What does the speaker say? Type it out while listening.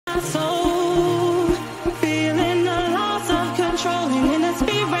soul, feeling the loss of control in the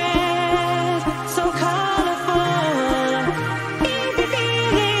spirit, so colorful. If you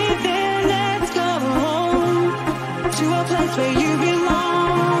feel it, then let's go home to a place where you belong.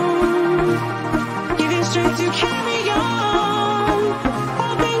 Give you strength to carry on.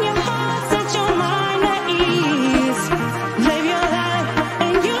 Open your heart, set your mind at ease. Live your life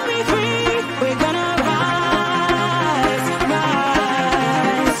and you'll be free. We're gonna rise,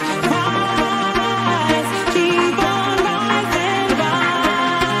 rise, rise. Keep on rising,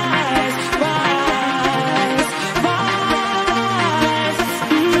 rise, rise, rise. Rise,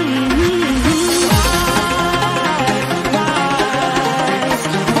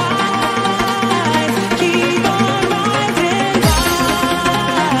 rise. Keep on rising,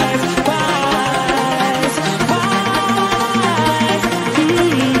 rise, rise, rise.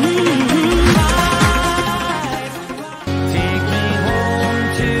 Take me home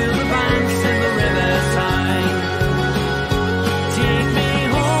to the banks of the riverside. Take me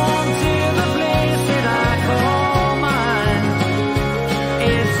home to the place that I call mine.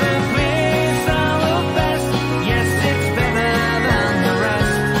 It's a place I love best. Yes, it's better than the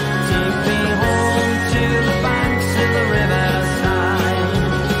rest. Take me home to the banks of the riverside.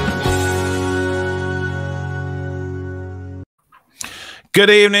 Good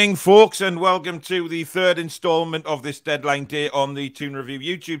evening, folks, and welcome to the third instalment of this deadline day on the Toon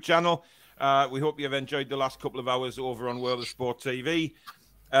Review YouTube channel. We hope you've enjoyed the last couple of hours over on World of Sport TV.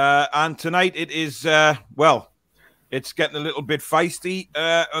 And tonight it is, well, it's getting a little bit feisty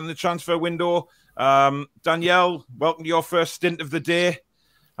on the transfer window. Danielle, welcome to your first stint of the day.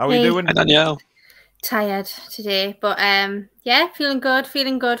 How are you Hey. doing? Hi, Danielle. Tired today, but yeah, feeling good,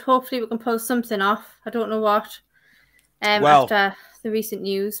 feeling good. Hopefully we can pull something off. I don't know what. Well- After the recent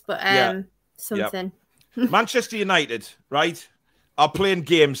news, but Yeah. something. Manchester United, right, are playing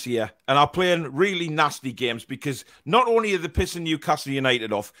games here, and are playing really nasty games because not only are they pissing Newcastle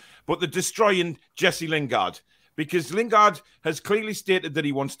United off, but they're destroying Jesse Lingard, because Lingard has clearly stated that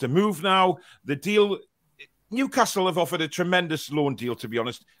he wants to move now. The deal, Newcastle have offered a tremendous loan deal, to be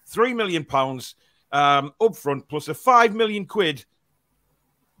honest, £3 million up front, plus a £5 million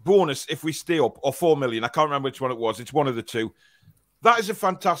bonus if we stay up, or 4 million. I can't remember which one it was. It's one of the two. That is a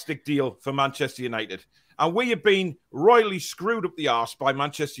fantastic deal for Manchester United. And we have been royally screwed up the arse by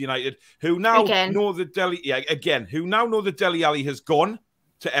Manchester United, who now know that who now know that Dele Alli has gone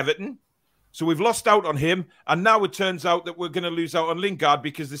to Everton. So we've lost out on him. And now it turns out that we're going to lose out on Lingard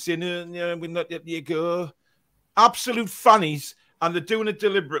because they're saying, no, we're not yet you go. Absolute fannies. And they're doing it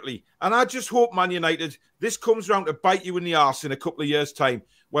deliberately. And I just hope, Man United, this comes round to bite you in the arse in a couple of years' time.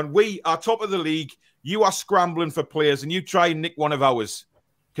 When we are top of the league, you are scrambling for players and you try and nick one of ours.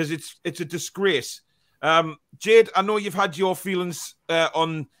 Because it's a disgrace. Jade, I know you've had your feelings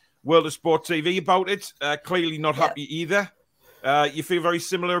on World of Sport TV about it. Clearly not happy either. You feel very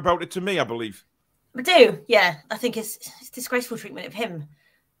similar about it to me, I believe. I do, yeah. I think it's disgraceful treatment of him.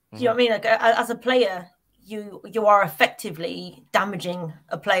 Do you know what I mean? Like, as a player, you are effectively damaging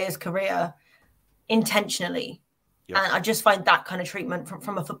a player's career intentionally. Yes. And I just find that kind of treatment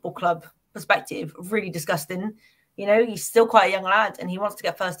from a football club perspective really disgusting. You know, he's still quite a young lad and he wants to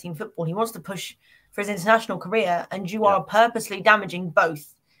get first team football. He wants to push for his international career, and you are purposely damaging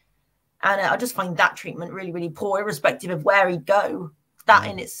both. And I just find that treatment really, really poor, irrespective of where he'd go. That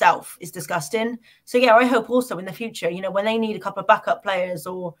in itself is disgusting. So, yeah, I hope also in the future, you know, when they need a couple of backup players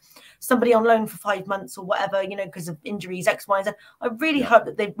or somebody on loan for 5 months or whatever, you know, because of injuries, X, Y, and Z, I really hope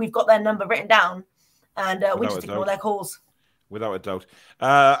that we've got their number written down and we just ignore their calls. Without a doubt.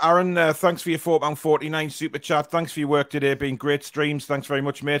 Aaron, thanks for your £4.49 super chat. Thanks for your work today. Been great streams. Thanks very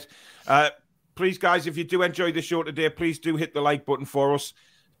much, mate. Please, guys, if you do enjoy the show today, please do hit the like button for us.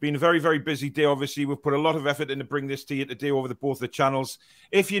 It's been a very, very busy day, obviously. We've put a lot of effort in to bring this to you today over both the channels.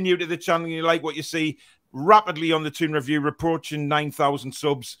 If you're new to the channel and you like what you see, rapidly on the Toon Review, approaching 9,000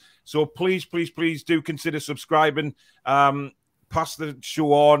 subs. So please, please, please do consider subscribing. Pass the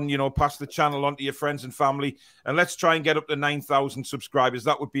show on, you know, pass the channel on to your friends and family. And let's try and get up to 9,000 subscribers.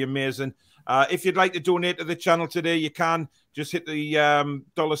 That would be amazing. If you'd like to donate to the channel today, you can. Just hit the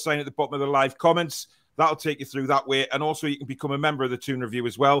 $sign at the bottom of the live comments. That'll take you through that way. And also you can become a member of the Toon Review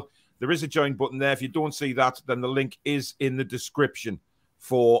as well. There is a join button there. If you don't see that, then the link is in the description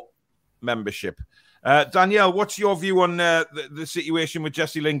for membership. Danielle, what's your view on the situation with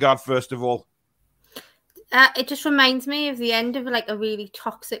Jesse Lingard, first of all? It just reminds me of the end of like a really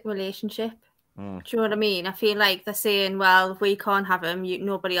toxic relationship. Do you know what I mean? I feel like they're saying, well, if we can't have him,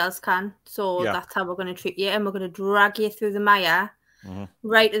 nobody else can. So that's how we're going to treat you. And we're going to drag you through the mire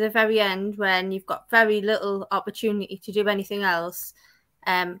right at the very end when you've got very little opportunity to do anything else.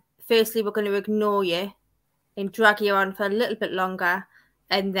 firstly, we're going to ignore you and drag you on for a little bit longer.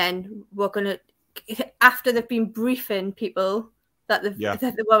 And then we're going to, after they've been briefing people that they were,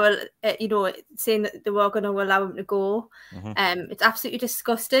 saying that they were going to allow him to go. It's absolutely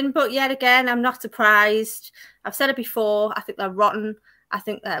disgusting. But yet again, I'm not surprised. I've said it before. I think they're rotten. I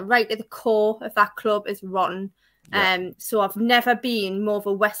think that right at the core of that club is rotten. So I've never been more of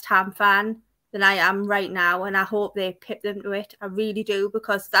a West Ham fan than I am right now. And I hope they pip them to it. I really do,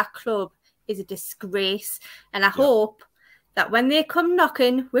 because that club is a disgrace. And I hope that when they come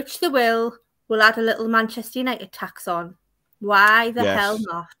knocking, which they will, we'll add a little Manchester United tax on. Why the hell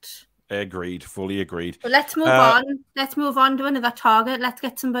not? Agreed. Fully agreed. But let's move on. Let's move on to another target. Let's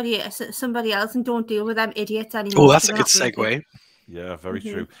get somebody else and don't deal with them idiots anymore. Oh, that's a good segue. Yeah, very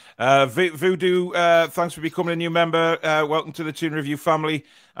true. Voodoo, thanks for becoming a new member. Welcome to the Toon Review family.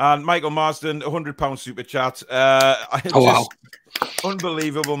 And Michael Marsden, £100 super chat. Wow.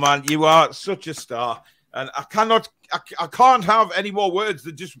 Unbelievable, man. You are such a star. And I can't have any more words.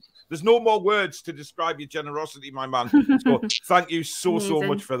 There's no more words to describe your generosity, my man. So thank you so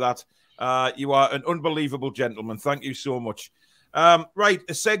much for that. You are an unbelievable gentleman. Thank you so much. Right,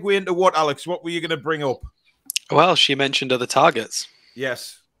 a segue into what, Alex? What were you going to bring up? Well, she mentioned other targets.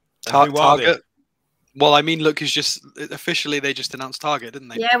 Yes. Target. Well, I mean, look, it's just officially they just announced Target, didn't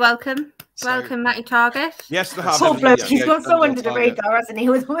they? Yeah, welcome. Welcome, Matty Target. Yes, they have. Poor bloke, he's gone so under the radar, hasn't he,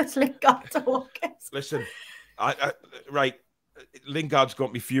 with Lingard to August. Listen, right, Lingard's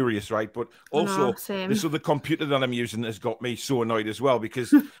got me furious, right? But also, this other computer that I'm using has got me so annoyed as well,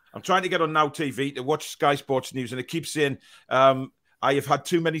 because I'm trying to get on Now TV to watch Sky Sports News, and it keeps saying I have had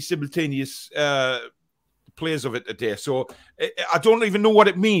too many simultaneous players of it today. So I don't even know what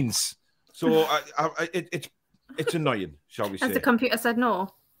it means. So it's annoying, shall we say. Has the computer said no?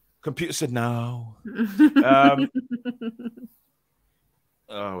 Computer said no.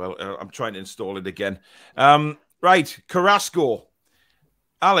 Oh, well, I'm trying to install it again. Right, Carrasco.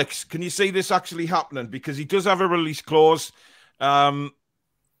 Alex, can you see this actually happening? Because he does have a release clause.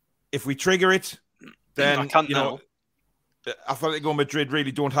 If we trigger it, then, Atletico Madrid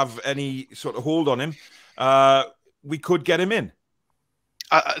really don't have any sort of hold on him. We could get him in.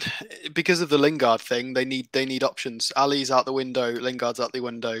 Because of the Lingard thing, they need options. Ali's out the window, Lingard's out the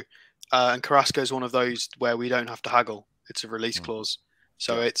window, and Carrasco's one of those where we don't have to haggle. It's a release clause,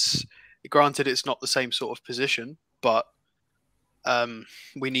 so it's granted it's not the same sort of position, but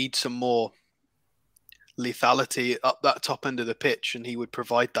we need some more lethality up that top end of the pitch, and he would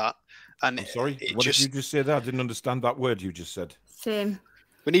provide that. And I'm sorry, what did you just say there? I didn't understand that word you just said. Same.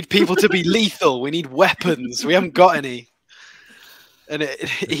 We need people to be lethal. We need weapons. We haven't got any. And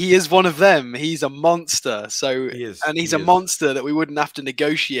he is one of them. He's a monster. So and he's a monster that we wouldn't have to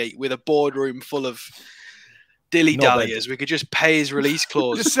negotiate with a boardroom full of dilly-dalliers. We could just pay his release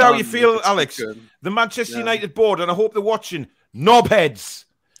clause. Just how you feel, Alex. The Manchester United board, and I hope they're watching, knobheads.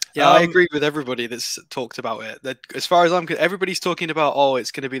 Yeah, I agree with everybody that's talked about it. That, as far as I'm concerned, everybody's talking about,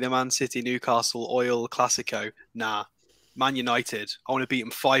 it's going to be the Man City, Newcastle, Oil, Classico. Nah, Man United. I want to beat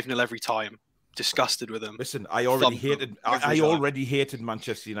them 5-0 every time. Disgusted with them. Listen, I already hated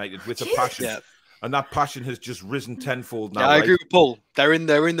Manchester United with a passion, and that passion has just risen tenfold now. Yeah, I agree with Paul. They're in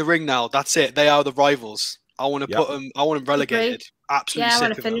the ring now. That's it. They are the rivals. I want to put them. I want them relegated. Absolutely. Yeah, I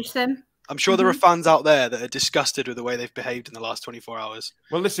want to finish them. I'm sure there are fans out there that are disgusted with the way they've behaved in the last 24 hours.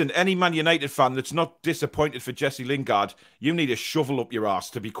 Well, listen, any Man United fan that's not disappointed for Jesse Lingard, you need a shovel up your ass,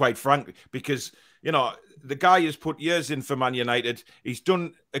 to be quite frank, because the guy has put years in for Man United. He's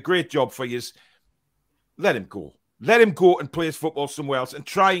done a great job for you. Let him go. Let him go and play his football somewhere else and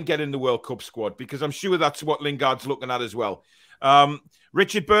try and get in the World Cup squad, because I'm sure that's what Lingard's looking at as well.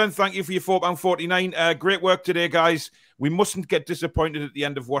 Richard Byrne, thank you for your £4.49. Great work today, guys. We mustn't get disappointed at the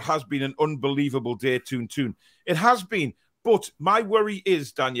end of what has been an unbelievable day, Toon. It has been. But my worry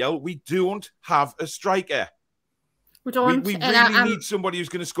is, Danielle, we don't have a striker. We don't. We really need somebody who's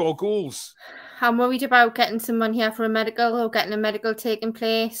going to score goals. I'm worried about getting someone here for a medical, or getting a medical taking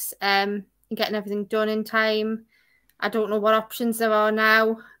place, and getting everything done in time. I don't know what options there are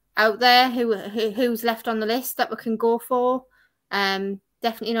now out there. Who's left on the list that we can go for?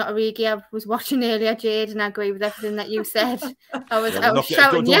 Definitely not Origi. I was watching earlier, Jade, and I agree with everything that you said. I was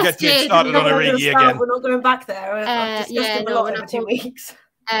shouting, yes, Jade. Started on Origi again. We're not going back there. Over 2 weeks.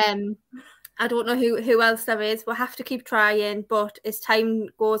 I don't know who else there is. We'll have to keep trying, but as time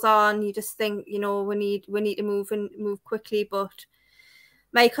goes on, you just think, we need to move quickly. But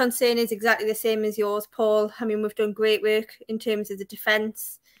my concern is exactly the same as yours, Paul. I mean, we've done great work in terms of the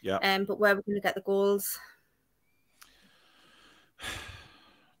defence, but where we're going to get the goals.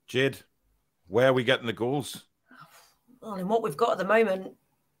 Jade, where are we getting the goals? Well, in what we've got at the moment,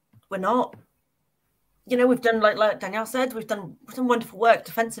 we're not. You know, we've done, like Danielle said, we've done wonderful work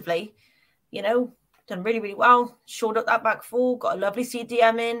defensively. You know, done really, really well. Shored up that back four, got a lovely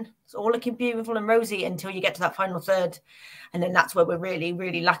CDM in. It's all looking beautiful and rosy until you get to that final third. And then that's where we're really,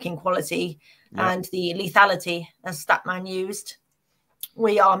 really lacking quality and the lethality, as Statman used.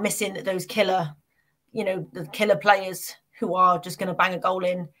 We are missing those killer, you know, the killer players who are just going to bang a goal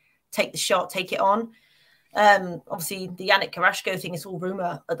in, take the shot, take it on. Obviously, the Yannick Carrasco thing is all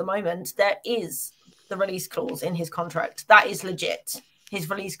rumour at the moment. There is the release clause in his contract. That is legit. His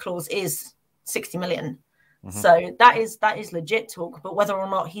release clause is 60 million. So that is legit talk. But whether or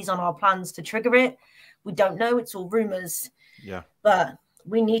not he's on our plans to trigger it, we don't know. It's all rumours. Yeah. But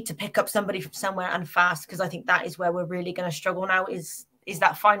we need to pick up somebody from somewhere and fast, because I think that is where we're really going to struggle now, is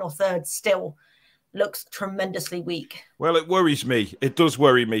that final third still looks tremendously weak. Well, it worries me. It does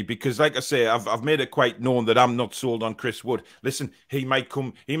worry me because, like I say, I've made it quite known that I'm not sold on Chris Wood. Listen, he might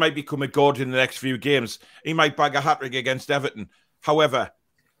become a god in the next few games. He might bag a hat-trick against Everton. However,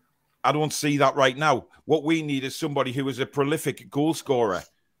 I don't see that right now. What we need is somebody who is a prolific goal scorer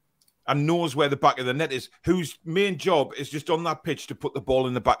and knows where the back of the net is, whose main job is just on that pitch to put the ball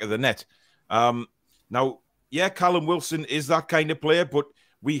in the back of the net. Now, yeah, Callum Wilson is that kind of player, but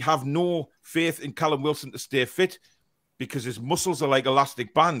we have no faith in Callum Wilson to stay fit because his muscles are like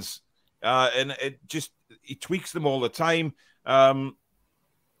elastic bands. And he tweaks them all the time.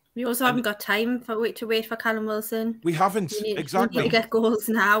 We also haven't got time to wait for Callum Wilson. We haven't, exactly. We need to get goals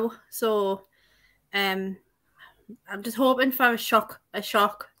now. So I'm just hoping for a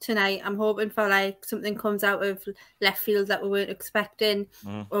shock tonight. I'm hoping for like something comes out of left field that we weren't expecting,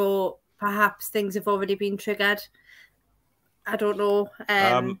 or perhaps things have already been triggered. I don't know.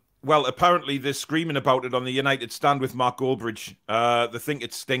 Well, apparently they're screaming about it on the United stand with Mark Goldbridge. They think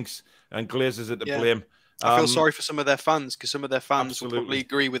it stinks and Glazers are to blame. I feel sorry for some of their fans, because some of their fans will probably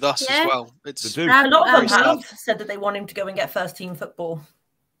agree with us as well. A lot of them have said that they want him to go and get first team football.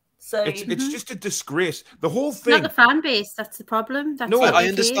 So it's just a disgrace. The whole thing. Not the fan base. That's the problem. That's I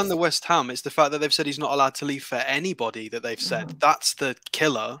understand the West Ham. It's the fact that they've said he's not allowed to leave for anybody. That they've said that's the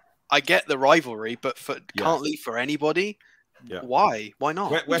killer. I get the rivalry, but can't leave for anybody. Yeah. Why? Why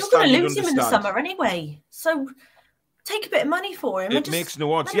not? You're going to lose him in the summer anyway. So take a bit of money for him. It makes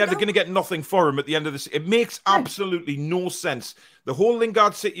no odds. Yeah, they're going to get nothing for him at the end of this. It makes absolutely no sense. The whole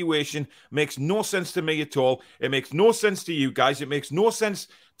Lingard situation makes no sense to me at all. It makes no sense to you guys. It makes no sense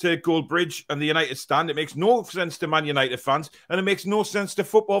to Goldbridge and the United stand. It makes no sense to Man United fans. And it makes no sense to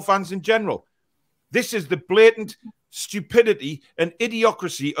football fans in general. This is the blatant stupidity and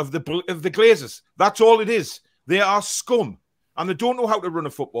idiocracy of the Glazers. That's all it is. They are scum. And they don't know how to run a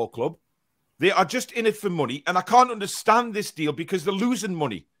football club. They are just in it for money. And I can't understand this deal because they're losing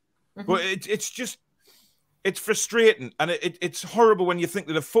money. But it's frustrating. And it's horrible when you think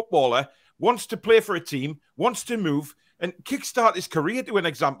that a footballer wants to play for a team, wants to move, and kickstart his career, to an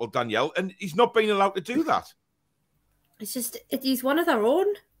example, Danielle, and he's not being allowed to do that. It's just, he's one of their own.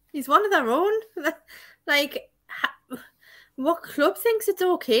 He's one of their own. Like, what club thinks it's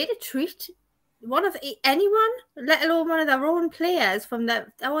okay to treat anyone, let alone one of their own players from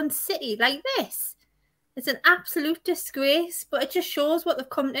their own city like this? It's an absolute disgrace, but it just shows what they've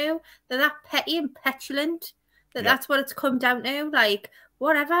come to. They're that petty and petulant that's what it's come down to. Like,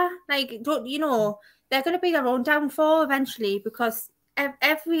 whatever. Like, they're going to be their own downfall eventually, because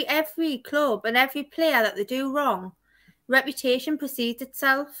every club and every player that they do wrong, reputation precedes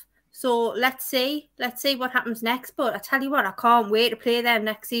itself. So let's see what happens next. But I tell you what, I can't wait to play them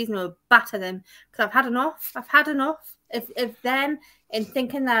next season or batter them, because I've had enough. I've had enough of them and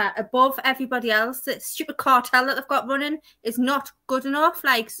thinking that above everybody else, that stupid cartel that they've got running is not good enough.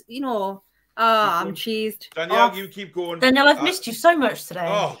 Like, I'm cheesed. Danielle, you keep going. Danielle, I've missed you so much today.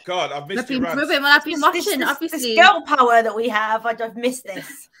 Oh God, I've missed you. I've been watching, obviously. This girl power that we have, I've missed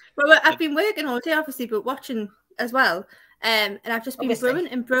this. Well, I've been working all day, obviously, but watching as well. And I've just been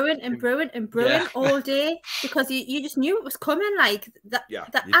brewing all day, because you just knew it was coming. Like the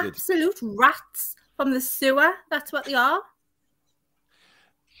absolute rats from the sewer. That's what they are.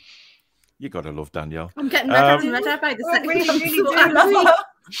 You gotta love Danielle. I'm getting redder by the second. Really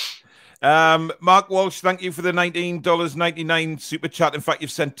Mark Walsh, thank you for the $19.99 super chat. In fact, you've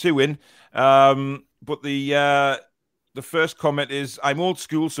sent 2 in. But the first comment is, I'm old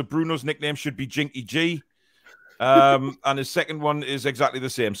school, so Bruno's nickname should be Jinky G. And his second one is exactly the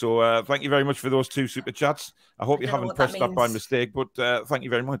same. So thank you very much for those 2 super chats. I hope you haven't pressed that by mistake, but thank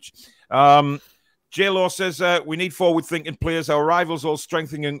you very much. J Law says, we need forward-thinking players. Our rivals all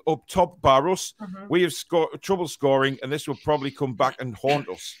strengthening up top, bar us. We have trouble scoring, and this will probably come back and haunt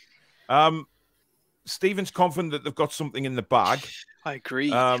us. Stephen's confident that they've got something in the bag. I agree.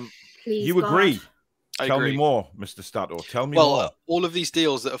 Please, You agree? God. I Tell agree. me more, Mr. Stato. Tell me more. All of these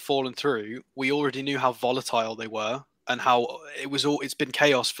deals that have fallen through, we already knew how volatile they were and how it's been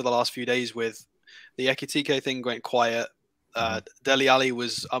chaos for the last few days with the Ekitike thing went quiet. Dele Alli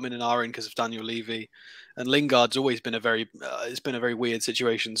was in and ahhing because of Daniel Levy, and Lingard's always been it's been a very weird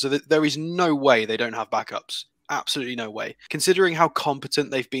situation. So there is no way they don't have backups. Absolutely no way. Considering how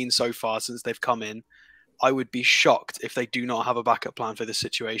competent they've been so far since they've come in, I would be shocked if they do not have a backup plan for this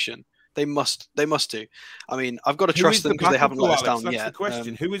situation. They must do. I mean, I've got to trust them because they haven't let us down yet. That's the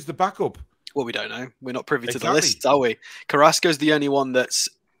question. Who is the backup? Well, we don't know. We're not privy to the lists, are we? Carrasco's the only one that's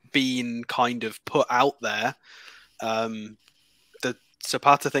been kind of put out there. The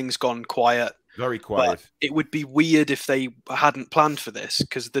Zapata thing's gone quiet. Very quiet. But it would be weird if they hadn't planned for this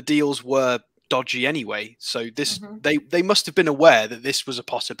because the deals were dodgy anyway. So this they must have been aware that this was a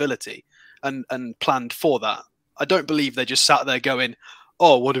possibility and planned for that. I don't believe they just sat there going,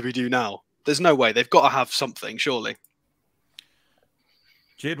 "Oh, what do we do now?" There's no way. They've got to have something, surely.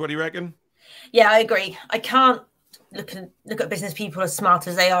 Jade, what do you reckon? Yeah, I agree. I can't look at business people as smart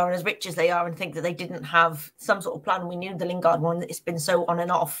as they are and as rich as they are and think that they didn't have some sort of plan. We knew the Lingard one, it's been so on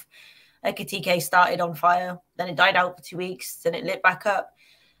and off. Ekitike started on fire, then it died out for 2 weeks, then it lit back up.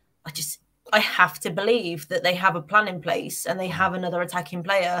 I have to believe that they have a plan in place and they have another attacking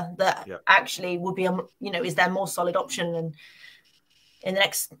player that actually would be, is their more solid option. And in the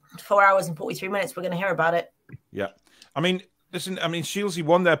next 4 hours and 43 minutes, we're going to hear about it. Yeah. I mean, listen, Shieldsy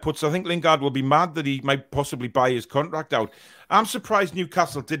won their puts. I think Lingard will be mad that he might possibly buy his contract out. I'm surprised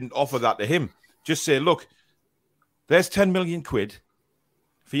Newcastle didn't offer that to him. Just say, look, there's 10 million quid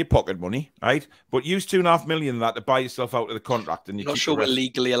for your pocket money, right? But use 2.5 million of that to buy yourself out of the contract. And I'm not sure we're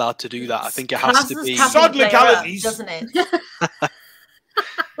legally allowed to do that. I think it has to be sod legalities, doesn't it?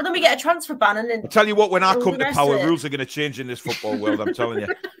 Well, then we get a transfer ban, and then I'll tell you what, when I come to power, rules are going to change in this football world. I'm telling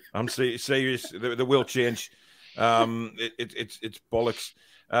you, I'm serious. They will change. It's bollocks.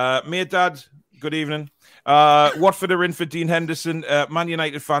 Mate, Dad, good evening. Watford are in for Dean Henderson. Man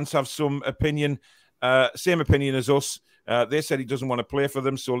United fans have some opinion, same opinion as us. They said he doesn't want to play for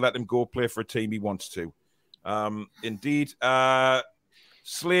them, so let him go play for a team he wants to. Indeed.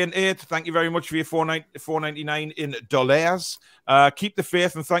 Slane 8, thank you very much for your $4.99 in dollars. Keep the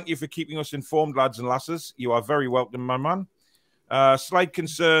faith and thank you for keeping us informed, lads and lasses. You are very welcome, my man. Slight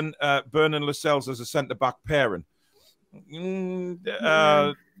concern, Bernard Lascelles as a centre-back pairing.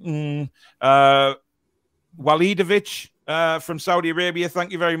 Walidovic from Saudi Arabia,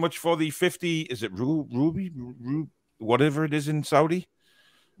 thank you very much for the 50. Is it Ruby? Whatever it is in Saudi.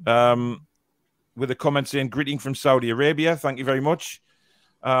 With a comment saying, greeting from Saudi Arabia. Thank you very much.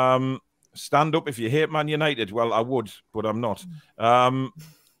 Stand up if you hate Man United. Well, I would, but I'm not.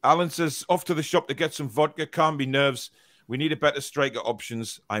 Alan says, off to the shop to get some vodka. Calm me nerves. We need a better striker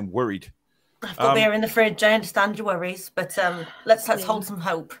options. I'm worried. I've got beer in the fridge. I understand your worries, but let's hold some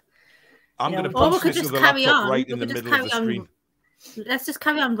hope. I'm going to punch this with the laptop right in the middle of the screen. Let's just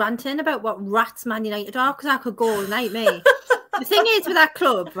carry on ranting about what rats Man United are, because I could go all night, mate. The thing is with that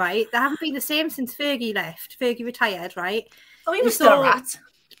club, right? They haven't been the same since Fergie left. Fergie retired, right? Oh, he was still a rat.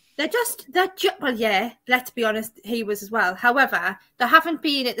 They're just well, yeah. Let's be honest, he was as well. However, they haven't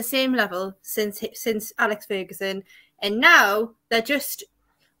been at the same level since Alex Ferguson, and now they're just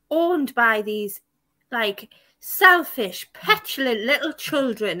owned by these like selfish, petulant little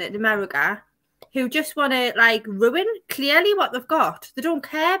children in America who just want to like ruin clearly what they've got. They don't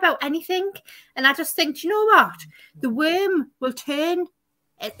care about anything, and I just think, do you know what? The worm will turn,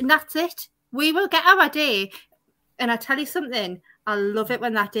 and that's it. We will get our day, and I tell you something. I love it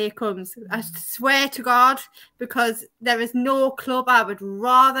when that day comes. I swear to God, because there is no club I would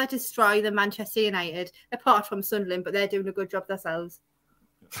rather destroy than Manchester United, apart from Sunderland, but they're doing a good job themselves.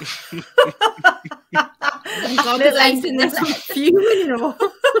 God, this fuming, you know.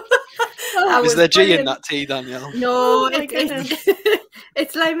 Is there G in that tea, Danielle? No,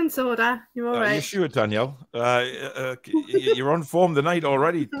 it's lemon soda. You're all right. You sure, Danielle? You're on form tonight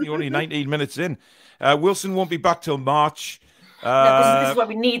already. You're only 19 minutes in. Wilson won't be back till March. No, this is where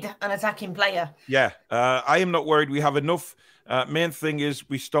we need an attacking player. Yeah, I am not worried. We have enough. Main thing is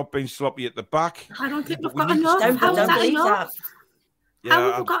we stop being sloppy at the back. I don't think we've got enough. How is that enough? Yeah,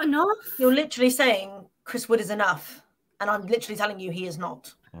 how have we got enough? You're literally saying Chris Wood is enough, and I'm literally telling you he is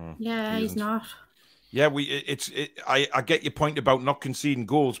not. Yeah, he's not. Yeah, I get your point about not conceding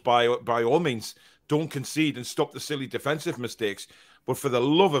goals. By all means, don't concede and stop the silly defensive mistakes. But for the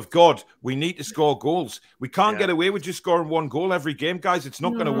love of God, we need to score goals. We can't get away with just scoring one goal every game, guys. It's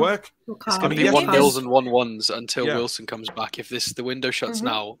not going to work. It's going to be 1-0s and 1-1s until Wilson comes back. If the window shuts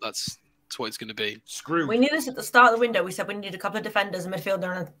now, that's That's what it's going to be. Screwed. We knew this at the start of the window. We said we needed a couple of defenders, a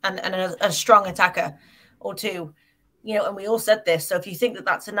midfielder, and a strong attacker or two. You know, and we all said this. So if you think that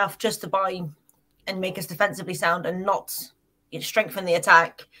that's enough just to buy and make us defensively sound and not strengthen the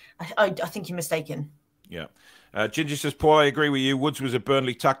attack, I think you're mistaken. Yeah. Ginger says, Paul, I agree with you. Woods was a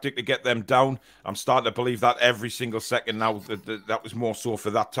Burnley tactic to get them down. I'm starting to believe that every single second now. That was more so for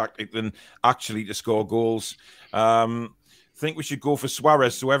that tactic than actually to score goals. Think we should go for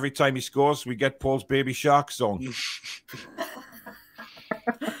Suarez, so every time he scores, we get Paul's Baby Shark song.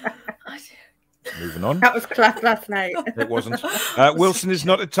 Moving on. That was class last night. It wasn't. Wilson is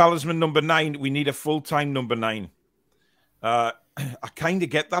not a talisman number 9. We need a full-time number 9. I kind of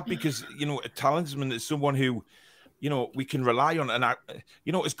get that because, you know, a talisman is someone who, you know, we can rely on. And,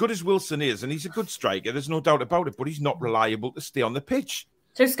 you know, as good as Wilson is, and he's a good striker, there's no doubt about it, but he's not reliable to stay on the pitch.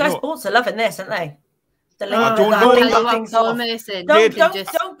 So Sky Sports are loving this, aren't they? I don't know. Don't put it on.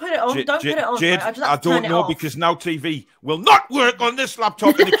 Don't put it on. Jade, I don't know because Now TV will not work on this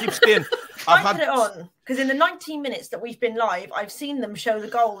laptop and it keeps staying. I put it on because in the 19 minutes that we've been live, I've seen them show the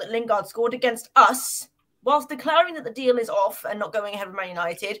goal that Lingard scored against us whilst declaring that the deal is off and not going ahead with Man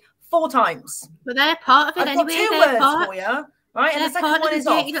United 4 times. But they're part of it anyway. I've got 2 words for you. Right, and the second one is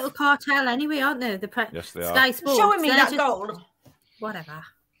off. They're little cartel anyway, aren't they? Yes, they Sky are. Sports. Showing me that goal. Whatever.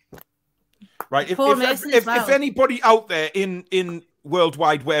 Right, if anybody out there in World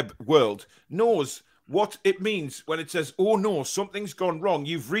Wide Web world knows what it means when it says, oh no, something's gone wrong,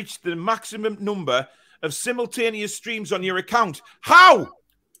 you've reached the maximum number of simultaneous streams on your account. How?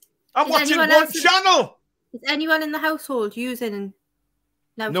 I'm watching one channel. Is anyone in the household using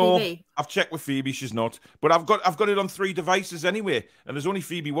Now No, TV? I've checked with Phoebe, she's not. But I've got it on 3 devices anyway, and there's only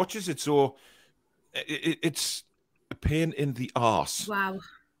Phoebe watches it, so it's a pain in the arse. Wow.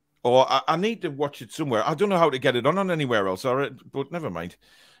 Or I need to watch it somewhere. I don't know how to get it on anywhere else, but never mind.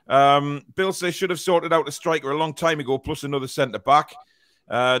 Bill says, should have sorted out a striker a long time ago, plus another centre-back.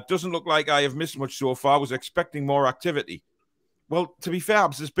 Doesn't look like I have missed much so far. Was expecting more activity. Well, to be fair,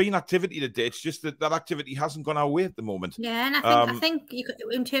 there's been activity today. It's just that activity hasn't gone our way at the moment. Yeah, and I think you could,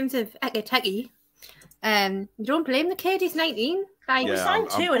 in terms of Ekateki, you don't blame the kid. He's 19. Like, we signed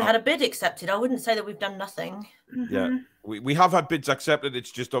 2 and had a bid accepted. I wouldn't say that we've done nothing. Yeah, we have had bids accepted.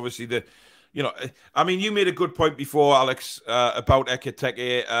 It's just obviously I mean, you made a good point before, Alex, about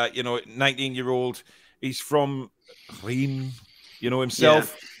Ekateki. 19-year-old. He's from Rheims,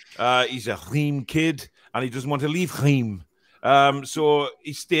 himself. Yeah. He's a Rheims kid, and he doesn't want to leave Rheims. So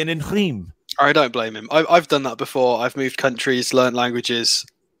he's staying in Rheims. I don't blame him. I've done that before. I've moved countries, learned languages,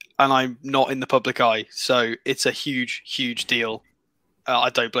 and I'm not in the public eye. So it's a huge, huge deal. I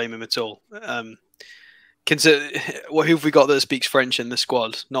don't blame him at all. Consider, who have we got that speaks French in the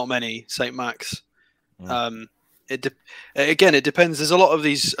squad? Not many. St. Max. It depends. There's a lot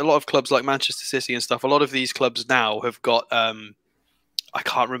of clubs like Manchester City and stuff. A lot of these clubs now have got. I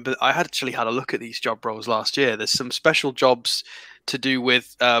can't remember. I actually had a look at these job roles last year. There's some special jobs to do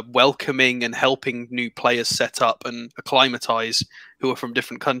with welcoming and helping new players set up and acclimatize who are from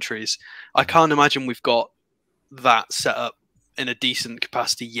different countries. I can't imagine we've got that set up in a decent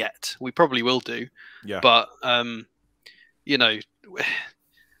capacity yet. We probably will do. Yeah. But I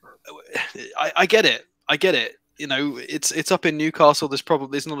get it. I get it. It's up in Newcastle. There's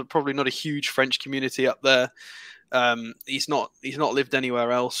probably not a huge French community up there. He's not lived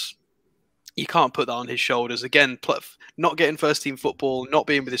anywhere else. You can't put that on his shoulders. Again, not getting first team football, not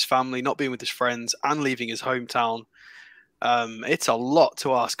being with his family, not being with his friends, and leaving his hometown. It's a lot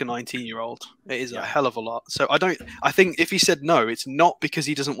to ask a 19-year-old. It is a hell of a lot. So I think if he said no, it's not because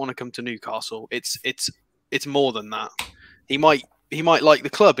he doesn't want to come to Newcastle. It's more than that. He might like the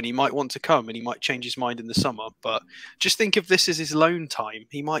club and he might want to come and he might change his mind in the summer. But just think if this is his loan time,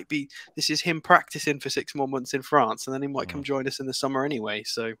 this is him practicing for 6 more months in France, and then he might come join us in the summer anyway.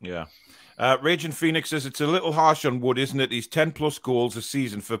 So yeah. Raging Phoenix says it's a little harsh on Wood, isn't it? He's 10+ goals a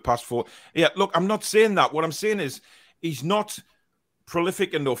season for the past 4. Yeah, look, I'm not saying that. What I'm saying is he's not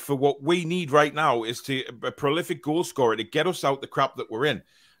prolific enough for what we need right now is a prolific goal scorer to get us out the crap that we're in.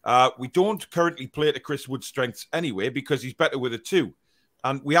 We don't currently play to Chris Wood's strengths anyway because he's better with a 2.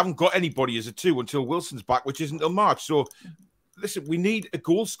 And we haven't got anybody as a 2 until Wilson's back, which isn't until March. So, listen, we need a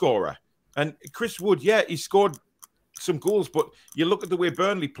goal scorer. And Chris Wood, yeah, he scored some goals, but you look at the way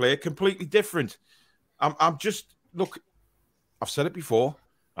Burnley play, completely different. Look, I've said it before,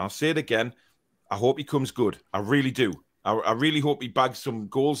 and I'll say it again. I hope he comes good. I really do. I really hope he bags some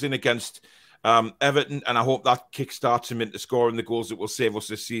goals in against Everton, and I hope that kickstarts him into scoring the goals that will save us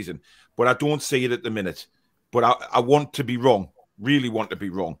this season. But I don't see it at the minute. But I want to be wrong. Really want to be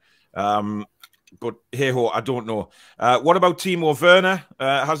wrong. But hey ho, I don't know. What about Timo Werner?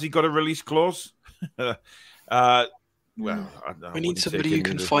 Has he got a release clause? Well, I We need wouldn't somebody take who him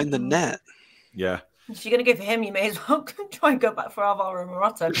can either. find the net. Yeah. If you're going to go for him, you may as well try and go back for Alvaro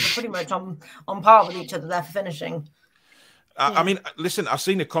Morata, because they're pretty much on par with each other there for finishing. I mean, listen, I've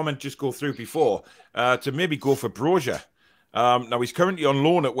seen a comment just go through before to maybe go for Brozier. Now, he's currently on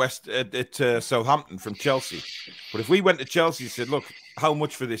loan at Southampton from Chelsea. But if we went to Chelsea and said, look, how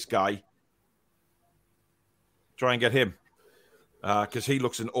much for this guy? Try and get him. Because he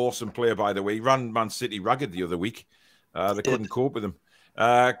looks an awesome player, by the way. He ran Man City ragged the other week. They couldn't cope with him.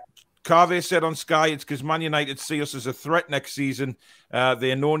 Carvey said on Sky, it's because Man United see us as a threat next season.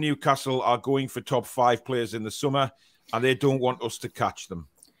 They know Newcastle are going for top 5 players in the summer, and they don't want us to catch them.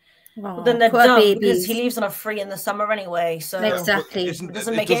 Well, then they're done because he leaves on a free in the summer anyway. So exactly. Doesn't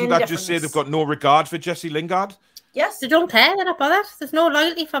that just say they've got no regard for Jesse Lingard? Yes. They don't care. They're not bothered. There's no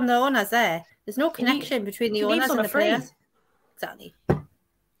loyalty from the owners there. There's no connection between the owners and the players. Exactly.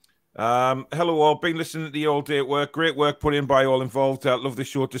 Hello all, been listening to the all day at work. Great work put in by all involved. Love the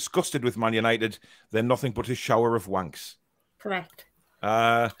show. Disgusted with Man United. They're nothing but a shower of wanks. Correct.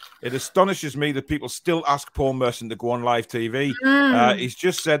 It astonishes me that people still ask Paul Merson to go on live TV. He's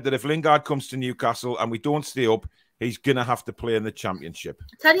just said that if Lingard comes to Newcastle and we don't stay up, he's going to have to play in the Championship.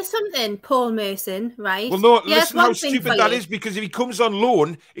 Tell you something, Paul Merson, right? Well, no, listen how stupid that is, because if he comes on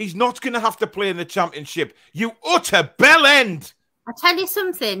loan, he's not going to have to play in the Championship. You utter bell end. I'll tell you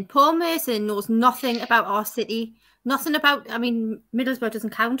something, Paul Merson knows nothing about our city. Nothing about, I mean, Middlesbrough doesn't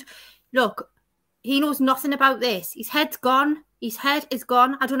count. Look, he knows nothing about this. His head's gone. His head is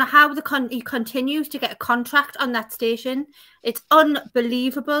gone. I don't know how he continues to get a contract on that station. It's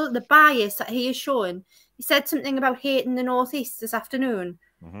unbelievable, the bias that he is showing. He said something about hating the North East this afternoon.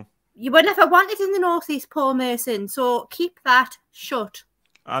 You were never wanted in the North East, Paul Merson, so keep that shut.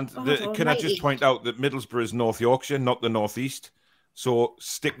 And can I just point out that Middlesbrough is North Yorkshire, not the North East. So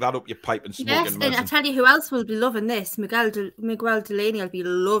stick that up your pipe and smoke it. Yes, and I tell you who else will be loving this. Miguel Delaney will be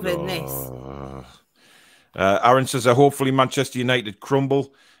loving this. Aaron says, hopefully Manchester United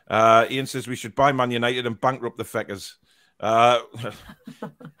crumble. Ian says we should buy Man United and bankrupt the feckers.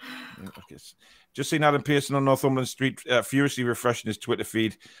 Just seen Adam Pearson on Northumberland Street furiously refreshing his Twitter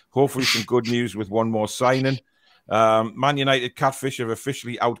feed. Hopefully some good news with one more signing. Man United catfish have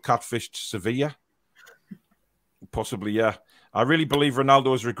officially out-catfished Sevilla. Possibly, yeah. I really believe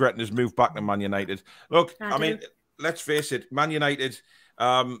Ronaldo is regretting his move back to Man United. Look, I mean, let's face it, Man United,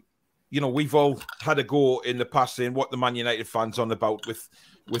 you know, we've all had a go in the past saying what the Man United fans on about with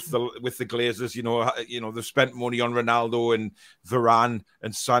the Glazers. You know, they've spent money on Ronaldo and Varane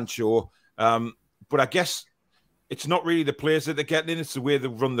and Sancho. But I guess it's not really the players that they're getting in, it's the way they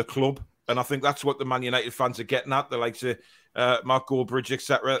run the club. And I think that's what the Man United fans are getting at. They're like, say, Mark Goldbridge,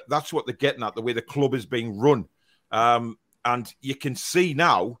 etc. That's what they're getting at, the way the club is being run. And you can see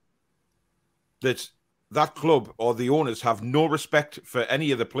now that club or the owners have no respect for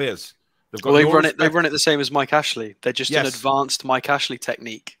any of the players. They run it the same as Mike Ashley. They're just an advanced Mike Ashley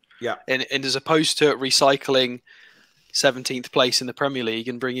technique. Yeah. And as opposed to recycling 17th place in the Premier League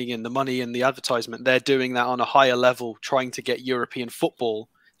and bringing in the money and the advertisement, they're doing that on a higher level, trying to get European football.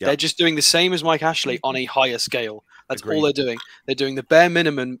 Yeah. They're just doing the same as Mike Ashley on a higher scale. That's all they're doing. They're doing the bare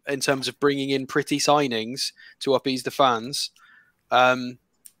minimum in terms of bringing in pretty signings to appease the fans, and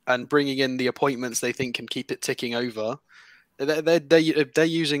bringing in the appointments they think can keep it ticking over. They're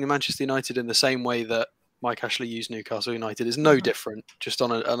using Manchester United in the same way that Mike Ashley used Newcastle United. Is no different, just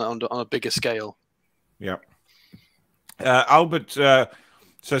on a bigger scale. Yeah. Albert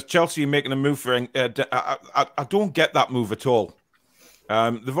says Chelsea are making a move for. I don't get that move at all.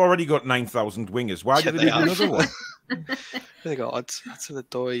 They've already got 9,000 wingers. Why do they need another one? They got that's an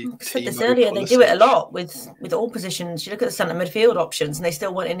Adoy. I said this earlier. They do it a lot with all positions. You look at the centre midfield options, and they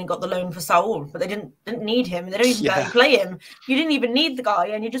still went in and got the loan for Saul, but they didn't need him. They don't even play him. You didn't even need the guy,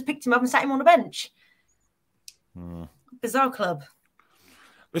 and you just picked him up and sat him on the bench. Bizarre club.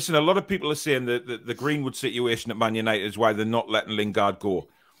 Listen, a lot of people are saying that the Greenwood situation at Man United is why they're not letting Lingard go.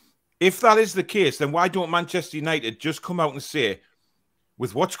 If that is the case, then why don't Manchester United just come out and say,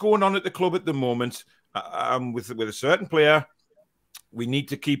 with what's going on at the club at the moment, with a certain player, we need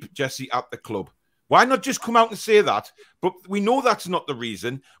to keep Jesse at the club. Why not just come out and say that? But we know that's not the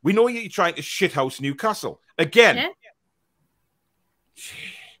reason. We know you're trying to shithouse Newcastle again.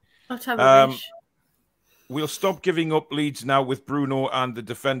 Yeah. We'll stop giving up leads now with Bruno and the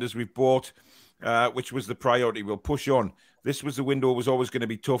defenders we've bought, which was the priority. We'll push on. This was the window, was always going to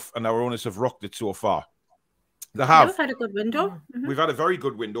be tough, and our owners have rocked it so far. They have. We've had a good window. We've had a very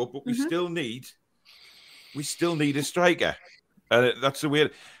good window, but we still need a striker. That's the way.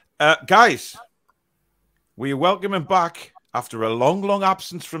 Guys, We welcome him back after a long, long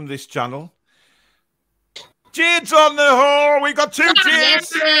absence from this channel. Jade's on the hole. We got 2 Jades.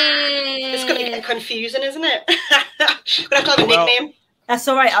 Yes, It's going to get confusing, isn't it? We're going to have a nickname. That's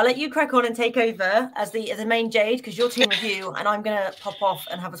all right. I'll let you crack on and take over as the main Jade because you're Toon Review, and I'm gonna pop off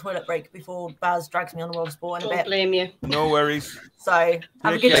and have a toilet break before Baz drags me on the world of sport in a bit. Don't blame you. No worries. So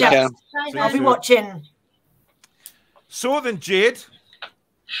have a good care. chat. See I'll you be soon. watching. So then, Jade,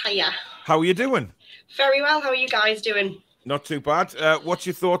 Hiya. how are you doing? Very well. How are you guys doing? Not too bad. What's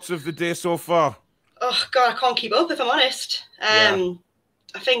your thoughts of the day so far? Oh, God, I can't keep up, if I'm honest. I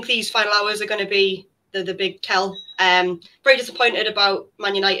think these final hours are going to be the big tell. Very disappointed about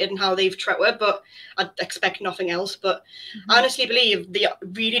Man United and how they've treated, but I'd expect nothing else. But I honestly believe they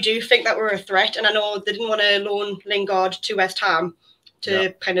really do think that we're a threat. And I know they didn't want to loan Lingard to West Ham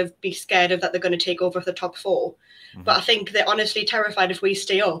to kind of be scared of that they're going to take over the top 4. But I think they're honestly terrified if we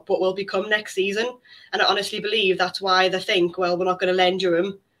stay up what will become next season. And I honestly believe that's why they think, well, we're not going to lend you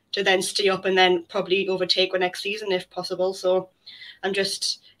him to then stay up and then probably overtake next season if possible. So I'm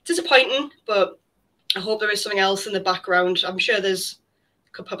just disappointing, but I hope there is something else in the background. I'm sure there's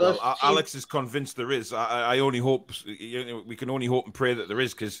a couple of... Alex is convinced there is. I only hope, we can only hope and pray that there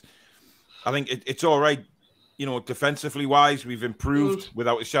is, because I think it's all right, defensively wise, we've improved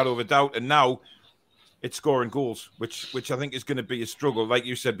without a shadow of a doubt. And now it's scoring goals, which I think is going to be a struggle. Like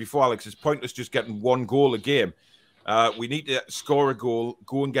you said before, Alex, it's pointless just getting 1 goal a game. We need to score a goal,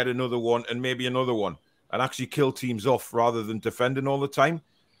 go and get another one, and maybe another one, and actually kill teams off rather than defending all the time.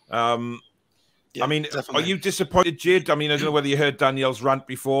 I mean, definitely. Are you disappointed, Jade? I mean, I don't know whether you heard Danielle's rant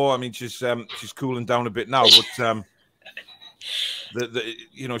before. I mean, she's cooling down a bit now, but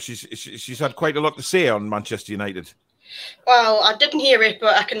she's had quite a lot to say on Manchester United. Well, I didn't hear it,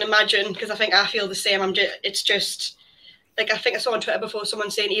 but I can imagine, because I feel the same. It's just like, I think I saw on Twitter before someone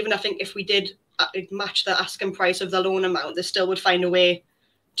saying, even I think if we did match the asking price of the loan amount, they still would find a way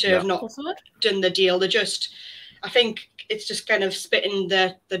to have not done the deal. I think it's just kind of spitting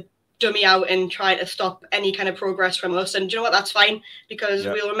the dummy out and trying to stop any kind of progress from us. And do you know what? That's fine, because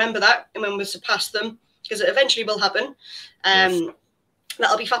we'll remember that, and when we surpass them, because it eventually will happen.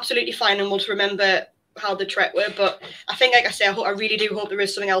 That'll be absolutely fine, and we'll remember how the threat were. But I think, like I say, I really do hope there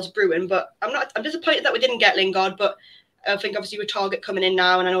is something else brewing. But I'm disappointed that we didn't get Lingard, but I think obviously with Target coming in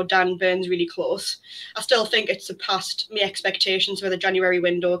now, and I know Dan Burn's really close, I still think it surpassed my expectations for the January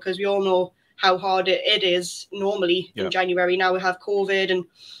window, because we all know how hard it is normally in January. Now we have COVID and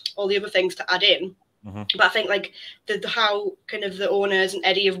all the other things to add in. But I think like the how kind of the owners and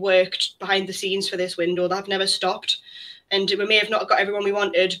Eddie have worked behind the scenes for this window, that have never stopped. And we may have not got everyone we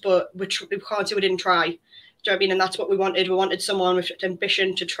wanted, but we can't say we didn't try. Do you know what I mean? And that's what we wanted. We wanted someone with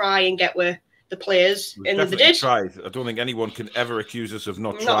ambition to try and get where the players, and they did. Tried. I don't think anyone can ever accuse us of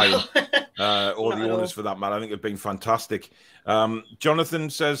not trying, or the owners for that matter. I think they've been fantastic. Jonathan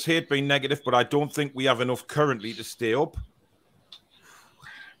says, hate being negative, but I don't think we have enough currently to stay up.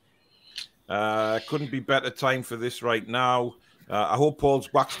 Couldn't be better time for this right now. I hope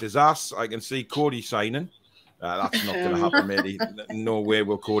Paul's waxed his ass. I can see Cody signing. That's not going to happen, matey. No way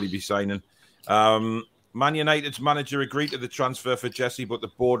will Cody be signing. Man United's manager agreed to the transfer for Jesse, but the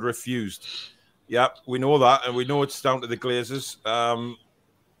board refused. Yeah, we know that, and we know it's down to the Glazers.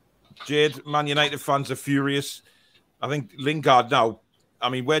 Jade, Man United fans are furious. I think Lingard now. I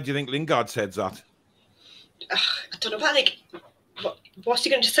mean, where do you think Lingard's head's at? I don't know about what's he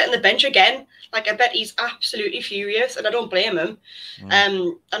going to sit on the bench again? Like, I bet he's absolutely furious, and I don't blame him. I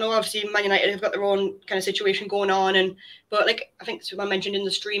know obviously Man United have got their own kind of situation going on, but like I think I mentioned in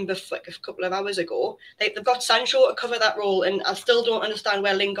the stream before, like a couple of hours ago, they've got Sancho to cover that role, and I still don't understand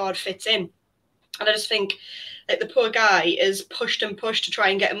where Lingard fits in. And I just think like the poor guy is pushed and pushed to try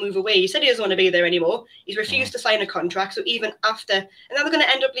and get him move away. He said he doesn't want to be there anymore. He's refused to sign a contract, so even after, and now they're going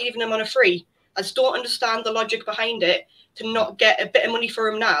to end up leaving him on a free. I just don't understand the logic behind it, to not get a bit of money for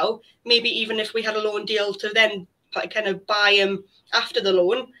him now. Maybe even if we had a loan deal to then kind of buy him after the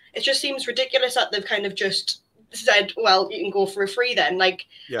loan. It just seems ridiculous that they've kind of just said, well, you can go for a free then. Like,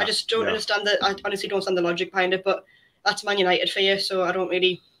 I just don't understand that. I honestly don't understand the logic behind it, but that's Man United for you, so I don't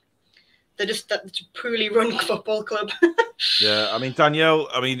really... They're just that poorly run football club. I mean, Danielle,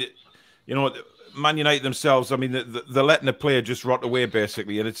 I mean, you know, Man United themselves, I mean, they're letting the player just rot away,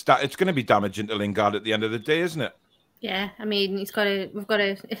 basically, and it's going to be damaging to Lingard at the end of the day, isn't it? Yeah, I mean, we've got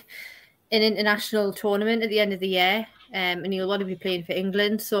an international tournament at the end of the year, and he'll want to be playing for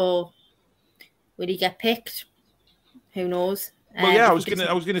England. So, will he get picked? Who knows? Well, yeah, I was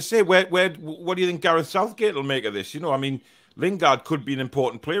gonna say, what do you think Gareth Southgate will make of this? You know, I mean, Lingard could be an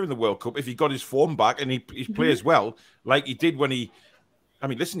important player in the World Cup if he got his form back and he plays well, like he did when he I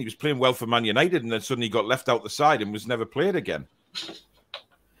mean, listen, he was playing well for Man United, and then suddenly got left out the side and was never played again.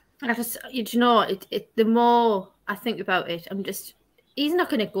 You know, the more I think about it, he's not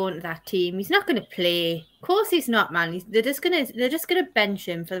going to go into that team. He's not going to play. Of course, he's not, man. They're just going to bench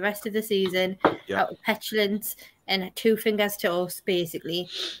him for the rest of the season out of petulance and 2 fingers to us, basically.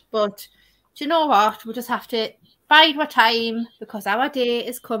 But do you know what? We'll just have to bide our time because our day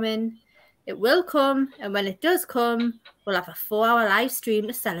is coming. It will come, and when it does come, we'll have a 4-hour live stream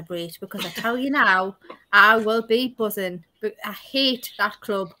to celebrate. Because I tell you now, I will be buzzing. But I hate that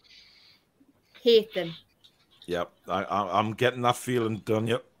club. Hate them. Yep, I'm getting that feeling done.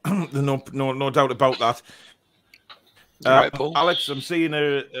 Yep, no doubt about that. Right, Paul. Alex, I'm seeing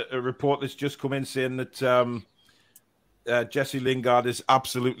a report that's just come in saying that Jesse Lingard is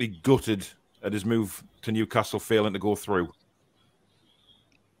absolutely gutted at his move to Newcastle failing to go through.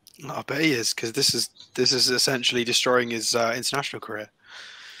 I bet he is, because this is essentially destroying his international career.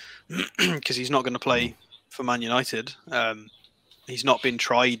 Because he's not going to play for Man United. He's not been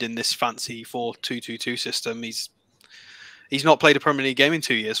tried in this fancy 4-2-2-2 system. He's not played a Premier League game in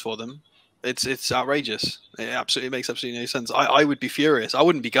 2 years for them. It's outrageous. It makes absolutely no sense. I would be furious. I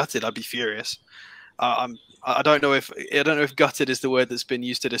wouldn't be gutted. I'd be furious. I don't know if gutted is the word that's been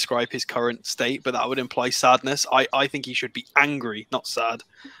used to describe his current state, but that would imply sadness. I think he should be angry, not sad.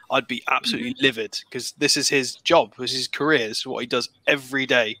 I'd be absolutely livid, because this is his job, this is his career, this is what he does every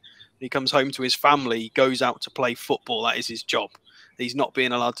day. He comes home to his family, goes out to play football. That is his job. He's not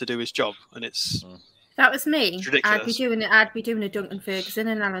being allowed to do his job, and it's. That was me. Ridiculous. I'd be doing a Duncan Ferguson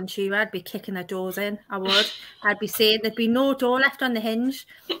and Alan Shearer. I'd be kicking their doors in. I would. I'd be saying there'd be no door left on the hinge.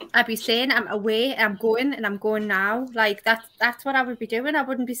 I'd be saying I'm away, I'm going, and I'm going now. Like that's what I would be doing. I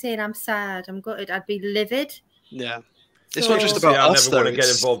wouldn't be saying I'm sad, I'm gutted. I'd be livid. Yeah. It's not just about us, I never though. want to get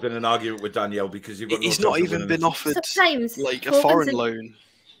involved in an argument with Danielle because you've got no he's not even been offered sometimes like a foreign loan.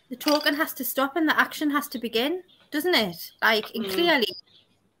 The talking has to stop and the action has to begin, doesn't it? Like, and clearly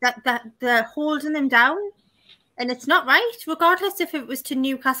that they're holding them down, and it's not right. Regardless if it was to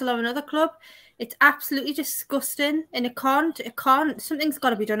Newcastle or another club, it's absolutely disgusting, and it can't. Something's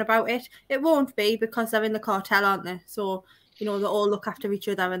got to be done about it. It won't be because they're in the cartel, aren't they? So they all look after each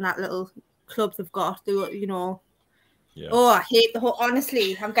other in that little club they've got. Yeah. Oh, I hate the whole.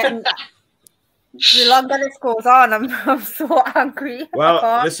 Honestly, I'm getting. The longer this goes on, I'm so angry.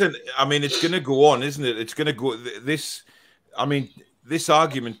 Well, listen, I mean, it's going to go on, isn't it? It's going to go. This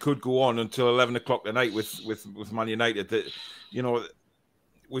argument could go on until 11 o'clock tonight with Man United. That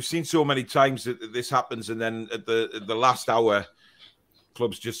we've seen so many times that this happens, and then at the last hour,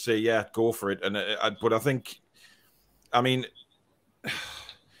 clubs just say, "Yeah, go for it." But I think, I mean.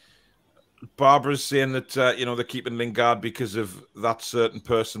 Barbara's saying that they're keeping Lingard because of that certain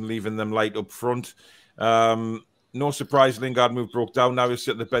person leaving them light up front. No surprise, Lingard move broke down. Now he's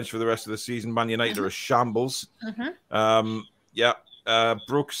sitting on the bench for the rest of the season. Man United are a shambles. Brooke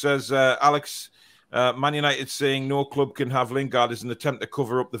says, Alex, Man United saying no club can have Lingard is an attempt to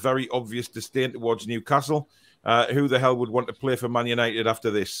cover up the very obvious disdain towards Newcastle. Who the hell would want to play for Man United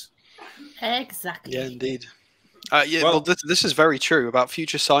after this? Exactly. Yeah, indeed. This is very true about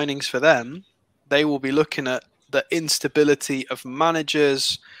future signings for them. They will be looking at the instability of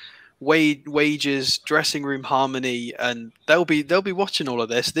managers, wages, dressing room harmony, and they'll be watching all of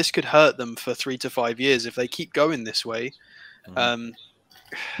this. This could hurt them for 3 to 5 years if they keep going this way.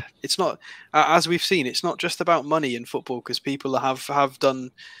 It's not, as we've seen, it's not just about money in football, because people have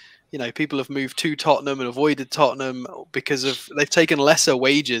done. People have moved to Tottenham and avoided Tottenham because they've taken lesser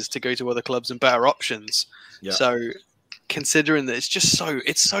wages to go to other clubs and better options. Yeah. So, considering that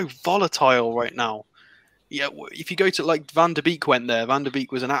it's so volatile right now. Yeah, if you go to Van der Beek went there, Van der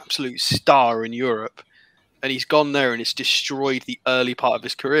Beek was an absolute star in Europe, and he's gone there and it's destroyed the early part of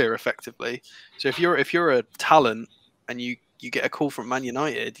his career effectively. So if you're a talent and you get a call from Man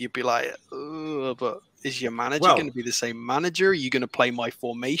United, you'd be like, oh, but is your manager going to be the same manager? Are you going to play my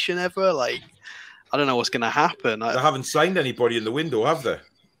formation ever? Like, I don't know what's going to happen. They haven't signed anybody in the window, have they?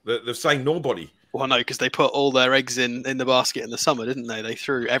 They've signed nobody. Well, no, because they put all their eggs in the basket in the summer, didn't they? They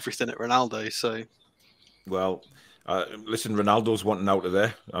threw everything at Ronaldo. So, well, listen, Ronaldo's wanting out of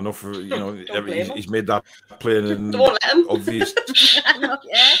there. I know he's made that plain obvious.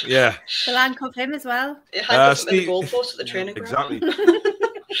 Yeah. The handcuff him as well. Steve, the goalpost at the training ground.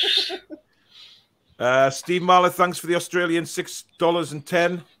 Exactly. Steve Marler, thanks for the Australian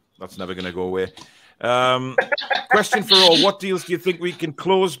 $6.10. That's never going to go away. Question for all: what deals do you think we can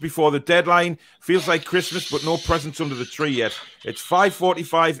close before the deadline? Feels like Christmas, but no presents under the tree yet. It's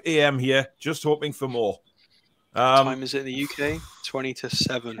 5:45 a.m. here. Just hoping for more. What time is it in the UK? 20 to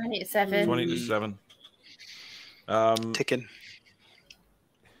 7. 20 to 7. 20 to 7. Ticking.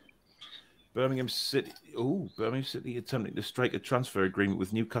 Birmingham City. Oh, Birmingham City attempting to strike a transfer agreement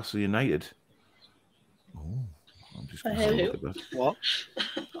with Newcastle United. Oh, I'm just going to look at that. What?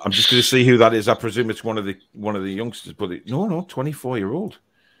 I'm just going to see who that is. I presume it's one of the youngsters, but no, 24-year-old.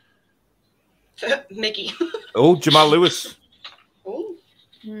 Mickey. Oh, Jamal Lewis. Oh.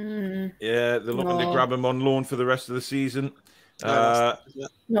 Yeah, they're looking to grab him on loan for the rest of the season.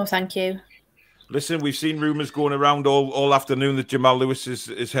 No, thank you. Listen, we've seen rumours going around all afternoon that Jamal Lewis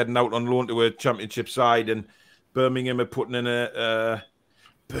is heading out on loan to a championship side, and Birmingham are putting in a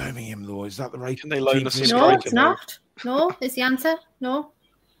Birmingham, though. Is that the right? Can they loan us a No, striker? it's not. No, is the answer. No.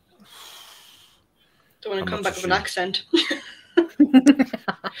 Don't want I'm to come not back so with an accent.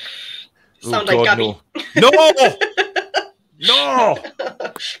 God, Sound like Gabby. No! No!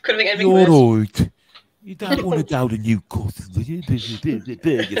 Could have been anything You're worse. right. You don't want to go to Newcastle, do you?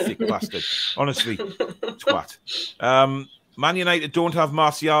 You thick bastard. Honestly, twat. Man United don't have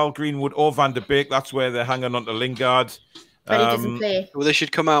Martial, Greenwood, or Van der Beek. That's where they're hanging on to Lingard. But he doesn't play. Well, they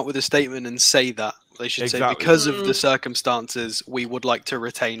should come out with a statement and say that. They should say, Exactly. because of the circumstances, we would like to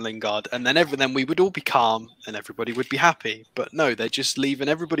retain Lingard. And then we would all be calm and everybody would be happy. But no, they're just leaving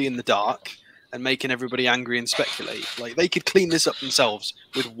everybody in the dark and making everybody angry and speculate. Like, they could clean this up themselves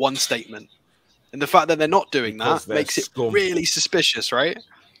with one statement. And the fact that they're not doing Because that makes it really suspicious, right?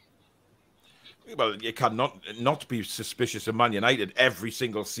 Well, you cannot not be suspicious of Man United every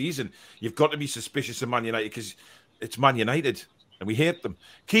single season. You've got to be suspicious of Man United because it's Man United and we hate them.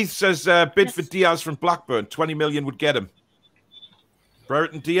 Keith says bid for Diaz from Blackburn. 20 million would get him.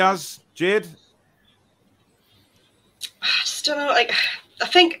 Brereton Diaz, Jade? I just don't know. Like, I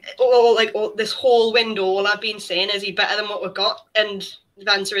think this whole window, all I've been saying is he better than what we've got, and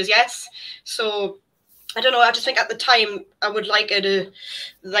the answer is yes. So I don't know. I just think at the time I would like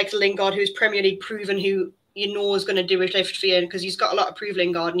Lingard, who's Premier League proven, who you know is going to do his lift for you, because he's got a lot of proof,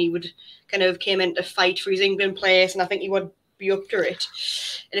 Lingard, and he would kind of came in to fight for his England place, and I think he would be up to it.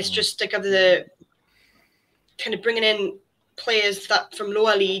 And it's just like of the kind of bringing in players that from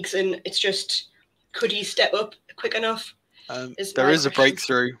lower leagues, and it's just, could he step up quick enough? There is a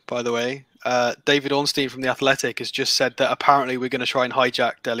breakthrough, by the way. David Ornstein from The Athletic has just said that apparently we're going to try and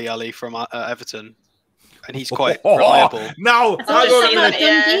hijack Dele Alli from Everton. And he's quite reliable. No, Is that not a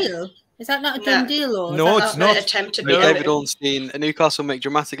done deal? Is that not a done deal? Or no, it's not. Attempt to David Ornstein, Newcastle make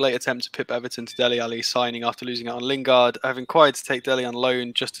dramatic late attempt to pip Everton to Dele Alli, signing after losing out on Lingard. Have inquired to take Dele on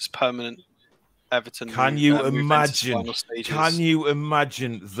loan just as permanent Everton. Can you imagine? Can you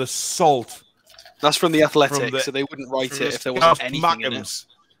imagine the salt? That's from The Athletic, so they wouldn't write it if there wasn't anything in it.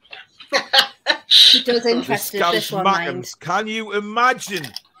 It does interest us, this one, mind. Can you imagine?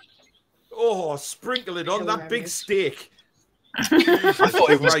 Oh, sprinkle it on that big steak. I thought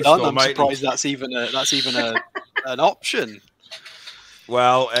it was done. I'm surprised that's even an option.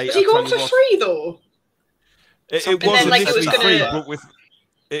 Well, was he going for free though? It was initially free, but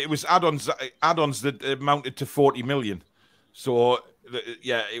it was add-ons that amounted to 40 million. So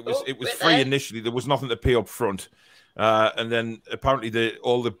yeah, it was free initially. There was nothing to pay up front, and then apparently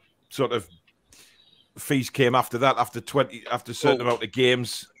all the sort of fees came after that, after a certain amount of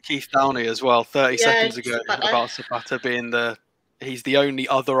games. Keith Downey as well, 30 seconds ago, about Zapata being he's the only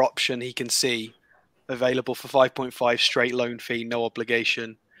other option he can see available for 5.5 straight loan fee, no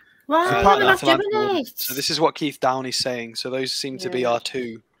obligation. Wow, so this is what Keith Downey's saying. So those seem to be our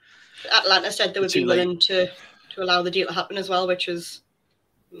two. Atlanta said they would be willing to allow the deal to happen as well, which is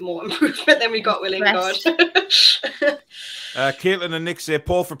more improvement than we got with Lingard. Caitlin and Nick say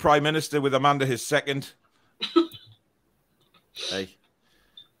Paul for Prime Minister with Amanda his second. Hey,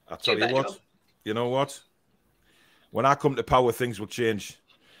 I'll tell you what. You know what? When I come to power, things will change.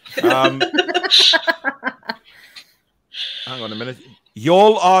 Hang on a minute.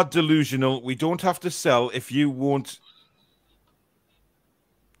 Y'all are delusional. We don't have to sell if you won't.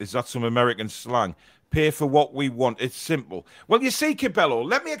 Is that some American slang? Pay for what we want. It's simple. Well, you see, Cabello,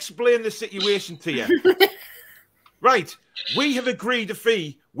 let me explain the situation to you. Right. We have agreed a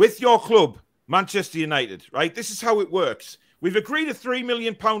fee with your club, Manchester United, right? This is how it works. We've agreed a £3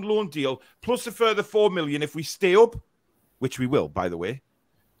 million loan deal plus a further £4 million if we stay up, which we will, by the way.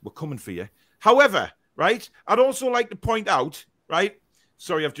 We're coming for you. However, right, I'd also like to point out, right?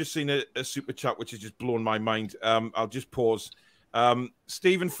 Sorry, I've just seen a super chat which has just blown my mind. I'll just pause.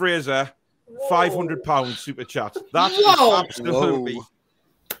 Stephen Fraser, £500 super chat. That is absolutely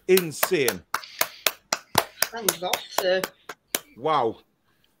insane. Hands off, sir. Wow.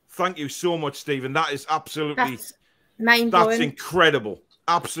 Thank you so much, Stephen. That is absolutely mind-blowing. That's incredible.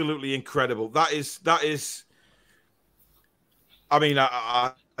 Absolutely incredible. That is I mean,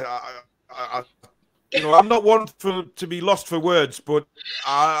 you know, I'm not one to be lost for words, but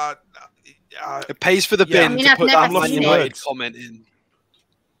It pays for the Yeah. bin I mean, to I've put never that Man seen it. United comment in.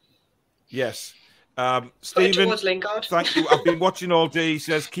 Yes. Put it Stephen, towards Lingard. thank you. I've been watching all day. He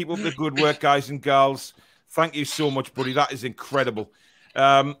says, keep up the good work, guys and girls. Thank you so much, buddy. That is incredible.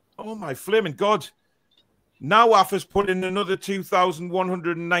 Oh, my flaming God. Nawaf has put in another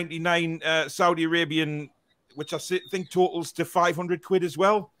 2,199 Saudi Arabian, which I think totals to 500 quid as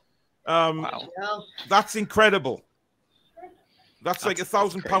well. Wow. That's incredible. That's like That's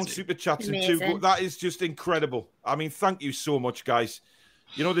 £1,000 crazy. super chats and Amazing. that is just incredible. I mean, thank you so much, guys.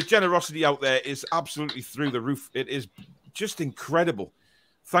 You know, the generosity out there is absolutely through the roof. It is just incredible.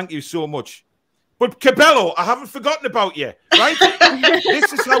 Thank you so much. But Cabello, I haven't forgotten about you, right?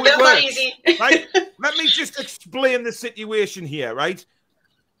 This is how it Not that works, easy. right? Let me just explain the situation here, right?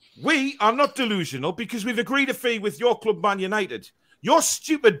 We are not delusional because we've agreed a fee with your club, Man United. Your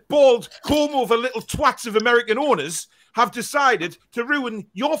stupid, bald, comb-over little twats of American owners have decided to ruin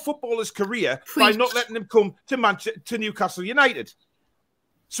your footballer's career by not letting him come to Newcastle United.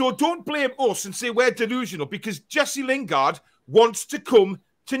 So don't blame us and say we're delusional because Jesse Lingard wants to come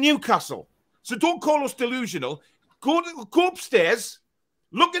to Newcastle. So don't call us delusional. Go upstairs,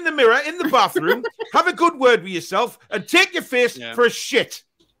 look in the mirror in the bathroom, have a good word with yourself, and take your face for a shit.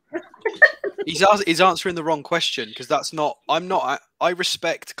 He's answering the wrong question because that's not. I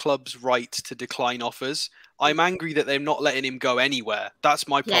respect clubs' right to decline offers. I'm angry that they're not letting him go anywhere. That's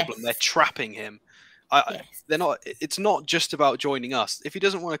my problem. Yes. They're trapping him. They're not. It's not just about joining us. If he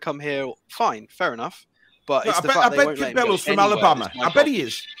doesn't want to come here, fine, fair enough. But it's the fact I they bet won't let him go Cabello's from anywhere Alabama. is my I bet problem. he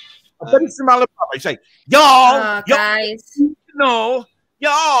is. I bet he's from Alabama. He's like, y'all, guys.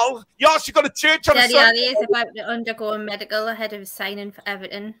 y'all, she got a church on the Dele side. Alli is about to undergo a medical ahead of his signing for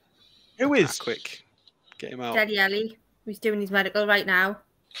Everton. Who is? Quick, get him out. Dele Alli, who's doing his medical right now.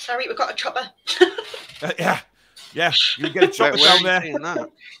 Sorry, we've got a chopper. Yeah. You get a chopper Where down are there. you seeing that?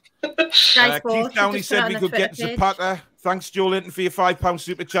 Sky Sports, Keith Downey just put it said on we their could get Twitter page. Zapata. Thanks, Joe Linton, for your £5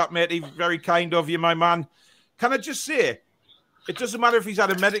 super chat, matey. Very kind of you, my man. Can I just say, it doesn't matter if he's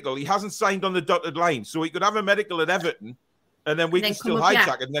had a medical. He hasn't signed on the dotted line. So he could have a medical at Everton, and then we And then can still come up, hijack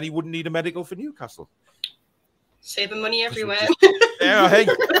yeah. it, and then he wouldn't need a medical for Newcastle. Saving money everywhere. Yeah, hey.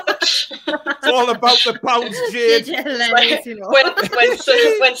 It's all about the pounds, Jade. Hilarious, you know.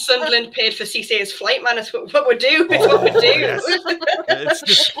 when Sunderland paid for Cissé's flight, man, it's what we do. It's what we do. Yes. It's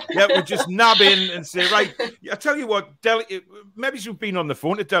just, we just nab in and say, right, I tell you what, Deli, maybe you've been on the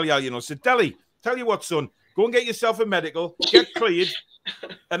phone to Dele Alli, said, Deli, tell you what, son, go and get yourself a medical, get cleared,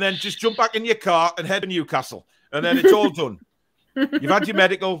 and then just jump back in your car and head to Newcastle. And then it's all done. You've had your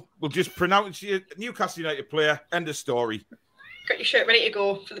medical. We'll just pronounce you Newcastle United player. End of story. Got your shirt ready to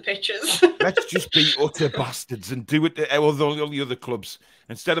go for the pictures. Let's just be utter bastards and do it to all the other clubs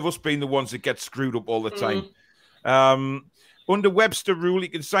instead of us being the ones that get screwed up all the time. Under Webster rule, he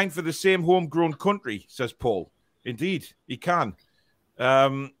can sign for the same homegrown country, says Paul. Indeed, he can.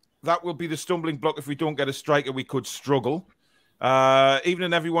 That will be the stumbling block. If we don't get a striker, we could struggle. Even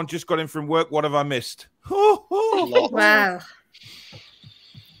and everyone just got in from work. What have I missed? Wow.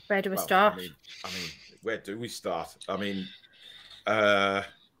 Where do we start? I mean, where do we start? I mean,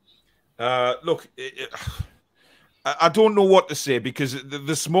 look, I don't know what to say because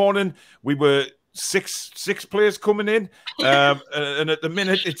this morning we were six players coming in, and at the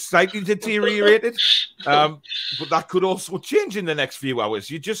minute it's slightly deteriorated. But that could also change in the next few hours.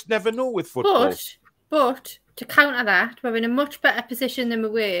 You just never know with football. But to counter that, we're in a much better position than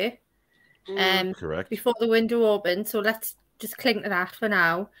we were Correct. before the window opened. So let's just cling to that for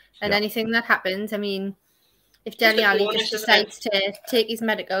now. And anything that happens, I mean, if Dele Alli just decides to take his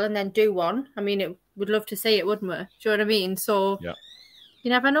medical and then do one, I mean, it would love to see it, wouldn't we? Do you know what I mean? So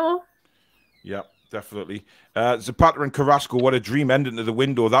you never know. Yeah, definitely. Zapata and Carrasco, what a dream ending to the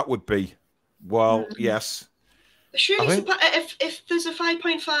window that would be. Well, yes. Surely, if there's a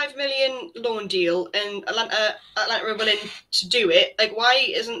 5.5 million loan deal and Atlanta are willing to do it, like, why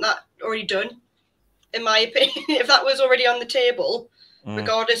isn't that already done? In my opinion, if that was already on the table,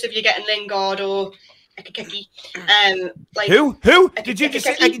 regardless if you're getting Lingard or Ekiteki, like who? Did you just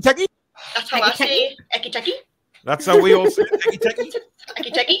say Ekiteki? That's how I say Ekiteki. That's how we all say Ekiteki.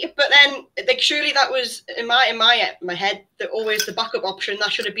 Ekiteki. But then, like, surely that was in my head that always the backup option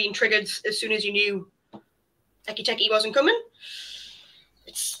that should have been triggered as soon as you knew Ekiteki wasn't coming.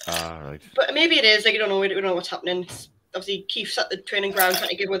 It's right. But maybe it is. Like, we don't know what's happening. Obviously, Keith's at the training ground trying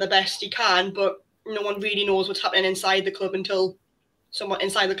to give her the best he can, but no one really knows what's happening inside the club until someone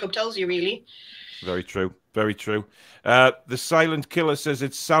inside the club tells you, really. Very true. Very true. The silent killer says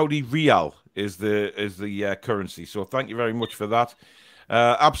it's Saudi Riyal is the currency. So thank you very much for that.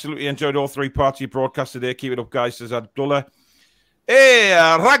 Absolutely enjoyed all three parts of your broadcast today. Keep it up, guys, says Abdullah. Hey,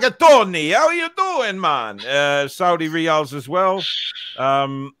 Ragatoni, how are you doing, man? Saudi Reals as well.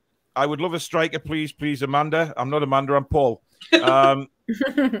 I would love a striker, please, Amanda. I'm not Amanda, I'm Paul. Right,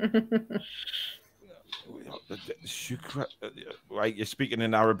 you're speaking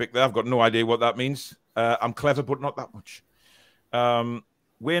in Arabic there. I've got no idea what that means. I'm clever, but not that much.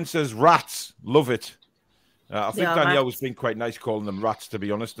 Wayne says rats. Love it. I think Danielle was being quite nice calling them rats, to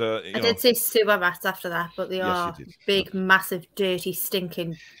be honest. I did say sewer rats after that, but they are big, massive, dirty,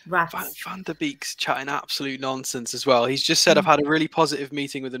 stinking rats. Van der Beek's chatting absolute nonsense as well. He's just said, I've had a really positive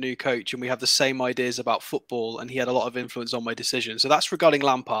meeting with the new coach and we have the same ideas about football and he had a lot of influence on my decision. So that's regarding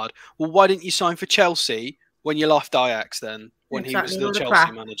Lampard. Well, why didn't you sign for Chelsea when you left Ajax then, when he was still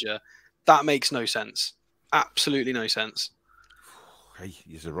Chelsea manager? That makes no sense. Absolutely no sense. Hey,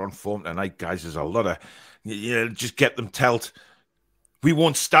 you're on form tonight, guys. There's a lot of... just get them told. We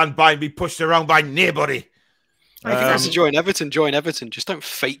won't stand by and be pushed around by nobody. To join Everton. Just don't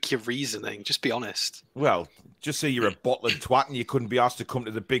fake your reasoning. Just be honest. Well, just say you're a bottling twat and you couldn't be asked to come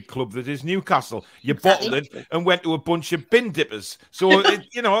to the big club that is Newcastle. You bottled it and went to a bunch of bin dippers. So,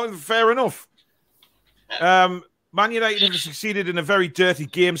 fair enough. Man United have succeeded in a very dirty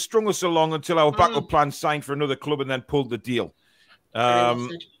game, strung us along until our backup plan signed for another club and then pulled the deal.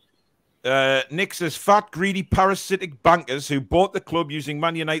 Nick says, fat, greedy, parasitic bankers who bought the club using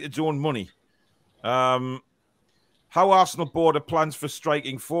Man United's own money. How Arsenal board are plans for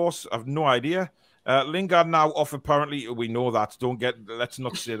striking force? I've no idea. Lingard now off, apparently. We know that. Let's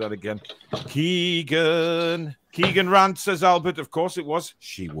not say that again. Keegan rant, says Albert. Of course it was.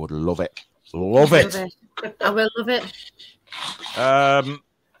 She would love it. Love it. I will love it.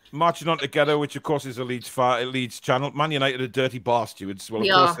 Marching on together, which of course is a Leeds channel. Man United are dirty bar stewards. Well, of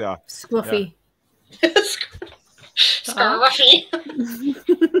course they are. Scruffy. Yeah. Scruffy.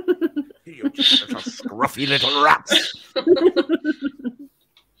 You just little scruffy little rats.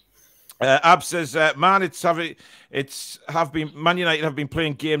 Ab says, Man United have been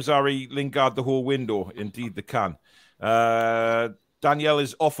playing games, RE Lingard the whole window. Indeed they can. Danielle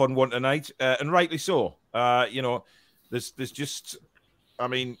is off on one tonight, and rightly so. There's just... I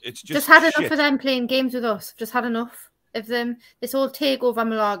mean, it's just had enough of them playing games with us. Just had enough of them. This whole takeover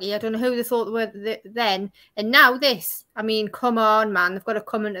malarkey. I don't know who they thought they were then. And now this. I mean, come on, man. They've got to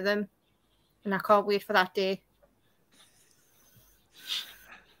come into them. And I can't wait for that day.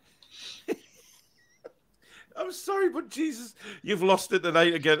 I'm sorry, but Jesus, you've lost it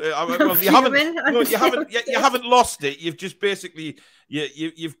tonight again. Well, you haven't lost it. You've just basically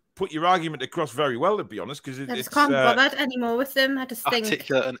you've put your argument across very well, to be honest. Because I just can't bother anymore with them. I just think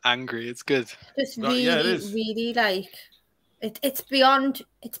articulate and angry. It's good. Just really like it's beyond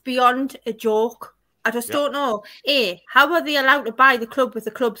a joke. I just don't know. How are they allowed to buy the club with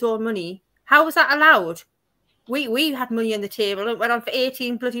the club's own money? How was that allowed? We had money on the table. It went on for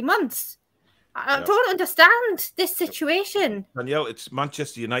 18 bloody months. I don't understand this situation. Danielle, it's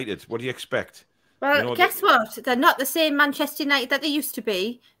Manchester United. What do you expect? Well, guess what? They're not the same Manchester United that they used to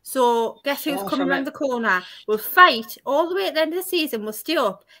be. So guess who's coming around the corner? We'll fight all the way at the end of the season. We'll stay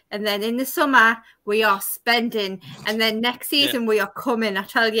up. And then in the summer, we are spending. And then next season, we are coming, I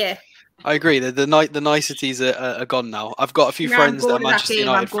tell you. I agree. The niceties are gone now. I've got a few friends that are Manchester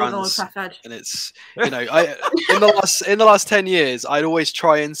United fans, and it's in the last 10 years, I'd always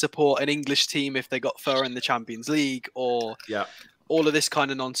try and support an English team if they got far in the Champions League or all of this kind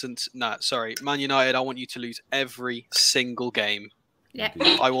of nonsense. Nah, sorry, Man United. I want you to lose every single game. Yeah,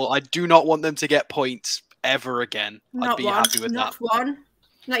 I do not want them to get points ever again. I'd be happy with that. Not one.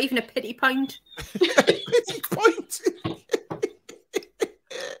 Not even a pity point. Pity point.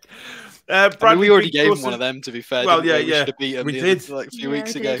 We already gave him one of them, to be fair. Well, we should have beat him like a few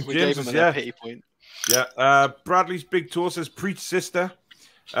weeks ago. We gave him a pity point. Yeah. Bradley's big toe says, preach, sister.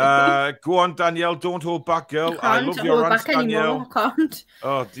 Go on, Danielle. Don't hold back, girl. I love your answer, Danielle. I can't.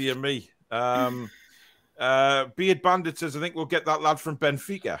 Oh, dear me. Beard Bandit says, I think we'll get that lad from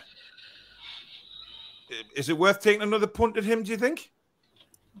Benfica. Is it worth taking another punt at him, do you think?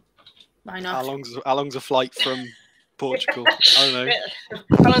 Why not? How long's a flight from Portugal? I don't know.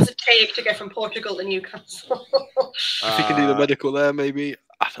 How long does it take to get from Portugal to Newcastle? If you can do the medical there, maybe.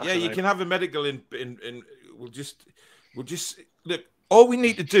 You can have a medical in. We'll just look. All we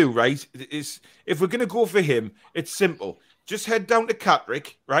need to do, right, is if we're going to go for him, it's simple. Just head down to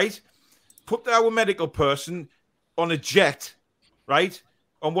Catterick, right? Put our medical person on a jet, right,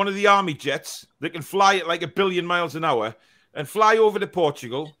 on one of the army jets that can fly at like 1 billion miles an hour, and fly over to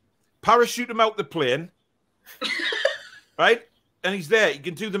Portugal, parachute him out the plane. Right? And he's there. He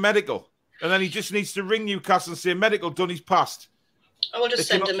can do the medical. And then he just needs to ring Newcastle and say, medical done, he's passed. I will just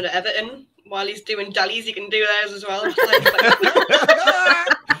send him to Everton. while he's doing dallies, he can do theirs as well.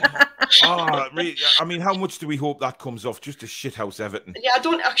 I mean, how much do we hope that comes off? Just a shithouse Everton. Yeah, I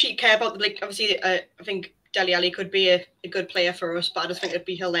don't actually care about obviously, I think Dele Alli could be a good player for us, but I just think it'd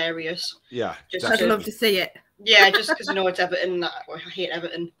be hilarious. Yeah, I'd love to see it. Yeah, just because it's Everton. I hate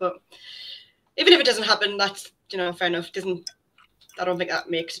Everton, but even if it doesn't happen, that's fair enough. I don't think that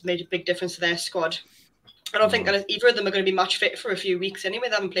made a big difference to their squad. I don't think either of them are going to be match fit for a few weeks anyway.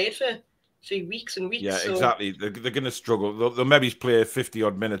 They haven't played for 3 weeks and weeks. Yeah, so. exactly. They're going to struggle. They'll maybe play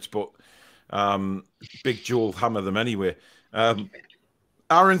 50-odd minutes, but Big Joe will hammer them anyway.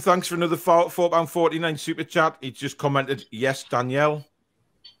 Aaron, thanks for another £4.49 super chat. He just commented, yes, Danielle.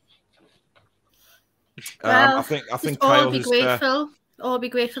 Well, I think all Kyle be has... grateful. All be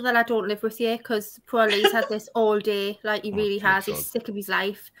grateful that I don't live with you, because poor Lee's had this all day. Like, he really has. God. He's sick of his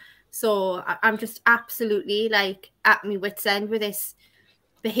life. So I'm just absolutely, like, at my wit's end with this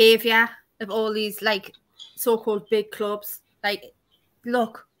behaviour of all these, like, so-called big clubs. Like,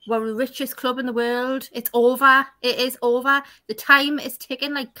 look, we're the richest club in the world. It's over. It is over. The time is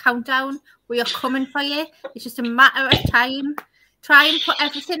ticking like countdown. We are coming for you. It's just a matter of time. Try and put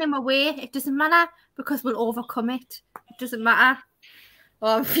everything in my way. It doesn't matter, because we'll overcome it. It doesn't matter.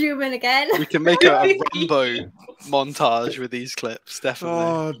 Oh, I'm fuming again. We can make a Rambo montage with these clips, definitely.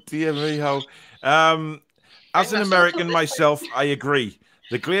 Oh, dear me, how... as an American myself, I agree.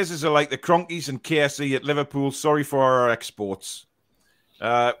 The Glazers are like the Cronkies and KSE at Liverpool. Sorry for our exports.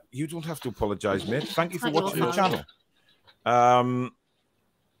 You don't have to apologise, mate. Thank you for watching the channel.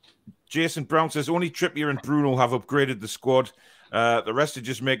 Jason Brown says, only Trippier and Bruno have upgraded the squad. The rest are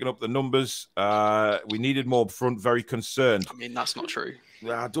just making up the numbers. We needed more up front. Very concerned. I mean, that's not true.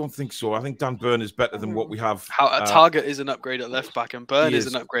 I don't think so. I think Dan Burn is better than what we have. Target is an upgrade at left back, and Burn is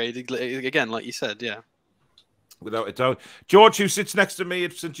an upgrade again, like you said. Yeah, without a doubt. George, who sits next to me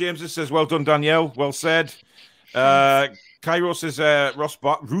at St James's, says, "Well done, Danielle. Well said." Cairo says,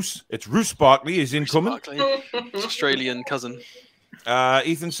 "It's Roos Barkley is incoming." His Australian cousin.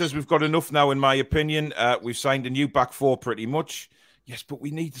 Ethan says, "We've got enough now, in my opinion. We've signed a new back four pretty much. Yes, but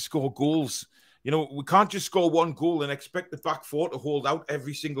we need to score goals. We can't just score one goal and expect the back four to hold out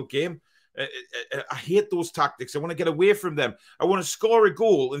every single game. I hate those tactics. I want to get away from them. I want to score a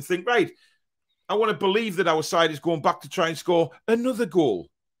goal and think, right, I want to believe that our side is going back to try and score another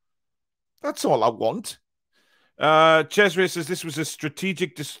goal. That's all I want." Cesare says, "This was a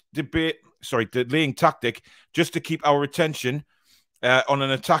strategic delaying tactic just to keep our attention on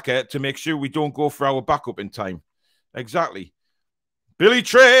an attacker to make sure we don't go for our backup in time." Exactly. Billy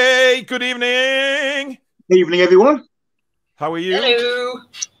Trey, good evening. Evening, everyone. How are you? Hello.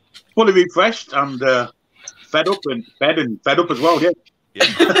 Fully refreshed and fed up and fed up as well, yeah.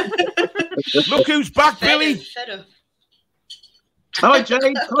 Look who's back, Billy. Fed up. Hi,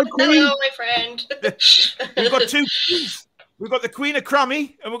 Jane. Hi, Queen. Hello, my friend. We've got two queens. We've got the Queen of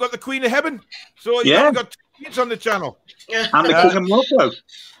Crammy and we've got the Queen of Heaven. So yeah, we've got two queens on the channel. And the King of Morocco.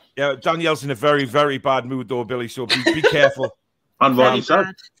 Yeah, Danielle's in a very, very bad mood though, Billy. So be careful. And rightly so.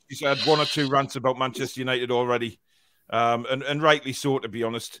 She's had one or two rants about Manchester United already, and rightly so, to be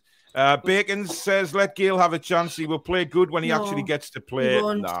honest. Bacon says, "Let Gale have a chance. He will play good when he actually gets to play." He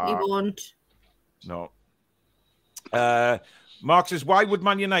won't. No. Mark says, "Why would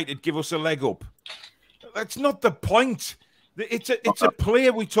Man United give us a leg up?" That's not the point. It's a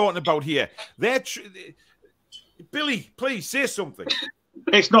player we're talking about here. Billy, please say something.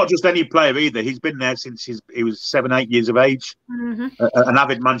 It's not just any player either. He's been there since he was 7, 8 years of age. Mm-hmm. An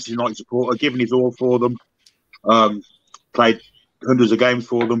avid Manchester United supporter, given his all for them. Played hundreds of games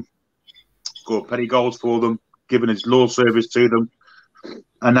for them. Scored penny goals for them. Given his loyal service to them.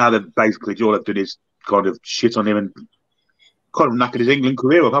 And now they've basically all they've done is kind of shit on him and kind of knackered his England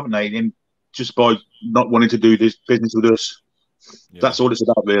career up, haven't they? And just by not wanting to do this business with us. Yeah. That's all it's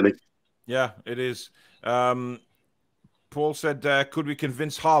about, really. Yeah, it is. Paul said, "Could we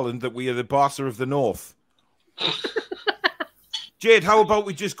convince Haaland that we are the Barca of the North?" Jade, how about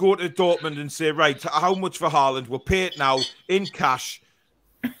we just go to Dortmund and say, right, how much for Haaland? We'll pay it now in cash.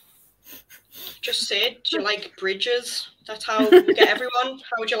 Just say it. Do you like bridges? That's how we get everyone.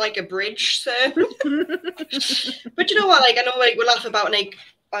 How would you like a bridge, sir? But you know what? Like, I know, like, we laugh about, like,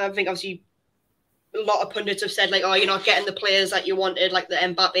 I think obviously a lot of pundits have said, like, oh, you're not getting the players that you wanted, like the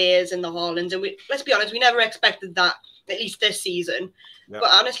Mbappés and the Haalands. And let's be honest, we never expected that, at least this season. Yep. But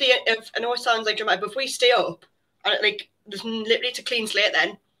honestly, I know it sounds like dramatic, but if we stay up, like, there's literally it's a clean slate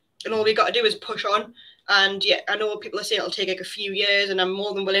then, and all we got to do is push on. And yeah, I know people are saying it'll take like a few years, and I'm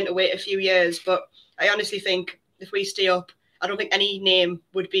more than willing to wait a few years. But I honestly think if we stay up, I don't think any name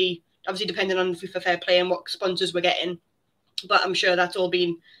would be, obviously depending on FIFA Fair Play and what sponsors we're getting. But I'm sure that's all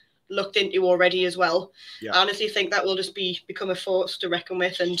been looked into already as well. Yeah. I honestly think that will just become a force to reckon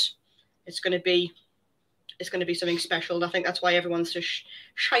with, and it's going to be something special. And I think that's why everyone's just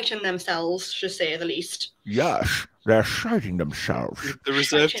shiting themselves, to say the least. Yes, they're shiting themselves. The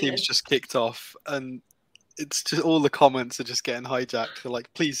reserve Shiting team's it. just kicked off, and it's just all the comments are just getting hijacked. They're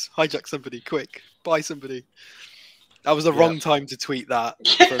like, please hijack somebody, quick, buy somebody. That was the wrong time to tweet that.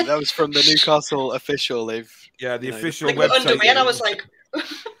 That was from the Newcastle official. The official like website. underwear, and I was like,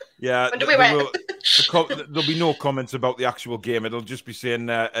 yeah, underwear. There'll be no comments about the actual game. It'll just be saying,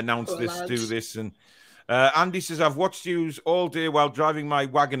 announce this, lads. do this. And Andy says, I've watched yous all day while driving my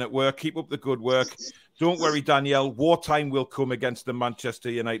wagon at work. Keep up the good work. Don't worry, Danielle. Wartime will come against the Manchester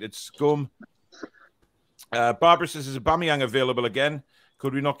United scum. Barbara says, is Aubameyang available again?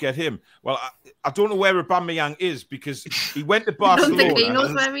 Could we not get him? Well, I don't know where Aubameyang is because he went to Barcelona. I don't think he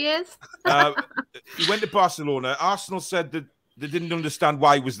knows where he is. He went to Barcelona. Arsenal said that they didn't understand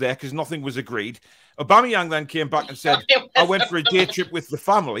why he was there because nothing was agreed. Aubameyang then came back and said, I went for a day trip with the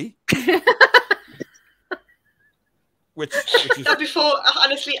family. Which is... Before,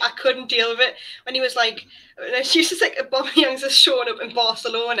 honestly, I couldn't deal with it when he was like, she was just like, Aubameyang's just showing up in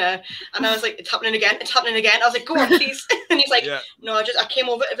Barcelona, and I was like, it's happening again. I was like, go on, please. And he's like, no, I came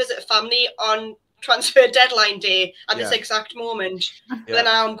over to visit a family on transfer deadline day at this exact moment. Then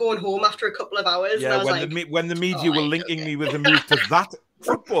I'm going home after a couple of hours. Yeah, and I was when the media were linking me with a move to that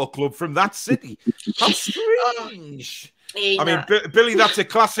football club from that city. How strange. I mean, Billy, that's a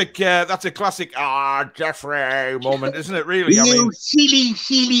classic. Jeffrey moment, isn't it? Really, I mean, silly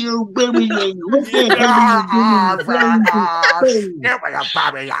Aubameyang.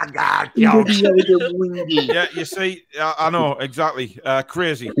 Yeah, you see, I know exactly.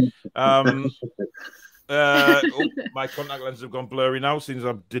 Crazy. My contact lenses have gone blurry now since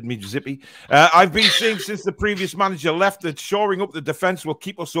I did me zippy. I've been saying since the previous manager left that shoring up the defence will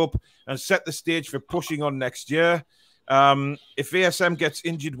keep us up and set the stage for pushing on next year. If ASM gets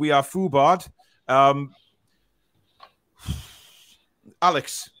injured, we are foobarred.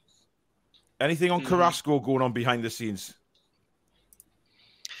 Alex, anything on Carrasco going on behind the scenes?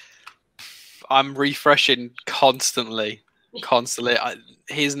 I'm refreshing constantly.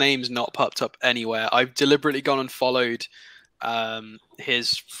 His name's not popped up anywhere. I've deliberately gone and followed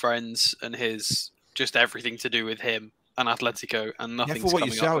his friends and his just everything to do with him and Atletico, and nothing's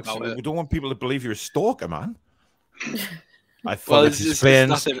coming up about it. We don't want people to believe you're a stalker, man. It's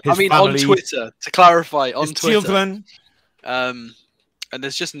nothing. I mean, on Twitter, to clarify, on Twitter, children, and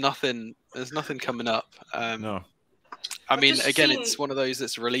there's just nothing. There's nothing coming up. No, I mean, again, it's one of those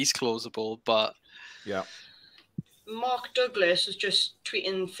that's release clauseable, but yeah. Mark Douglas was just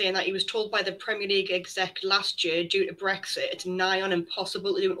tweeting saying that he was told by the Premier League exec last year due to Brexit it's nigh on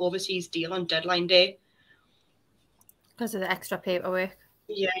impossible to do an overseas deal on deadline day because of the extra paperwork.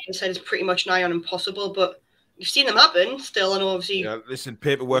 Yeah, he said it's pretty much nigh on impossible, but you've seen them happen still, and obviously. Yeah, listen,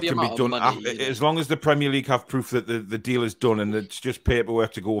 paperwork can be done as long as the Premier League have proof that the deal is done and it's just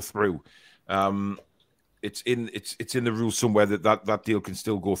paperwork to go through. It's in the rules somewhere that deal can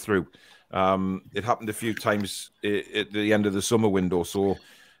still go through. It happened a few times at the end of the summer window, so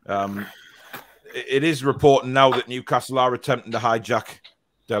it is reporting now that Newcastle are attempting to hijack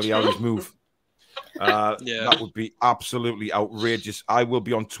Dele Alli's move. That would be absolutely outrageous. I will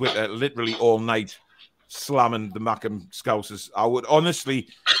be on Twitter literally all night slamming the Mackham Scousers. I would honestly,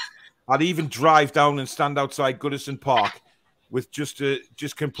 I'd even drive down and stand outside Goodison Park with just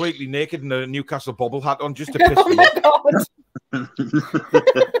completely naked and a Newcastle bobble hat on just to piss them off.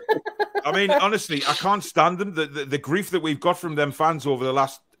 I mean, honestly, I can't stand them. The grief that we've got from them fans over the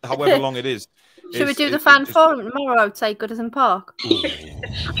last however long it is. Should we do the fan forum tomorrow outside Goodison Park?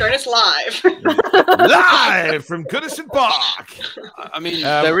 Join us live. Live from Goodison Park. I mean,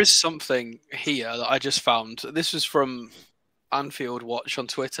 there is something here that I just found. This was from Anfield Watch on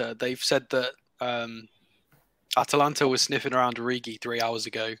Twitter. They've said that Atalanta was sniffing around Origi 3 hours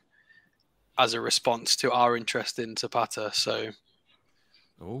ago as a response to our interest in Zapata. So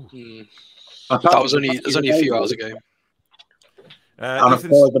that was only a few hours ago. And a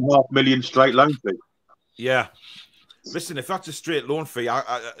 $5.5 million straight loan fee. Yeah. Listen, if that's a straight loan fee,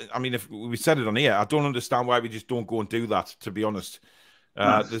 I mean, if we said it on here, I don't understand why we just don't go and do that, to be honest.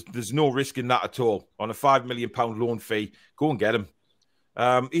 There's no risk in that at all. On a £5 million loan fee, go and get him.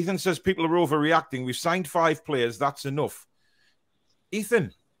 Ethan says people are overreacting. We've signed 5 players. That's enough.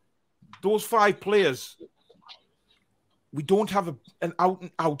 Ethan, those 5 players, we don't have an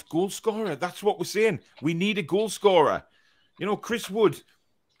out-and-out goal scorer. That's what we're saying. We need a goal scorer. You know, Chris Wood.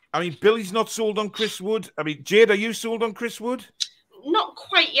 I mean, Billy's not sold on Chris Wood. I mean, Jade, are you sold on Chris Wood? Not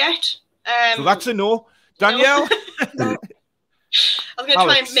quite yet. So that's a no. Danielle? No. I was going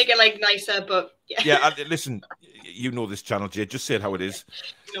to try and make it like nicer, but yeah. Yeah, listen, you know this channel, Jade. Just say it how it is.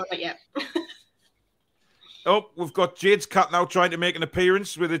 No, not yet. Oh, we've got Jade's cat now trying to make an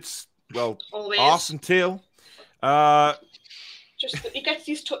appearance with its, well, arse and tail. Just he gets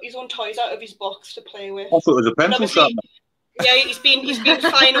his own toys out of his box to play with. I thought it was a pencil sharpener. Yeah, he's been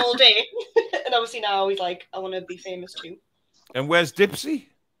fine all day, and obviously now he's like, I want to be famous too. And where's Dipsy?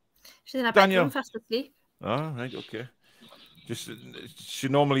 She's in her bedroom fast asleep. Oh, right, okay. Just she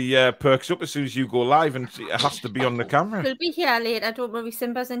normally perks up as soon as you go live, and it has to be on the camera. He'll be here later. Don't worry,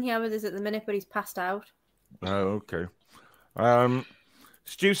 Simba's in here with us at the minute, but he's passed out. Oh, okay.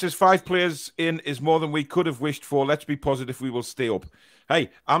 Stu says 5 players in is more than we could have wished for. Let's be positive we will stay up. Hey,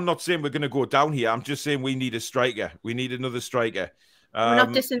 I'm not saying we're going to go down here. I'm just saying we need a striker. We need another striker. We're not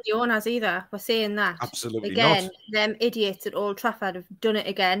dissing the owners either. We're saying that. Absolutely again, not. Them idiots at Old Trafford have done it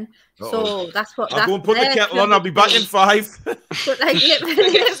again. Uh-oh. So that's what. I'll go and put the kettle on. I'll be back in 5. But like,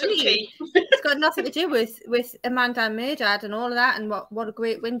 literally, it's got nothing to do with Amanda and Merdad and all of that, and what a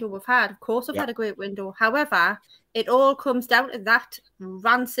great window we've had. Of course, we've had a great window. However, it all comes down to that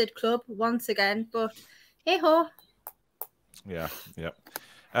rancid club once again. But hey ho. Yeah.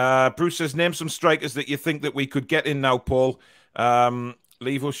 Bruce says, name some strikers that you think that we could get in now, Paul.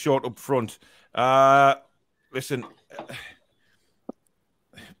 Leave us short up front. Listen,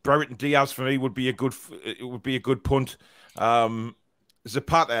 Brereton Diaz for me would be a good punt.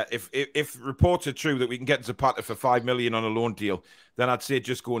 Zapata, if reports are true that we can get Zapata for $5 million on a loan deal, then I'd say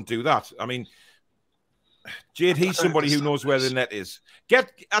just go and do that. I mean, Jade, he's somebody who knows where the net is.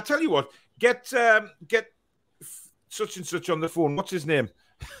 I tell you what, get such and such on the phone. What's his name?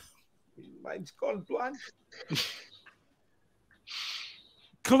 Mine's gone blank.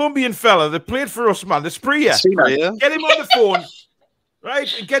 Colombian fella that played for us, man. The Spria. Get him on the phone,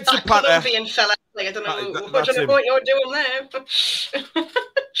 right? And get Zapata. Colombian fella. Like, I don't know what you're doing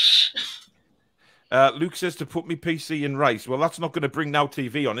there. Luke says to put me PC in Rice. Well, that's not going to bring Now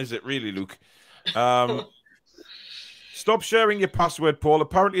TV on, is it? Really, Luke? Stop sharing your password, Paul.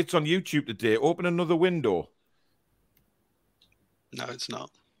 Apparently, it's on YouTube today. Open another window. No, it's not.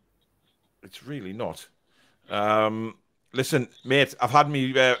 It's really not. Listen, mate, I've had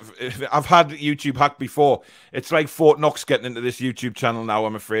YouTube hacked before. It's like Fort Knox getting into this YouTube channel now,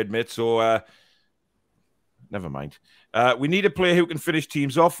 I'm afraid, mate. So, never mind. We need a player who can finish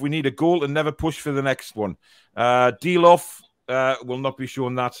teams off. We need a goal and never push for the next one. Deal off will not be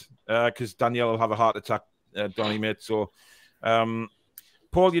shown that because Danielle will have a heart attack, Donny, mate. So,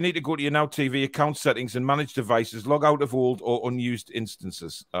 Paul, you need to go to your Now TV account settings and manage devices. Log out of old or unused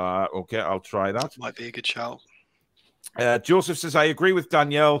instances. Okay, I'll try that. Might be a good shout. Joseph says, I agree with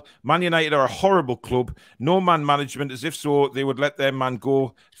Danielle. Man United are a horrible club. No man management. As if so, they would let their man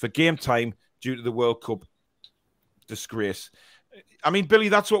go for game time due to the World Cup disgrace. I mean, Billy,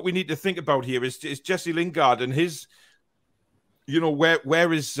 that's what we need to think about here is Jesse Lingard and his, where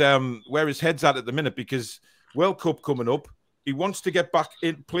his head's at the minute, because World Cup coming up. He wants to get back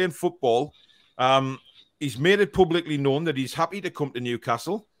in playing football. He's made it publicly known that he's happy to come to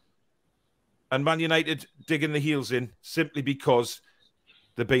Newcastle. And Man United digging the heels in simply because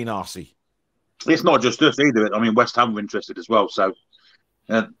they're being arsey. It's not just us either. I mean, West Ham are interested as well. So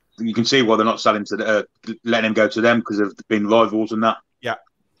you can see why they're not selling to letting him go to them because they've been rivals and that. Yeah.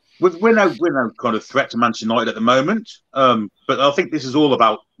 We're no kind of threat to Manchester United at the moment. But I think this is all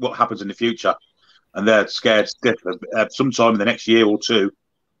about what happens in the future. And they're scared stiff sometime in the next year or two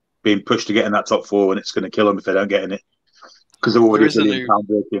being pushed to get in that top 4, and it's going to kill them if they don't get in it because they're already £1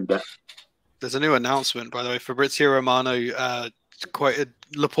 billion in debt. There's a new announcement, by the way. Fabrizio Romano quoted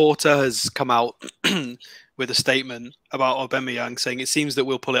Laporta has come out with a statement about Aubameyang saying it seems that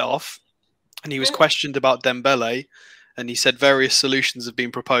we'll pull it off. And he was questioned about Dembele, and he said various solutions have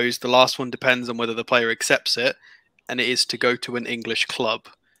been proposed. The last one depends on whether the player accepts it, and it is to go to an English club.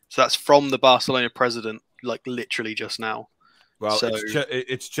 So that's from the Barcelona president, like literally just now. Well, so,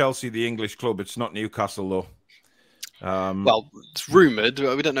 it's Chelsea, the English club. It's not Newcastle, though. Well, it's rumoured.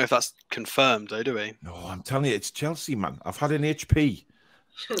 We don't know if that's confirmed, though, do we? No, I'm telling you, it's Chelsea, man. I've had an HP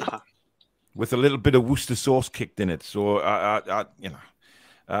with a little bit of Worcester sauce kicked in it. So,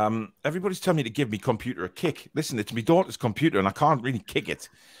 everybody's telling me to give me computer a kick. Listen, it's my daughter's computer, and I can't really kick it.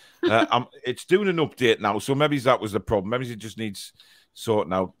 It's doing an update now, so maybe that was the problem. Maybe it just needs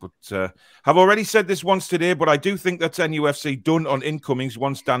sorting out. But I've already said this once today, but I do think that's NUFC done on incomings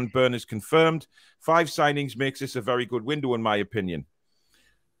once Dan Burn is confirmed. 5 signings makes this a very good window, in my opinion.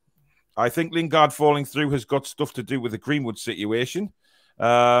 I think Lingard falling through has got stuff to do with the Greenwood situation.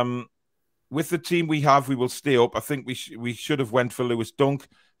 With the team we have, we will stay up. I think we should have went for Lewis Dunk,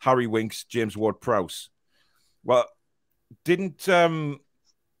 Harry Winks, James Ward-Prowse. Well, didn't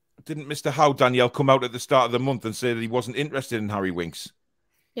Mr. Howe, Danielle, come out at the start of the month and say that he wasn't interested in Harry Winks?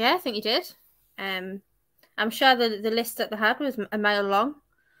 Yeah, I think he did. I'm sure the list that they had was a mile long.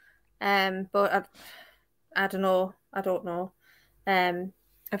 But I don't know. I don't know.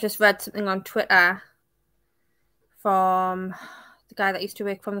 I've just read something on Twitter from the guy that used to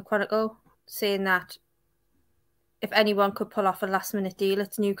work from the Chronicle saying that if anyone could pull off a last-minute deal,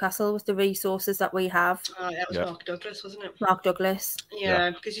 it's Newcastle with the resources that we have. Oh, that was Mark Douglas, wasn't it? Mark Douglas. Yeah,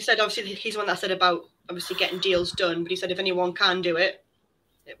 because he said obviously he's the one that said about obviously getting deals done, but he said if anyone can do it,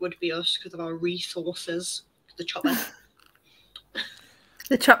 it would be us because of our resources. The chopper.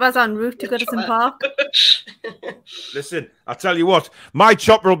 The chopper's en route to Goodison Park. Listen, I tell you what, my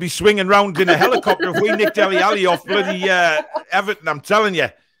chopper will be swinging round in a helicopter if we nick Dele Alli off bloody Everton. I'm telling you.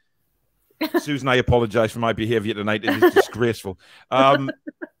 Susan, I apologise for my behaviour tonight. It is disgraceful.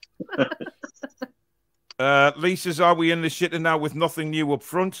 Lisa's, are we in the shitter now with nothing new up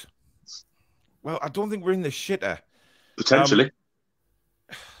front? Well, I don't think we're in the shitter. Potentially.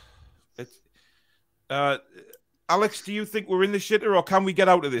 Alex, do you think we're in the shitter or can we get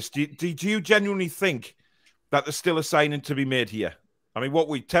out of this? Do you genuinely think that there's still a signing to be made here? I mean, what,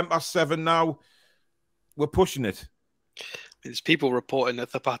 we 7:10 now? We're pushing it. There's people reporting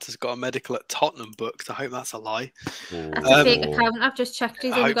that Zapata's got a medical at Tottenham booked. I hope that's a lie. That's a fake account. I've just checked.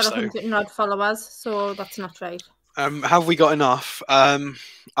 He's only got 100 and odd followers, so that's not right. Have we got enough? I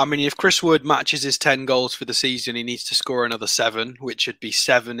mean, if Chris Wood matches his 10 goals for the season, he needs to score another 7, which should be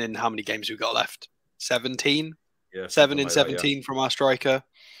 7 in how many games we've got left? 17? Yeah, 7 in like 17 that, yeah. from our striker,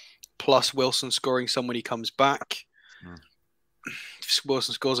 plus Wilson scoring some when he comes back. If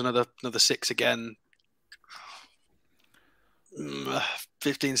Wilson scores another 6 again,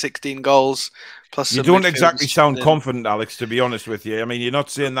 15, 16 goals. Plus, you don't exactly sound confident, Alex, to be honest with you. I mean, you're not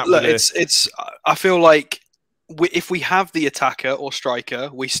saying that. Look, I feel like if we have the attacker or striker,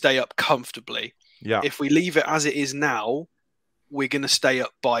 we stay up comfortably. Yeah. If we leave it as it is now, we're going to stay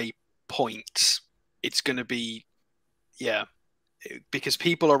up by points. It's going to be, because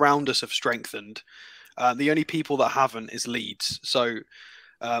people around us have strengthened. The only people that haven't is Leeds. So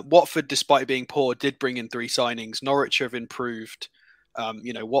Watford, despite being poor, did bring in 3 signings. Norwich have improved.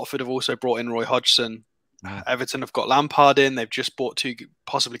 Watford have also brought in Roy Hodgson. Everton have got Lampard in. They've just bought 2,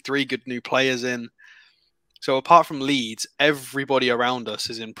 possibly 3 good new players in. So apart from Leeds, everybody around us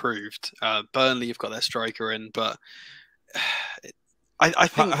has improved. Burnley have got their striker in, but I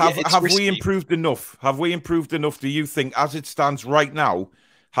think have we improved enough? Have we improved enough? Do you think, as it stands right now,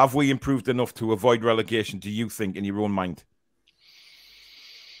 have we improved enough to avoid relegation? Do you think, in your own mind?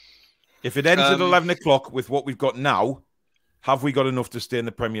 If it ends at 11 o'clock with what we've got now, have we got enough to stay in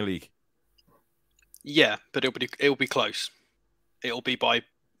the Premier League? Yeah, but it'll be close. It'll be by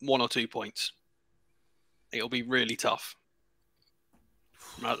 1 or 2 points. It'll be really tough.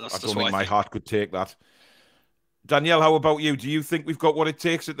 I don't think my heart could take that. Danielle, how about you? Do you think we've got what it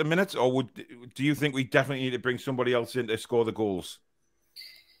takes at the minute, or do you think we definitely need to bring somebody else in to score the goals?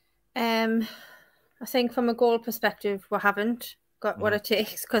 I think from a goal perspective, we haven't got what it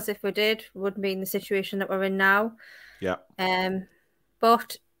takes, because if we did, we wouldn't be in the situation that we're in now. Yeah.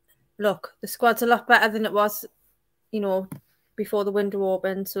 But look, the squad's a lot better than it was, before the window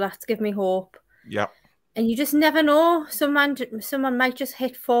opened. So that's given me hope. Yeah. And you just never know. Someone might just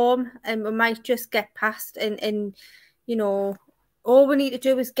hit form, and we might just get past. And all we need to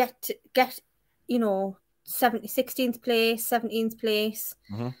do is get 16th place, 17th place.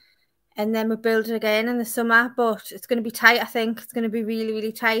 And then we'll build it again in the summer. But it's going to be tight, I think. It's going to be really,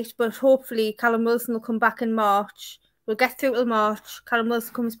 really tight. But hopefully Callum Wilson will come back in March. We'll get through till March. Callum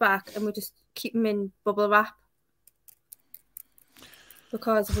Wilson comes back and we'll just keep him in bubble wrap.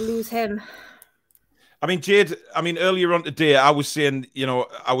 Because if we lose him... I mean, Jade, earlier on today, I was saying,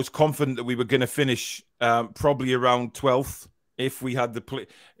 I was confident that we were going to finish probably around 12th if we had the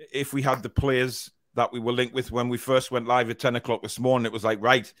players that we were linked with when we first went live at 10 o'clock this morning. It was like,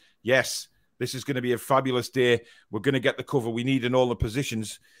 right, yes, this is going to be a fabulous day. We're going to get the cover we need in all the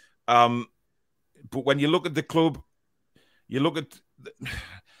positions. But when you look at the club, you look at...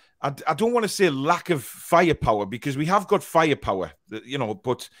 I don't want to say lack of firepower, because we have got firepower,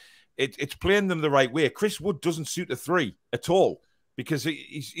 but... It's playing them the right way. Chris Wood doesn't suit a 3 at all, because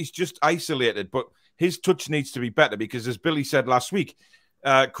he's just isolated. But his touch needs to be better, because, as Billy said last week,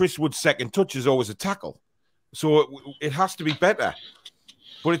 Chris Wood's second touch is always a tackle. So it has to be better.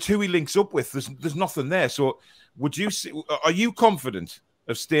 But it's who he links up with. There's nothing there. So are you confident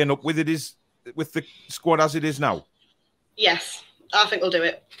of staying up with with the squad as it is now? Yes, I think we'll do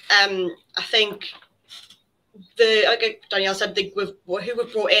it. I think like Danielle said, who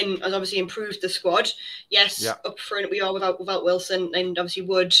we've brought in has obviously improved the squad. Yes, up front we are without Wilson, and obviously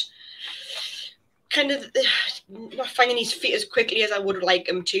Wood kind of not finding his feet as quickly as I would like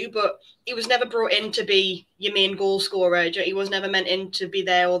him to, but he was never brought in to be your main goal scorer. He was never meant in to be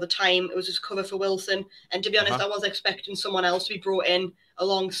there all the time. It was just cover for Wilson. And to be honest, I was expecting someone else to be brought in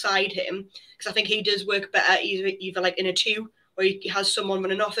alongside him, because I think he does work better either like in a 2, where he has someone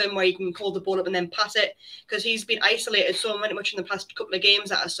running off him, where he can hold the ball up and then pass it, because he's been isolated so much in the past couple of games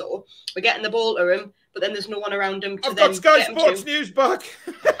that I saw. We're getting the ball to him, but then there's no one around him to I've then got Sky get him Sports to. News back.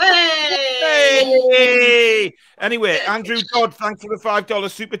 Hey! Anyway, Andrew Dodd, thanks for the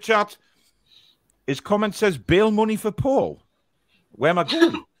 $5 super chat. His comment says, bail money for Paul. Where am I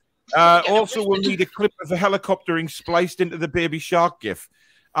going? Also, we'll need a clip of the helicoptering spliced into the baby shark gif.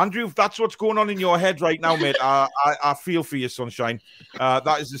 Andrew, if that's what's going on in your head right now, mate, I feel for you, sunshine.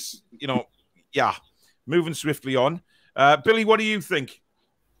 That is just, moving swiftly on. Billy, what do you think?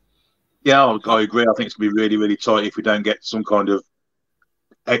 Yeah, I agree. I think it's going to be really, really tight if we don't get some kind of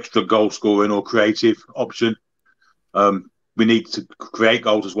extra goal scoring or creative option. We need to create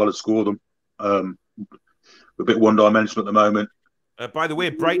goals as well as score them. We're a bit one-dimensional at the moment. By the way,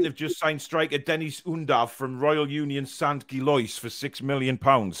 Brighton have just signed striker Dennis Undav from Royal Union Saint-Gilloise for £6 million.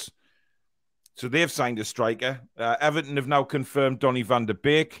 So they've signed a striker. Everton have now confirmed Donny van der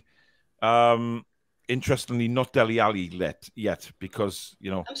Beek. Interestingly, not Dele Alli yet, because,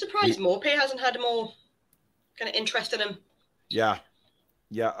 I'm surprised Morpay hasn't had more kind of interest in him. Yeah,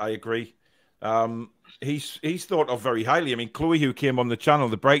 I agree. He's thought of very highly. I mean, Chloe, who came on the channel,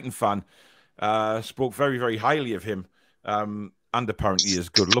 the Brighton fan, spoke very, very highly of him. And apparently is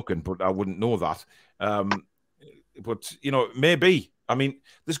good looking, but I wouldn't know that. But, maybe. I mean,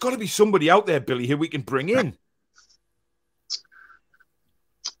 there's got to be somebody out there, Billy, who we can bring in.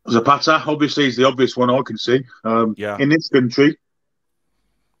 Zapata, obviously, is the obvious one I can see. In this country,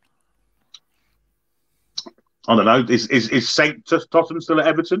 I don't know. Is Saint Tottenham still at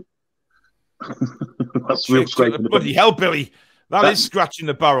Everton? That's real scraping. Bloody hell, Billy! That is scratching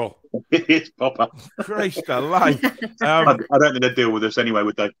the barrel. It is proper. Christ alive! I don't think they'd deal with us anyway,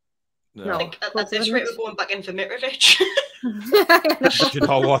 would they? No. I think at this rate we're going back in for Mitrovic. You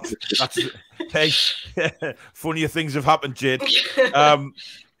know what? Hey, funnier things have happened, Jade.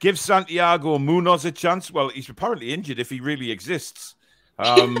 Give Santiago Munoz a chance. Well, he's apparently injured if he really exists.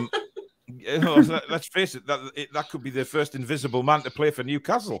 Let's face it, that could be the first invisible man to play for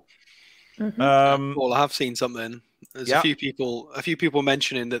Newcastle. Well, I have seen something. There's a few people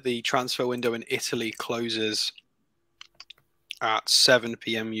mentioning that the transfer window in Italy closes at 7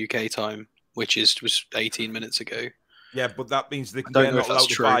 p.m. UK time, which was 18 minutes ago. Yeah, but that means they're not allowed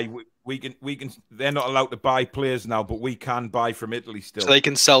to buy. They're not allowed to buy players now, but we can buy from Italy still. So they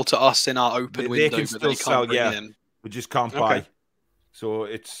can sell to us in our open window. They can still sell, in. We just can't buy. So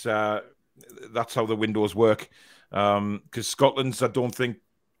it's that's how the windows work. Because Scotland's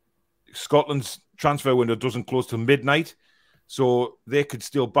transfer window doesn't close till midnight, so they could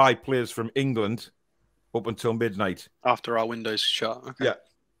still buy players from England up until midnight after our window's shut. Okay. Yeah,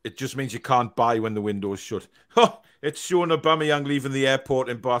 it just means you can't buy when the window's shut. It's Sean Aubameyang leaving the airport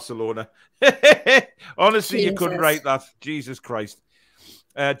in Barcelona. Honestly, Jesus. You couldn't write that. Jesus Christ.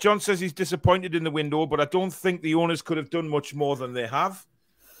 John says he's disappointed in the window, but I don't think the owners could have done much more than they have.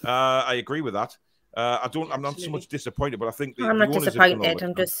 I agree with that. I'm not so much disappointed, but I think I'm not disappointed.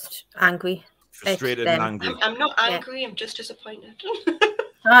 I'm just angry. Frustrated and angry. I'm not angry. I'm just disappointed.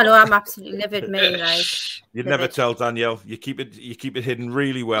 Oh no, I'm absolutely livid, me. Like you'd never tell, Danielle. You keep it hidden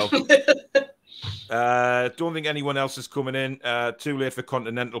really well. Don't think anyone else is coming in. Too late for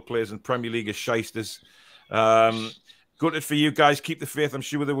continental players and Premier League is shysters. Gutted for you guys. Keep the faith. I'm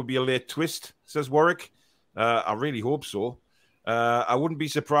sure there will be a late twist, says Warwick. I really hope so. I wouldn't be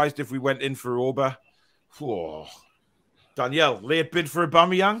surprised if we went in for Oba. Oh. Danielle, late bid for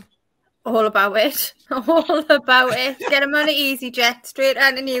Aubameyang? All about it. All about it. Get him on an easy jet straight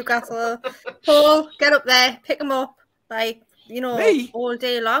down to Newcastle. Paul, get up there. Pick him up. All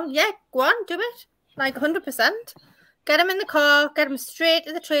day long. Yeah, go on, do it. 100%. Get him in the car. Get him straight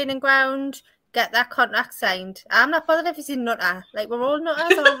to the training ground. Get that contract signed. I'm not bothered if he's a nutter. We're all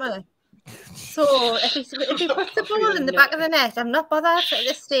nutters, aren't we? So if he puts the ball in the back of the net, I'm not bothered at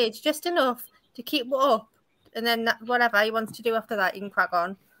this stage. Just enough to keep it up. And then whatever he wants to do after that, he can crack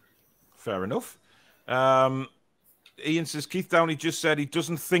on. Fair enough. Ian says, Keith Downey just said he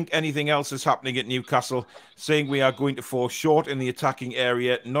doesn't think anything else is happening at Newcastle, saying we are going to fall short in the attacking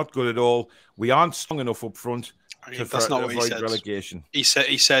area. Not good at all. We aren't strong enough up front to avoid relegation. He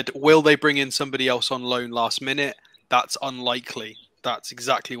said, will they bring in somebody else on loan last minute? That's unlikely. That's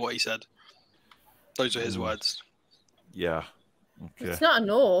exactly what he said. Those are his words. Yeah. Okay. It's not a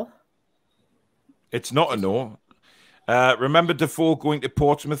no. It's not a no. Remember Defoe going to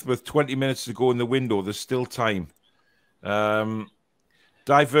Portsmouth with 20 minutes to go in the window. There's still time.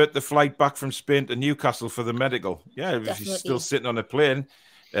 Divert the flight back from Spain to Newcastle for the medical. Yeah, if he's still sitting on a plane.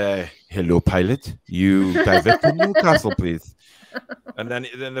 Hello, pilot. You divert to Newcastle, please. And then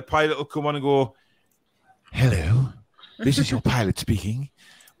the pilot will come on and go, hello, this is your pilot speaking.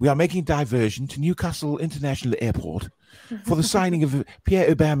 We are making diversion to Newcastle International Airport for the signing of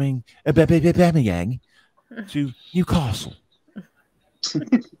Pierre Aubameyang to Newcastle.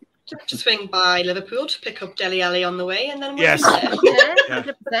 Just swing by Liverpool to pick up Dele Alli on the way, and then we'll Yes. Yeah,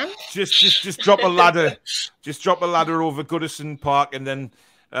 100%. Just drop a ladder. Just drop a ladder over Goodison Park, and then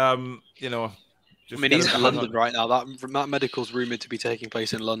you know. I mean, he's in London right now. That medical's rumoured to be taking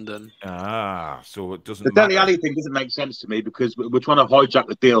place in London. So it doesn't. The Dele Alli thing doesn't make sense to me because we're trying to hijack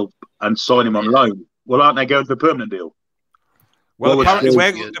the deal and sign him on loan. Well, aren't they going for a permanent deal? Well,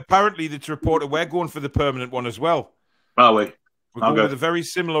 apparently it's reported we're going for the permanent one as well. Are we? We're going with a very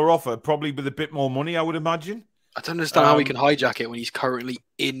similar offer, probably with a bit more money, I would imagine. I don't understand how we can hijack it when he's currently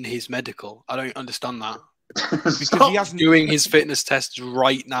in his medical. I don't understand that. Because he hasn't doing his fitness tests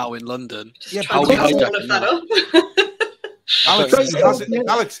right now in London. Yeah, how we hijack that up.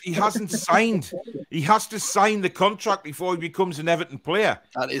 Alex, he hasn't signed. He has to sign the contract before he becomes an Everton player.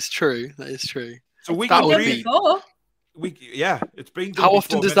 That is true. That is true. So we that can would really, be. It's been done. How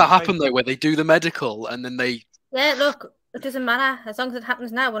often does that happen though, where they do the medical and then they? Yeah, look, it doesn't matter as long as it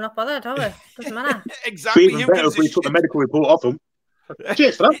happens now. We're not bothered, are we? It doesn't matter. Exactly. Even better if we took the medical report off him.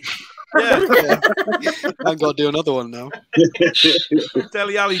 Cheers for that. I've got to do another one now.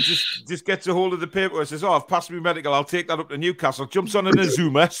 Dele Alli just gets a hold of the paper and says, "Oh, I've passed my medical. I'll take that up to Newcastle." Jumps on an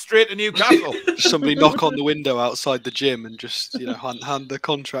Azuma straight to Newcastle. Somebody knock on the window outside the gym and just hand the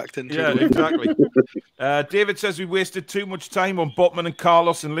contract in. Yeah, exactly. David says we wasted too much time on Botman and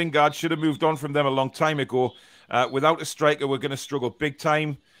Carlos and Lingard. Should have moved on from them a long time ago. Without a striker, we're going to struggle big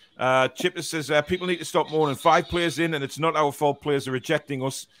time. Chipper says people need to stop mourning 5 players in, and it's not our fault players are rejecting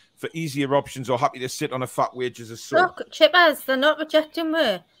us for easier options or happy to sit on a fat wages as so. Look, Chippers, they're not rejecting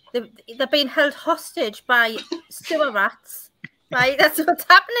me. They're being held hostage by sewer rats. Right, that's what's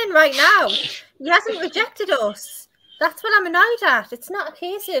happening right now. He hasn't rejected us. That's what I'm annoyed at. It's not a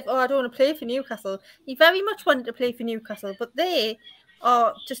case of, I don't want to play for Newcastle. He very much wanted to play for Newcastle, but they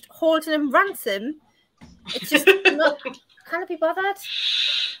are just holding him ransom. It's just not. Can't be bothered.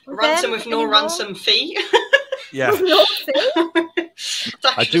 Ransom with no ransom fee. Yeah. No fee.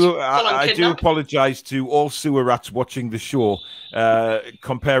 I do apologise to all sewer rats watching the show,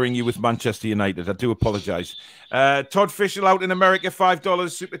 comparing you with Manchester United. I do apologise. Todd Fischel out in America,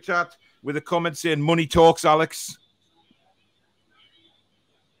 $5 super chat with a comment saying "Money talks, Alex."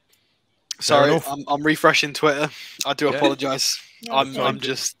 Sorry, I'm refreshing Twitter. I do apologise. I'm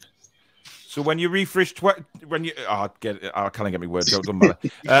just. So when you refresh, I can't get my words out. Doesn't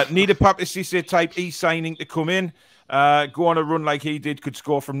matter. Need a Papacy type e-signing to come in, go on a run like he did, could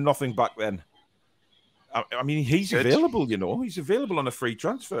score from nothing back then. I mean, he's available. He's available on a free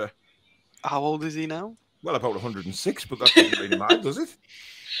transfer. How old is he now? Well, about 106, but that doesn't really matter, does it?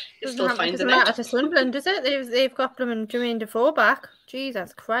 Doesn't matter to Sunderland, does it? They've got them and Jermaine Defoe back.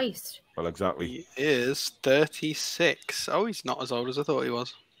 Jesus Christ. Well, exactly. He is 36. Oh, he's not as old as I thought he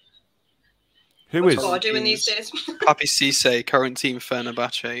was. Who is? What are doing these days? Papi Cisse, current team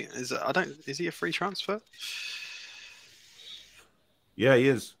Fenerbahce. Is he a free transfer? Yeah, he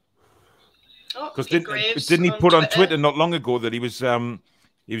is. Because didn't he put Twitter on Twitter not long ago that he was getting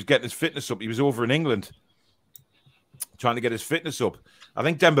his fitness up? He was over in England trying to get his fitness up. I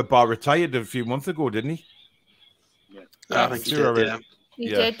think Demba Ba retired a few months ago, didn't he? Yeah, I think he did. Yeah. He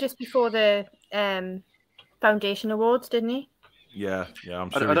did just before the Foundation Awards, didn't he? Yeah, I'm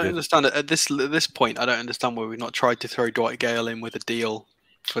sure. I don't understand it at this point. I don't understand why we've not tried to throw Dwight Gale in with a deal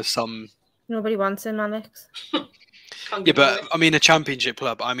for some. Nobody wants him, Alex. Yeah, but I mean, a championship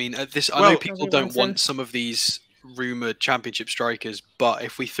club. I mean, I know people don't want some of these rumored championship strikers, but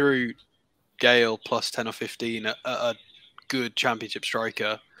if we threw Gale plus 10 or 15 at a good championship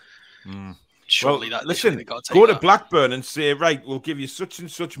striker, surely go to Blackburn and say, right, we'll give you such and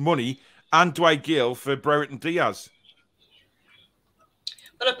such money and Dwight Gale for Brereton Diaz.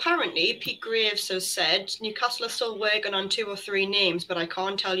 But apparently, Pete Graves has said Newcastle are still working on 2 or 3 names, but I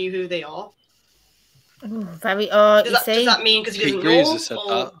can't tell you who they are. Ooh, very does that mean because he doesn't Graves know? Has said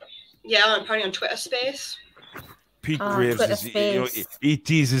that. Yeah, apparently on Twitter Space. Pete Graves he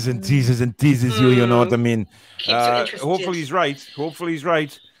teases and teases and teases you. You know what I mean? Hopefully he's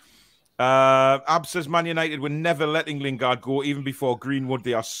right. Ab says Man United were never letting Lingard go even before Greenwood.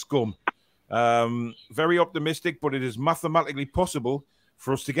 They are scum. Very optimistic, but it is mathematically possible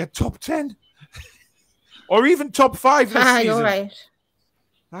for us to get top 10 or even top 5 this season. You're right.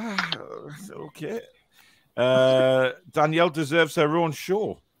 Okay. Danielle deserves her own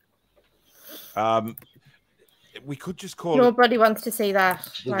show. We could just call Nobody wants to see that.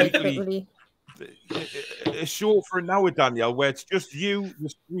 Like, weekly- literally. a show for an hour, Danielle, where it's just you, the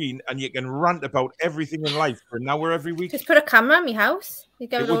screen, and you can rant about everything in life for an hour every week. Just put a camera in my house. You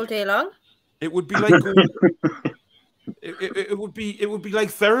go It it would- all day long. It would be like it would be like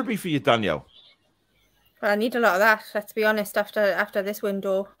therapy for you, Danielle. Well, I need a lot of that. Let's be honest. After this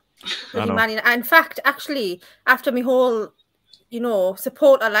window, I know. in fact, actually, after my whole,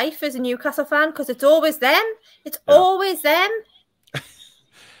 supporter life as a Newcastle fan, because it's always them. It's always them.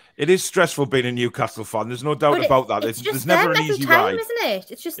 It is stressful being a Newcastle fan. There's no doubt But about that. It's There's just never them an every easy time, ride. isn't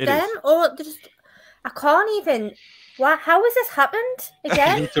it? It's just It them. is. Or I can't even. How has this happened You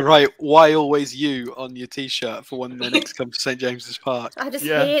again? need to write "Why always you" on your T-shirt for when the Knicks come to St James's Park. I just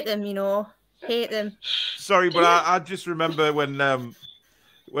Yeah. hate them. Hate them. Sorry, but I just remember when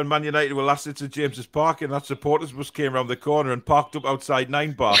Man United were last into James's Park and that supporters bus came around the corner and parked up outside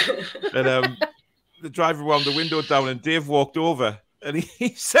 9 Bar. And the driver wound the window down and Dave walked over and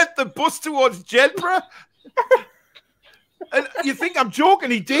he sent the bus towards Jedburgh. And you think I'm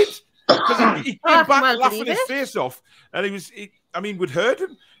joking? He did. Because he came I can back well laughing believe his it. face off. And we'd heard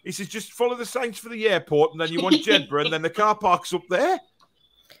him. He says, just follow the signs for the airport and then you want Jedburgh and then the car park's up there.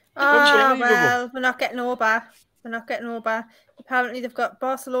 Oh, Unbelievable. well, we're not getting over. Apparently, they've got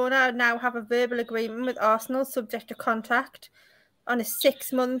Barcelona now have a verbal agreement with Arsenal subject to contract on a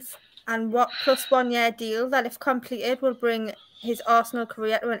 6-month and plus 1 year deal that, if completed, will bring his Arsenal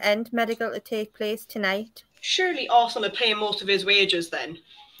career to an end. Medical to take place tonight. Surely Arsenal are paying most of his wages then.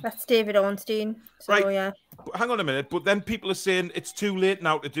 That's David Ornstein. So, Right. yeah. But hang on a minute, but then people are saying it's too late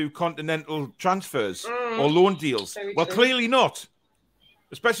now to do continental transfers or loan deals. Very Well, true. clearly not.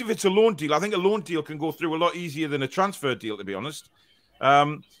 Especially if it's a loan deal. I think a loan deal can go through a lot easier than a transfer deal, to be honest.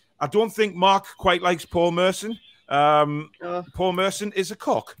 I don't think Mark quite likes Paul Merson. Paul Merson is a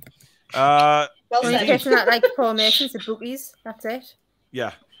cock. Well Only said. person that likes Paul Mason's the bookies. That's it.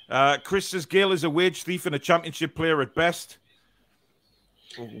 Yeah. Chris says Gale is a wage thief and a championship player at best.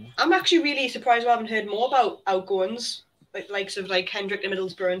 I'm actually really surprised we haven't heard more about outgoings, like likes of Hendrick and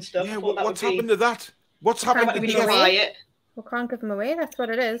Middlesbrough and stuff. Yeah, I thought that what's would be happened to that? What's happened that to would be Diaz? riot. We can't give them away. That's what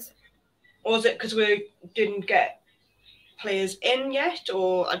it is. Or is it because we didn't get players in yet?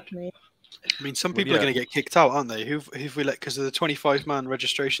 Or I mean, some Well, people yeah. are going to get kicked out, aren't they? Who've we let because of the 25-man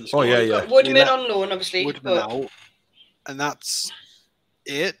registration? Oh, yeah, squad? yeah. got Woodman let on loan, obviously. Woodman But out, and that's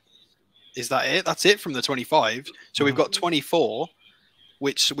it. Is that it? That's it from the 25. So we've got 24,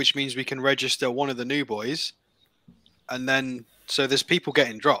 which means we can register one of the new boys, and then so there's people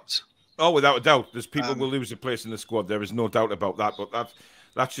getting dropped. Oh, without a doubt. There's people will lose a place in the squad. There is no doubt about that. But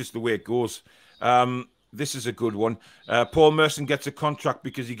that's just the way it goes. This is a good one. Paul Merson gets a contract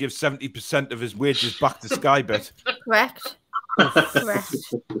because he gives 70% of his wages back to Skybet. Correct. Correct.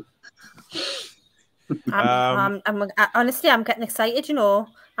 Honestly, I'm getting excited,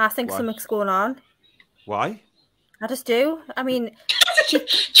 I think Why? something's going on. Why? I just do. I mean,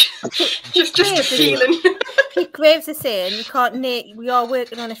 just a feeling. Pete Graves is saying we can't name. We are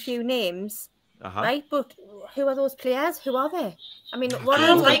working on a few names, Uh-huh. right? But who are those players? Who are they? I mean, one I of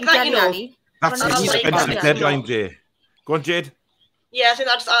don't them's like like that, Dele Alli. That's Well, it. I He's like spent that, the yeah. deadline day. Go on, Jade. Yeah, I think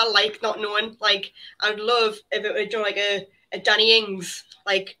I like not knowing. Like, I'd love if it were like a Danny Ings.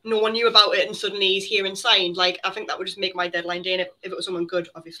 Like, no one knew about it and suddenly he's here and signed. Like, I think that would just make my deadline day, and if it was someone good,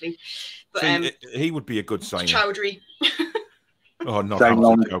 obviously. But See, he would be a good signing. Chowdhury. Oh, not Shane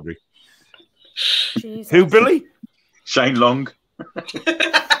Long. Hamza Chowdhury. Jesus. Who, Billy? Shane Long.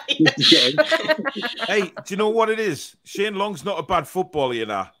 Yeah. Hey, do you know what it is? Shane Long's not a bad footballer, you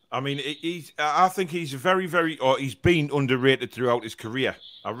know. I mean, I think he's he's been underrated throughout his career.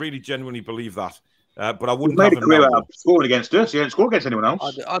 I really genuinely believe that. But I He's wouldn't made have a him career now. out of scoring against us. He didn't score against anyone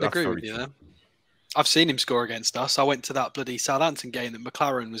else. I'd That's agree very with you true. there. I've seen him score against us. I went to that bloody Southampton game that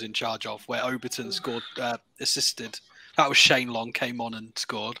McLaren was in charge of, where Overton scored, assisted. That was Shane Long came on and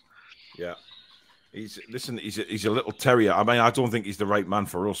scored. Yeah. He's a little terrier. I mean, I don't think he's the right man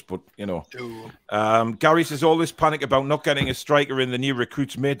for us, but Ooh. Gary says all this panic about not getting a striker in. The new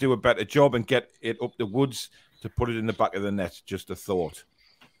recruits may do a better job and get it up the woods to put it in the back of the net. Just a thought.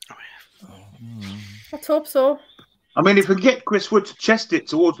 Let's hope so. I mean, if we get Chris Wood to chest it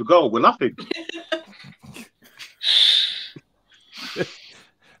towards the goal, we're laughing.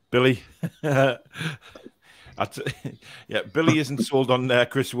 Billy. Yeah, Billy isn't sold on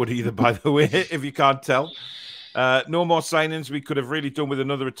Chris Wood either, by the way, if you can't tell. No more signings. We could have really done with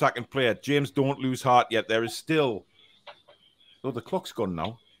another attacking player. James, don't lose heart yet. There is still... Oh, the clock's gone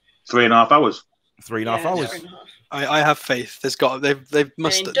now. 3.5 hours. 3.5 hours. I have faith. They've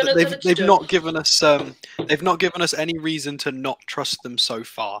not given us they've not given us any reason to not trust them so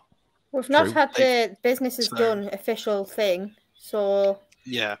far. We've not had the businesses done official thing, so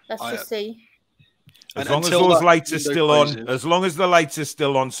yeah, let's just see. As long as those lights are still on, as long as the lights are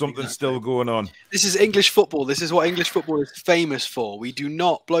still on, something's still going on. This is English football. This is what English football is famous for. We do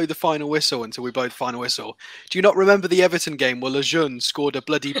not blow the final whistle until we blow the final whistle. Do you not remember the Everton game where Lejeune scored a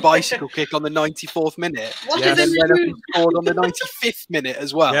bloody bicycle kick on the 94th minute? Yes. And then scored on the 95th minute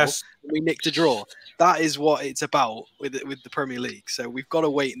as well. Yes. And we nicked a draw. That is what it's about with the Premier League. So we've got to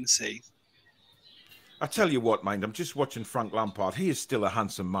wait and see. I tell you what, mind, I'm just watching Frank Lampard. He is still a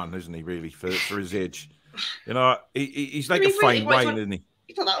handsome man, isn't he, really, for his age? You know, he's like a fine wine, isn't he?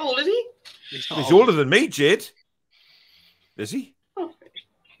 He's not that old, is he? He's older than me, Jade. Is he? Oh.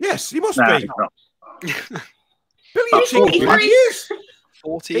 Yes, he must Nah, be. Billy, He's 43.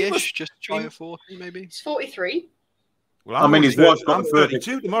 40-ish, just shy of 40, maybe. He's 43. Well, I mean, his wife's got I'm the perfect...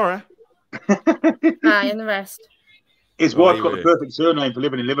 32 tomorrow. Aye, and the rest. His wife's got the perfect surname for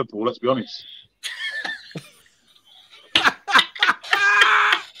living in Liverpool, let's be honest.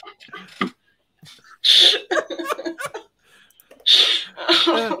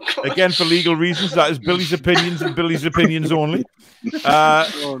 Again, for legal reasons, that is Billy's opinions and Billy's opinions only.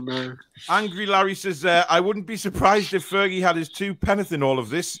 Oh, no. Angry Larry says, I wouldn't be surprised if Fergie had his 2 penneth in all of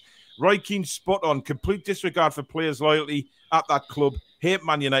this. Roy Keane spot on. Complete disregard for players' loyalty at that club. Hate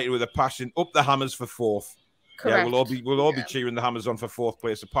Man United with a passion. Up the Hammers for 4th. Correct. Yeah, we'll all be cheering the Hammers on for 4th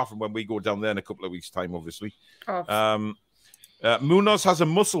place, apart from when we go down there in a couple of weeks' time, obviously. Oh. Munoz has a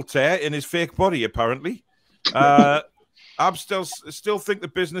muscle tear in his fake body, apparently. I still think the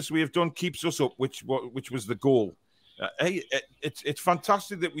business we have done keeps us up, which was the goal. Hey, it's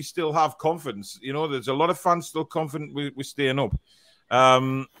fantastic that we still have confidence. You know, there's a lot of fans still confident we're staying up.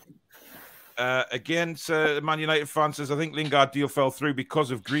 Against Man United fan says, I think Lingard deal fell through because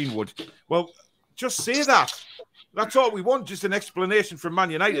of Greenwood. Well, just say that. That's all we want, just an explanation from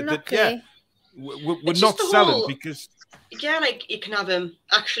Man United that, we're not selling because... Yeah, like, you can have him.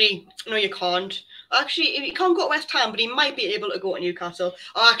 Actually, no, you can't. Actually, he can't go to West Ham, but he might be able to go to Newcastle.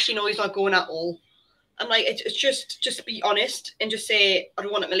 Or actually, no, he's not going at all. And, like, it's just be honest and just say, I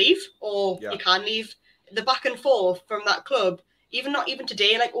don't want him to leave, or you can leave. The back and forth from that club, not even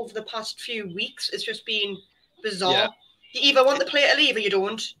today, like, over the past few weeks, it's just been bizarre. Yeah. You either want the player to leave or you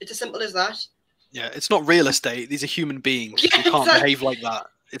don't. It's as simple as that. Yeah, it's not real estate. These are human beings. Yeah, you can't behave like that.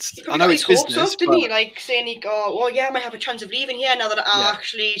 I know it's business. Didn't he? Like saying well, yeah, I might have a chance of leaving here now that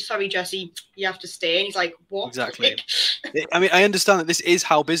actually, sorry, Jesse, you have to stay. And he's like, what? Exactly. I mean, I understand that this is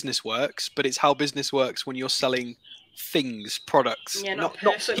how business works, but it's how business works when you're selling things, products, not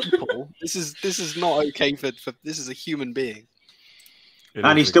people. This is not okay for this is a human being.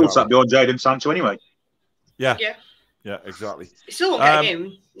 And he's still sat behind Jadon Sancho anyway. Yeah, exactly. He still won't get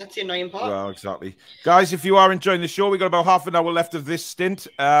him. That's the annoying part. Well, exactly. Guys, if you are enjoying the show, we've got about half an hour left of this stint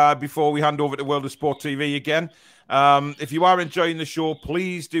before we hand over to World of Sport TV again. If you are enjoying the show,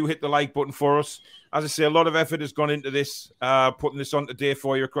 please do hit the like button for us. As I say, a lot of effort has gone into this, putting this on today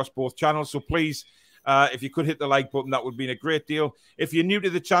for you across both channels. So please, if you could hit the like button, that would be a great deal. If you're new to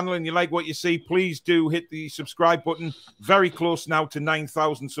the channel and you like what you see, please do hit the subscribe button. Very close now to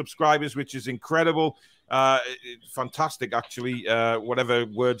 9,000 subscribers, which is incredible. Fantastic, actually. Whatever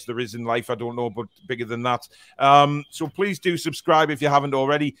words there is in life, I don't know, but bigger than that. So please do subscribe if you haven't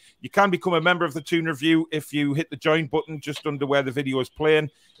already. You can become a member of the Toon Review if you hit the join button just under where the video is playing.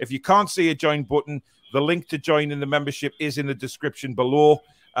 If you can't see a join button, the link to join in the membership is in the description below.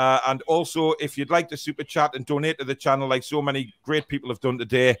 And also, if you'd like to super chat and donate to the channel like so many great people have done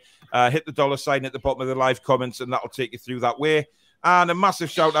today, hit the $ at the bottom of the live comments and that'll take you through that way. And a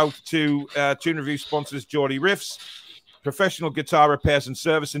massive shout out to Toon Review sponsors Geordie Riffs, professional guitar repairs and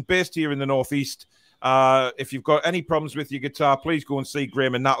servicing based here in the Northeast. If you've got any problems with your guitar, please go and see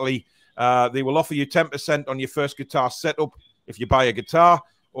Graham and Natalie. They will offer you 10% on your first guitar setup if you buy a guitar,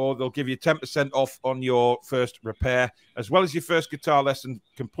 or they'll give you 10% off on your first repair, as well as your first guitar lesson,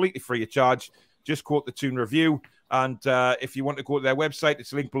 completely free of charge. Just quote the Toon Review. And if you want to go to their website,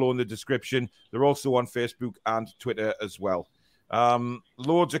 it's linked below in the description. They're also on Facebook and Twitter as well.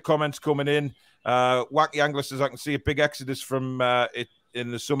 Loads of comments coming in. Wacky Angler says, I can see a big exodus from it in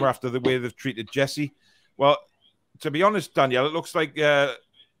the summer after the way they've treated Jesse. Well, to be honest, Danielle, it looks like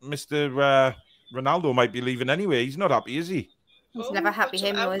Mr. Ronaldo might be leaving anyway. He's not happy, is he? He's never happy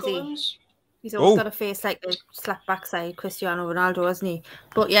him, though, is he? He's always got a face like the slap backside Cristiano Ronaldo, hasn't he?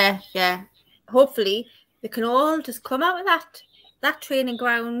 But yeah. Hopefully, They can all just come out of that training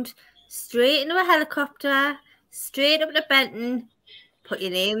ground, straight into a helicopter, straight up to Benton, put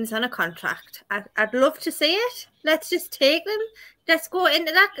your names on a contract. I'd love to see it. Let's just take them. Let's go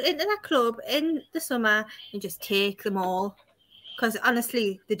into that club in the summer and just take them all. Because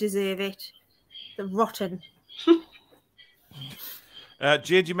honestly, they deserve it. They're rotten.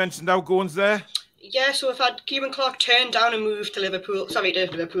 Jade, you mentioned outgoings there. Yeah, so we've had Kieran Clark turned down and moved to Liverpool. Sorry, to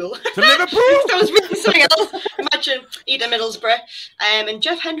Liverpool. To Liverpool? I was reading something else. Imagine Eden Middlesbrough. And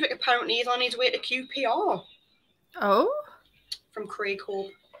Jeff Hendrick apparently is on his way to QPR. Oh? From Craig Hope.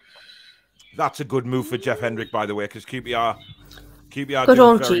 That's a good move for Jeff Hendrick, by the way, because QPR good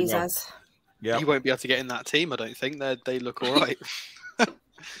old Jesus. Well. Yeah, he won't be able to get in that team. I don't think they look all right.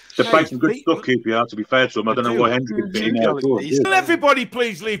 They're playing some good stuff, QPR. To be fair to them, I don't know why Hendrick is getting out. Will everybody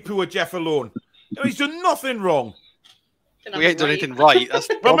please leave poor Jeff alone? He's done nothing wrong. We ain't done anything right. That's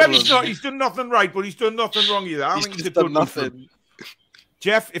the well, maybe problem. he's done nothing right, but he's done nothing wrong either. I think he's a done good nothing.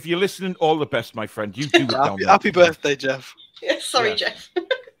 Jeff, if you're listening, all the best, my friend. You do it down there. Happy birthday, Jeff. Yeah, sorry, Jeff.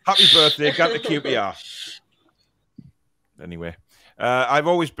 Happy birthday, got the QPR. Anyway, I've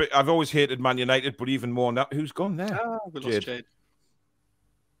always hated Man United, but even more now. Who's gone there? We lost Jade.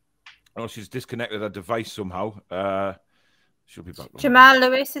 Oh, she's disconnected her device somehow. She'll be back. Jamal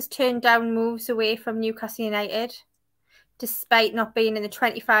Lewis has turned down moves away from Newcastle United, despite not being in the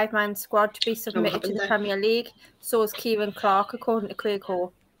 25-man squad to be submitted to the Premier League. So is Kieran Clark, according to Craig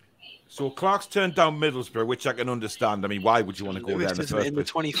Hall. So Clark's turned down Middlesbrough, which I can understand. I mean, why would you want to go Lewis there in the first in the place?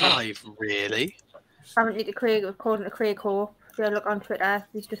 25, really? Apparently, according to Craig Hall, if you look on Twitter,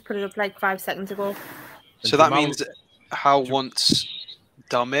 he's just put it up like 5 seconds ago. So that means Howe wants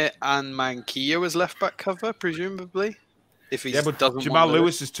Dummett and Manquillo as left back cover, presumably. If he doesn't Jamal want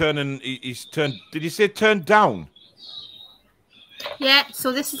Lewis is turning. He's turned. Did you say turned down? Yeah.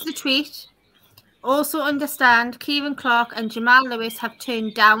 So this is the tweet. Also understand, Kieran Clark and Jamal Lewis have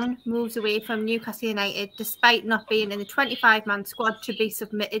turned down moves away from Newcastle United, despite not being in the 25-man squad to be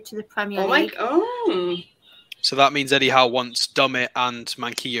submitted to the Premier League. So that means Eddie Howe wants Dummett and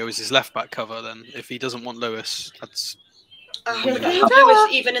Manquillo as his left back cover. Then, if he doesn't want Lewis, that's.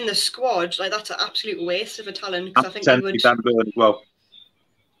 Lewis even in the squad, like that's an absolute waste of a talent. Because I think he would. Dan Burn as well.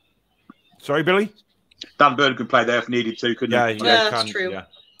 Sorry, Billy. Dan Burn could play there if needed to, couldn't he? Yeah, that's true. Yeah.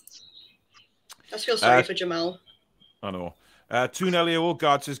 I feel sorry for Jamal. I know. Toon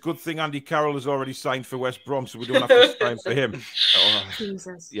Oldgard says, good thing Andy Carroll has already signed for West Brom, so we don't have to sign for him.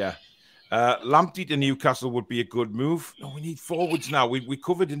 Jesus. Yeah. Lamptey to Newcastle would be a good move. No, we need forwards now. We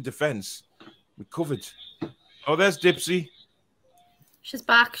covered in defence. We covered. Oh, there's Dipsy. She's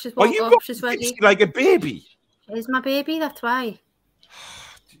back. She's woke up. She's ready. Like a baby. She's my baby, that's why.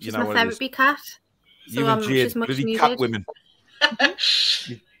 She's my therapy cat. You and Jade, bloody cat women.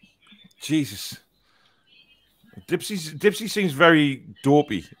 Jesus. Dipsy seems very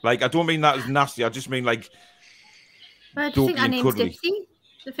dopey. Like, I don't mean that as nasty. I just mean like. Why do you think her name's Dipsy?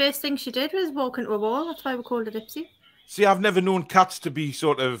 The first thing she did was walk into a wall. That's why we called her Dipsy. See, I've never known cats to be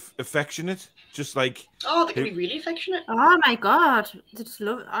sort of affectionate. Just like. Oh, they can be really affectionate. Oh my God. They just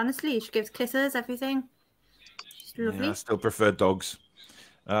love it. Honestly, she gives kisses, everything. She's lovely. Yeah, I still prefer dogs.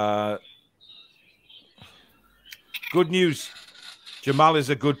 Good news. Jamal is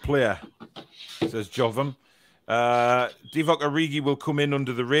a good player, says Jovam. Divock Origi will come in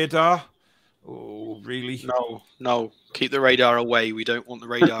under the radar. Oh, really? No. Keep the radar away. We don't want the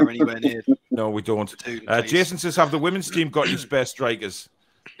radar anywhere near. No, we don't. Jason says, have the women's team got any spare strikers?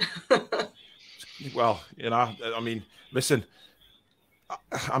 Well, I mean, listen,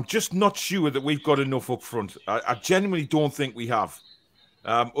 I'm just not sure that we've got enough up front. I genuinely don't think we have.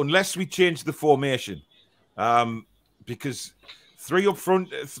 Unless we change the formation. Because three up front,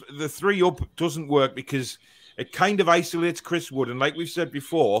 the three up doesn't work because it kind of isolates Chris Wood. And like we've said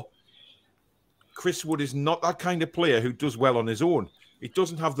before, Chris Wood is not that kind of player who does well on his own. He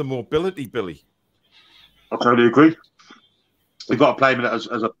doesn't have the mobility, Billy. I totally agree. We've got to play him as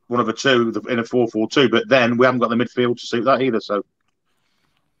one of a two in a 4-4-2, but then we haven't got the midfield to suit that either. So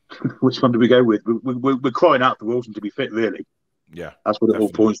which one do we go with? We're crying out for Wilson to be fit, really. Yeah. That's what it all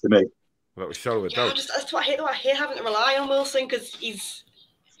points to me. That was sure that's what I hate. I hate having to rely on Wilson because he's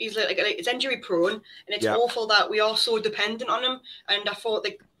like it's injury prone, and it's awful that we are so dependent on him. And I thought,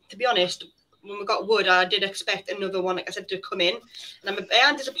 like, to be honest, when we got Wood, I did expect another one, like I said, to come in. And I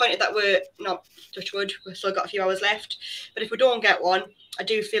am disappointed that we're not touch wood. We've still got a few hours left. But if we don't get one, I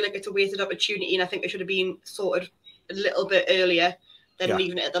do feel like it's a wasted opportunity, and I think it should have been sorted a little bit earlier than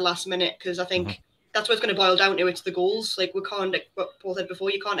leaving it at the last minute, because I think that's what it's going to boil down to. It's the goals. Like, we can't, like what Paul said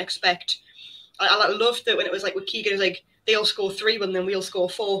before, you can't expect. I loved that when it was like with Keegan, it was like they'll score 3 and then we'll score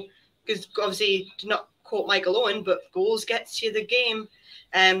 4, because obviously not quote Michael Owen, but goals gets you the game.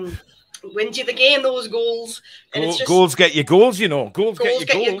 Wins you the game, those goals. And it's just, goals get you goals, you know. Goals get you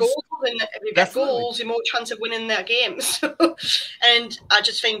goals. And if you get goals, you're more chance of winning that game. So, and I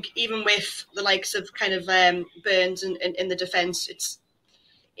just think even with the likes of kind of Burns in the defence,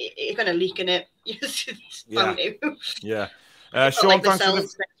 you're going to leak in it. Yeah.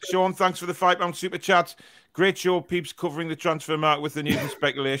 Sean, thanks for the £5 super chat. Great show, peeps, covering the transfer market with the news and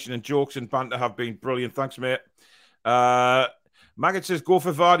speculation and jokes and banter have been brilliant. Thanks, mate. Maggot says, go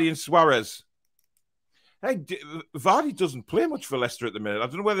for Vardy and Suarez. Hey, Vardy doesn't play much for Leicester at the minute. I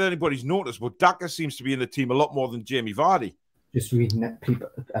don't know whether anybody's noticed, but Daka seems to be in the team a lot more than Jamie Vardy. Just reading it, people.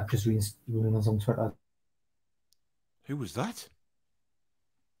 I'm just reading rumors on Twitter. Who was that?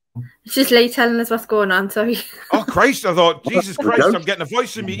 It's just Lee telling us what's going on, sorry. Oh, Christ, I thought, Jesus Christ, I'm getting a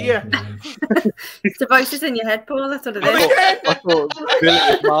voice in my ear. It's the voices in your head, Paul, that's what it is. I thought Billy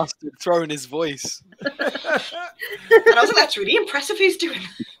was mastered throwing his voice. And I was like, that's really impressive he's doing.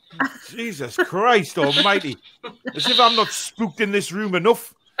 Jesus Christ almighty. As if I'm not spooked in this room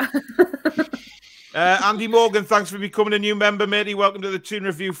enough. Andy Morgan, thanks for becoming a new member, matey. Welcome to the Toon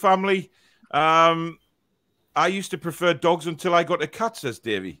Review family. I used to prefer dogs until I got a cat, says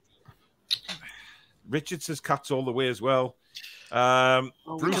Davey. Richard says cats all the way as well.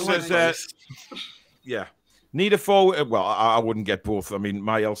 Bruce says, yeah. Need a forward. Well, I wouldn't get both. I mean,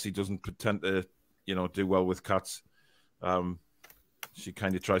 my Elsie doesn't pretend to, do well with cats. She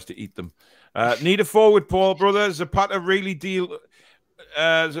kind of tries to eat them. Need a forward, Paul, brother. Zapata really deal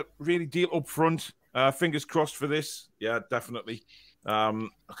up front. Fingers crossed for this. Yeah, definitely.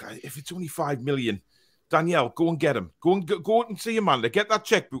 Okay, if it's only 5 million. Danielle, go and get him. Go and see Amanda. Get that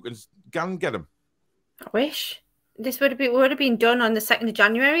checkbook and go and get him. I wish this would have been done on the 2nd of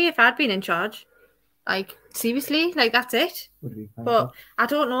January if I'd been in charge. Like seriously, like that's it. But I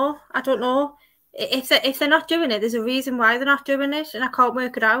don't know. If they're not doing it, there's a reason why they're not doing it, and I can't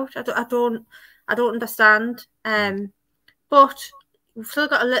work it out. I don't understand. But we've still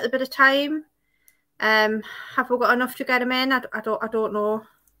got a little bit of time. Have we got enough to get him in? I don't know.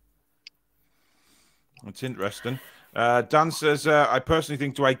 That's interesting. Dan says, I personally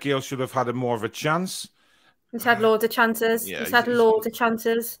think Dwight Gale should have had more of a chance. He's had loads of chances. Yeah, he's had loads of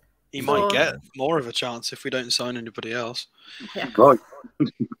chances. He might get more of a chance if we don't sign anybody else. Yeah. Right.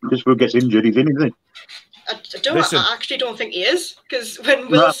 Just who gets injured, he's in, isn't he? I actually don't think he is, because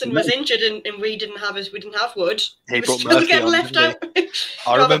when Wilson was injured and we didn't have Wood, he was still getting left out.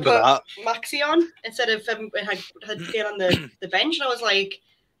 I remember that. Maxi on instead of had Gale on the bench, and I was like,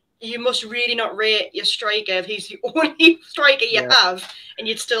 you must really not rate your striker if he's the only striker you have, and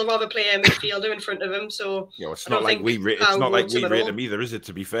you'd still rather play a midfielder in front of him. So it's not like we rate him either, is it?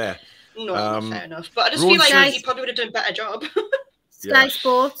 To be fair, no, fair enough. But I just feel like he probably would have done a better job. Sky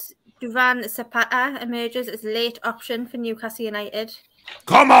Sports, Duran Zapata emerges as late option for Newcastle United.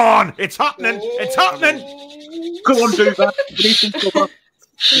 Come on, it's happening! It's happening! Go on, do that.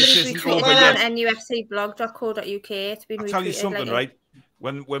 Somebody's retweeted on nufcblog.co.uk. It's been retweeted. I'll tell you something, right?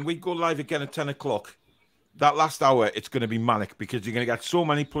 When we go live again at 10 o'clock, that last hour, it's going to be manic because you're going to get so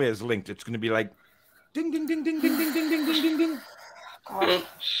many players linked. It's going to be like ding, ding, ding, ding, ding, ding, ding, ding, ding, ding, ding.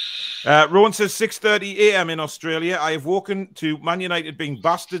 Rowan says 6:30 a.m. in Australia. I have woken to Man United being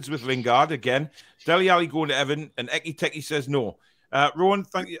bastards with Lingard again. Dele Alli going to Evan, and Eki Teki says no. Rowan,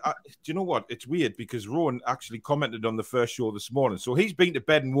 thank you. Do you know what? It's weird because Rowan actually commented on the first show this morning. So he's been to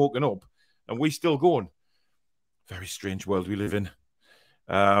bed and woken up, and we still going. Very strange world we live in.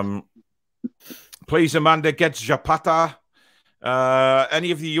 Please, Amanda, get Zapata.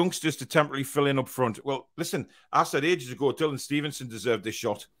 Any of the youngsters to temporarily fill in up front? Well, listen, I said ages ago Dylan Stevenson deserved this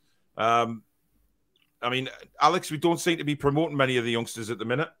shot. I mean, Alex, we don't seem to be promoting many of the youngsters at the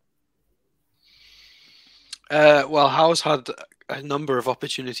minute. Well, Howe's had a number of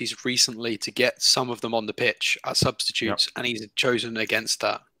opportunities recently to get some of them on the pitch as substitutes, and he's chosen against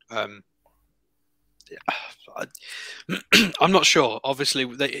that. I'm not sure. Obviously,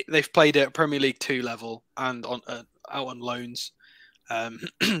 they've played at Premier League 2 level and on out on loans,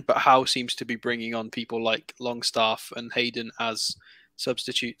 but Howe seems to be bringing on people like Longstaff and Hayden as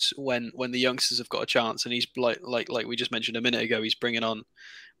substitutes when the youngsters have got a chance. And he's like we just mentioned a minute ago, he's bringing on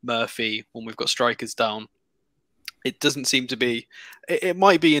Murphy when we've got strikers down. It doesn't seem to be. It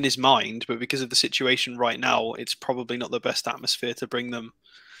might be in his mind, but because of the situation right now, it's probably not the best atmosphere to bring them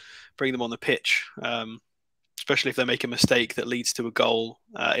on the pitch. Especially if they make a mistake that leads to a goal,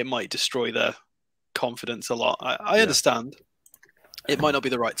 it might destroy their confidence a lot. I understand. It might not be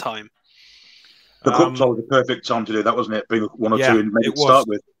the right time. The cup was the perfect time to do that, wasn't it? Being 1 or 2 in to start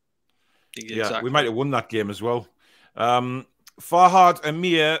with. Exactly. Yeah, we might have won that game as well. Farhad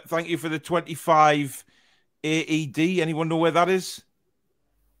Amir, thank you for the 25 AED. Anyone know where that is?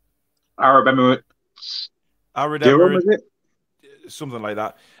 Arab Emirates. Arab Durham, Emirates. is it? Something like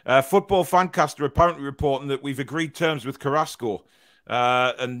that. Football Fancaster apparently reporting that we've agreed terms with Carrasco,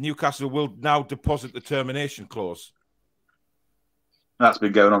 and Newcastle will now deposit the termination clause. That's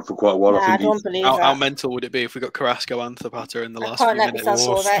been going on for quite a while. Nah, I I think don't believe How that. mental would it be if we got Carrasco and Zapata in the I last can't few let minutes? myself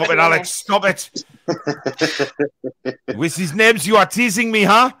Oh, go there, stop to it, be Alex! honest. Stop it! With his names, you are teasing me,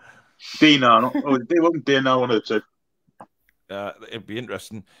 huh? Dinar. They wasn't Dinar one or two. It'd be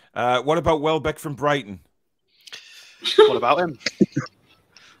interesting. What about Welbeck from Brighton? What about him?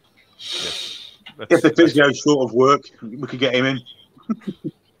 Yes. If the physio's short of work, we could get him in.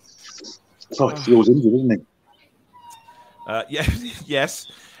 Oh, he was injured, isn't he? Yeah, yes.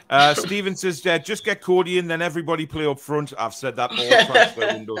 Stephen says, just get Cody in, then everybody play up front. I've said that all transfer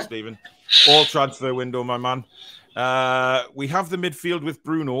window, Stephen. All transfer window, my man. We have the midfield with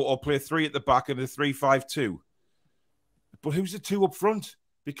Bruno, or play 3 at the back and a 3-5-2. But who's the 2 up front?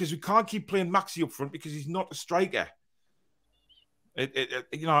 Because we can't keep playing Maxi up front because he's not a striker.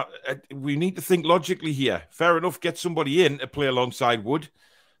 We need to think logically here. Fair enough, get somebody in to play alongside Wood.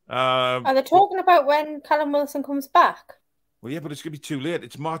 Are they talking about when Callum Wilson comes back? Well, yeah, but it's going to be too late.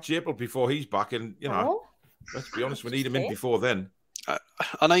 It's March, April before he's back. And, let's be honest, we need him in before then.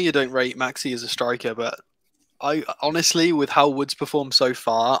 I know you don't rate Maxi as a striker, but I honestly, with how Wood's performed so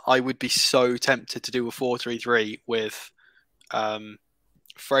far, I would be so tempted to do a 4-3-3 with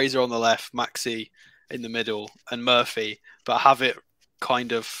Fraser on the left, Maxi in the middle, and Murphy, but have it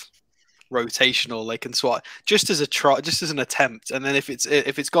kind of rotational. They can swap just as a try, just as an attempt, and then if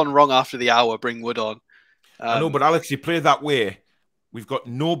it's gone wrong after the hour, bring Wood on. I know, but Alex, you play that way, we've got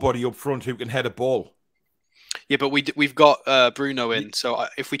nobody up front who can head a ball. Yeah, but we've got Bruno in, so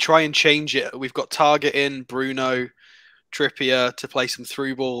if we try and change it, we've got Target in, Bruno, Trippier to play some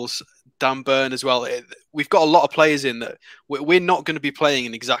through balls, Dan Burn as well. We've got a lot of players in that we're not going to be playing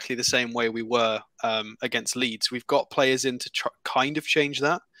in exactly the same way we were against Leeds. We've got players in to kind of change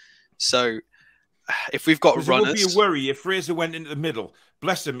that. So if we've got runners, it would be a worry if Fraser went into the middle.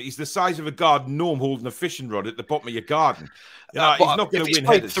 Bless him, he's the size of a garden gnome holding a fishing rod at the bottom of your garden. He's not going to win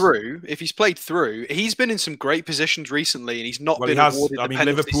headers. If he's played through, he's been in some great positions recently, and he's not been awarded the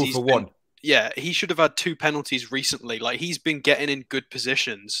penalties. Liverpool for one. Yeah, he should have had 2 penalties recently. Like, he's been getting in good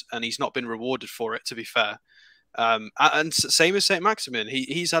positions, and he's not been rewarded for it, to be fair. And same as St. Maximin,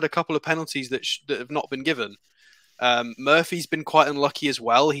 he's had a couple of penalties that have not been given. Murphy's been quite unlucky as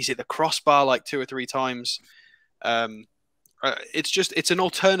well. He's hit the crossbar like 2 or 3 times. It's an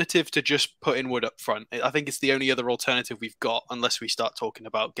alternative to just putting Wood up front. I think it's the only other alternative we've got, unless we start talking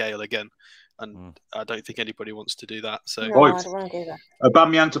about Gale again. And I don't think anybody wants to do that. So No, I don't want to do that.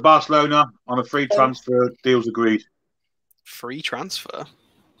 Aubameyang to Barcelona on a free transfer. Deals agreed. Free transfer?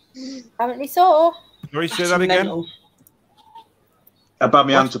 Apparently so. Sorry, say that again.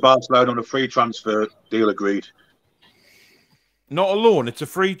 Aubameyang to Barcelona on a free transfer. Deal agreed. Not a loan, it's a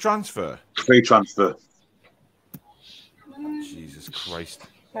free transfer. Free transfer. Jesus Christ.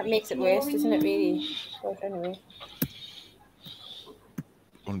 That makes it worse, doesn't it, really? But anyway.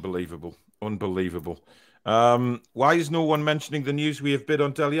 Unbelievable. Unbelievable. Why is no one mentioning the news we have bid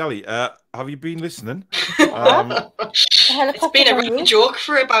on Dele Alli? Have you been listening? It's been a running joke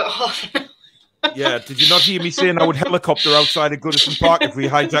for about half an hour. Yeah, did you not hear me saying I would helicopter outside of Goodison Park if we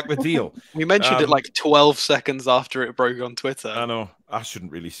hijack the deal? We mentioned it like 12 seconds after it broke on Twitter. I know. I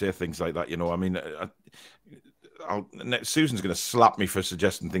shouldn't really say things like that, you know. I mean, Susan's going to slap me for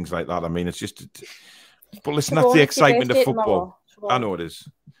suggesting things like that. I mean, it's just... But listen, that's the excitement of football. I know it is.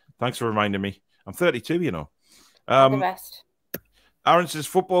 Thanks for reminding me. I'm 32, you know. The best. Aaron says,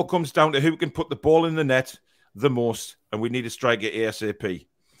 football comes down to who can put the ball in the net the most, and we need a striker ASAP.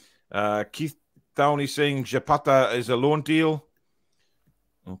 Keith Downey saying Zapata is a loan deal.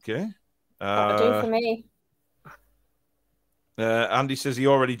 Okay. That'll do for me. Andy says he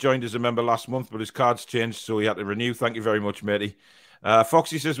already joined as a member last month, but his card's changed, so he had to renew. Thank you very much, matey.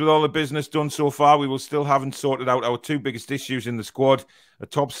 Foxy says, with all the business done so far, we will still haven't sorted out our 2 biggest issues in the squad, a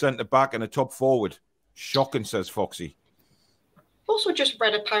top centre-back and a top forward. Shocking, says Foxy. Also just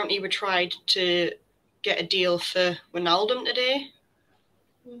read apparently we tried to get a deal for Wijnaldum today.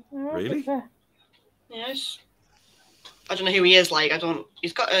 Really? Yes. I don't know who he is. Like,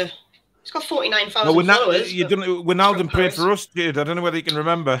 he's got 49,000 followers. Wijnaldum played for us, dude. I don't know whether you can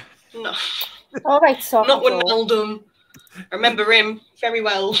remember. No. All right, so not Wijnaldum. I remember him very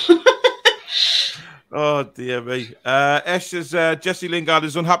well. Oh, dear me. Esh says Jesse Lingard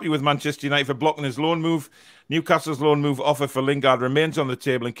is unhappy with Manchester United for blocking his loan move. Newcastle's loan move offer for Lingard remains on the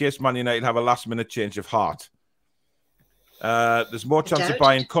table in case Man United have a last-minute change of heart. There's more chance of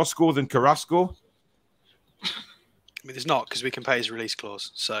buying Costco than Carrasco. I mean, there's not, because we can pay his release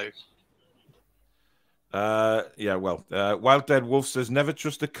clause. So, yeah, well, Wild Dead Wolf says, never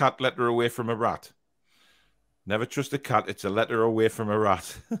trust a cat, letter away from a rat. Never trust a cat, it's a letter away from a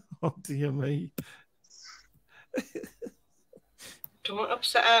rat. Oh, dear me. Don't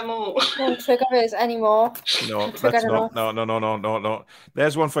upset her more. Don't trigger us anymore. No, Trigger that's not. enough. No.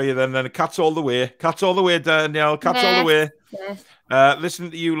 There's one for you then. Then cats all the way. Cats all the way, Danielle. Cats all the way. Yes.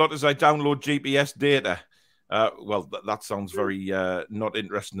 Listening to you lot as I download GPS data. Well, that sounds very not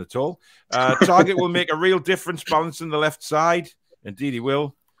interesting at all. Target will make a real difference balancing the left side. Indeed, he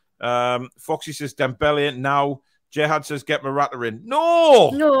will. Foxy says Dembele now. Jihad says get Morata in.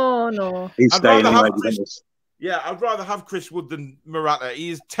 No. He's I'd rather staying have away. Chris, I'd rather have Chris Wood than Morata.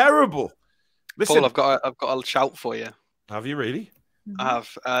 He is terrible. Listen, Paul, I've got a shout for you. have you really? I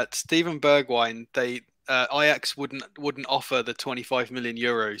have. Steven Bergwijn. Ajax wouldn't offer the 25 million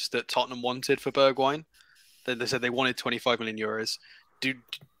euros that Tottenham wanted for Bergwijn. They said they wanted 25 million euros.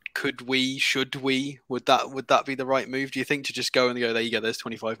 Should we? Would that be the right move? Do you think, to just go and go, there you go, there's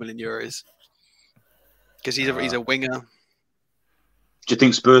 25 million euros? Because he's a winger. Do you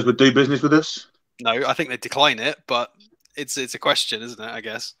think Spurs would do business with us? No, I think they'd decline it, but it's a question, isn't it? I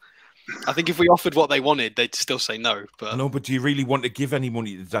guess. I think if we offered what they wanted, they'd still say no. But No, but do you really want to give any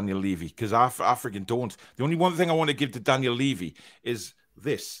money to Daniel Levy? Because I freaking don't. The only one thing I want to give to Daniel Levy is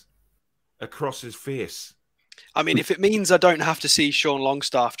this across his face. I mean, if it means I don't have to see Sean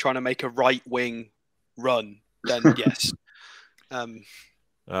Longstaff trying to make a right wing run, then yes.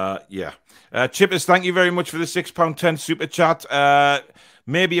 Yeah. Chippers, thank you very much for the £6.10 super chat.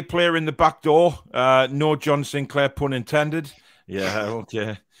 Maybe a player in the back door. No John Sinclair, pun intended. Yeah,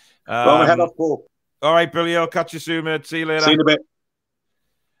 okay. Well, head off, Paul. All right, Billy, I'll catch you soon, mate. See you later. See you in a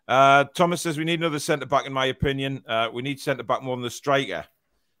bit. Thomas says we need another centre back, in my opinion. We need centre back more than the striker.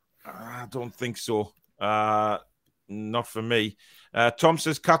 I don't think so. Not for me. Tom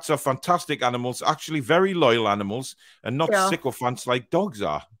says cats are fantastic animals, actually very loyal animals, and not sycophants like dogs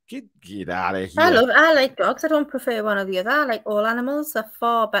are. Get out of here. I like dogs. I don't prefer one or the other. I like all animals. They're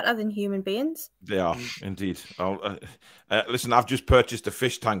far better than human beings. They are, indeed. Listen, I've just purchased a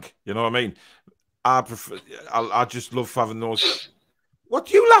fish tank. You know what I mean? I just love having those. What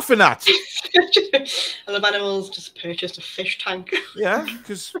are you laughing at? I love animals. Just purchased a fish tank. Yeah,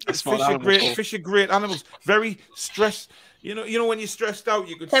 because fish are great animals. Very stressed. You know when you're stressed out,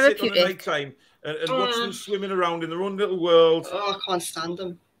 you could sit on the night time and watch them swimming around in their own little world. Oh, I can't stand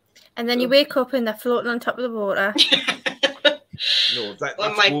them. And then you wake up and they're floating on top of the water. No,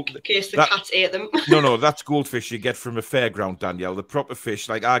 case the cats ate them. No, that's goldfish you get from a fairground, Danielle. The proper fish,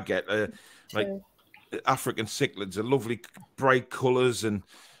 like I get, like African cichlids, are lovely, bright colours and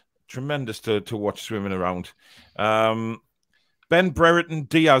tremendous to watch swimming around. Ben Brereton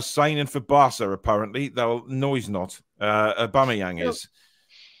Diaz signing for Barca, apparently. No, he's not. Aubameyang is.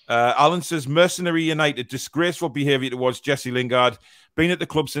 Alan says, mercenary United, disgraceful behaviour towards Jesse Lingard. Been at the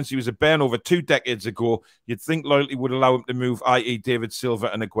club since he was a bairn over 2 decades ago. You'd think loyalty would allow him to move, i.e. David Silva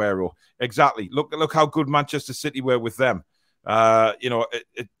and Aguero. Exactly. Look how good Manchester City were with them.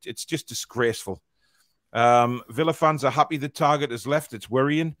 It's just disgraceful. Villa fans are happy the target has left. It's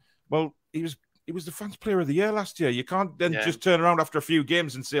worrying. Well, he was the fans player of the year last year. You can't then just turn around after a few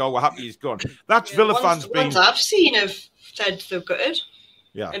games and say, oh, we're happy he's gone. That's Villa fans being... ones I've seen have said they're gutted.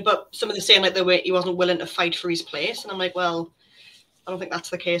 Yeah. But some of them saying like he wasn't willing to fight for his place. And I'm like, well, I don't think that's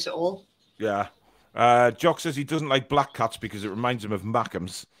the case at all. Yeah. Jock says he doesn't like black cats because it reminds him of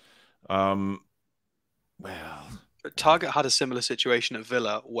Mackems. Well... Target had a similar situation at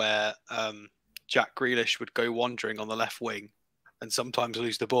Villa where Jack Grealish would go wandering on the left wing and sometimes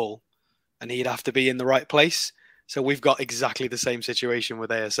lose the ball, and he'd have to be in the right place. So we've got exactly the same situation with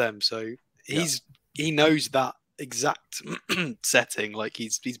ASM. So he knows that exact setting. Like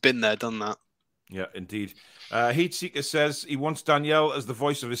he's been there, done that. Yeah, indeed. Heatseeker says he wants Danielle as the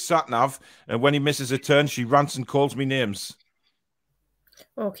voice of his sat-nav, and when he misses a turn, she rants and calls me names.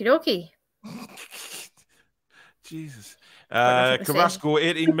 Okie dokie. Jesus. Carrasco,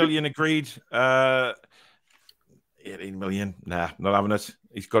 18 million agreed. 18 million. Nah, not having it.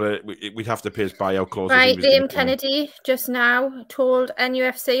 He's got we'd have to pay his buyout clause. Right, Liam Kennedy just now told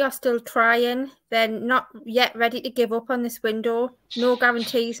NUFC are still trying. They're not yet ready to give up on this window. No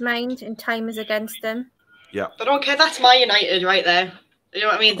guarantees, mind, and time is against them. Yeah. But okay, that's my United right there. You know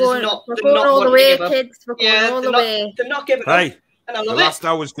what I mean? We're going all the way, kids. We're going all the way. They're not giving up. And I love the last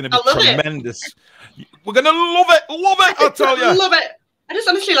hour is going to be tremendous. We're going to love it. Love it, I tell you. Love it. I just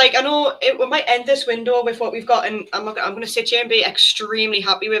honestly, like, I know we might end this window with what we've got, and I'm going to sit here and be extremely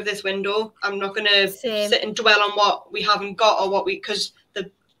happy with this window. I'm not going to sit and dwell on what we haven't got or what because the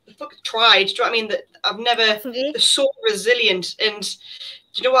fucking tried. Do you know what I mean? That I've never. Definitely. They're so resilient, and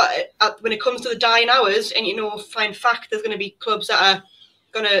do you know what? When it comes to the dying hours, and find fact, there's going to be clubs that are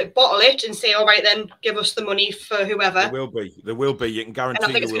going to bottle it and say, all right, then give us the money for whoever. There will be. You can guarantee. And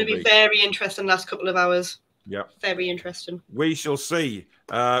I think it's going to be very interesting the last couple of hours. Yeah, very interesting. We shall see.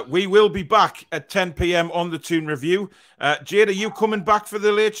 We will be back at 10 p.m. on the Toon Review. Jade, are you coming back for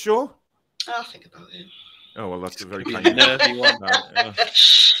the late show? I'll think about it. Oh, well, that's a very kind nervy one.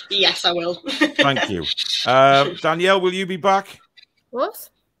 Yes, I will. Thank you. Danielle, will you be back? What?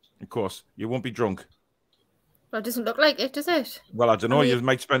 Of course. You won't be drunk. Well, it doesn't look like it, does it? Well, I don't know. You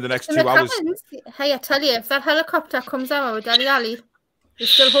might spend the next 2 it hours. Happens. Hey, I tell you, if that helicopter comes out with Daddy Ali, there's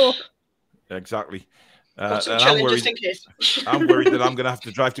still hope. Exactly. I'm worried, just in case. I'm worried that I'm going to have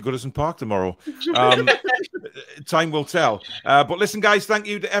to drive to Goodison Park tomorrow. Time will tell. But listen, guys, thank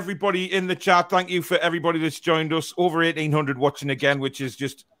you to everybody in the chat. Thank you for everybody that's joined us. Over 1,800 watching again, which is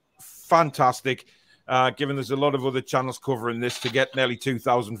just fantastic. Given there's a lot of other channels covering this, to get nearly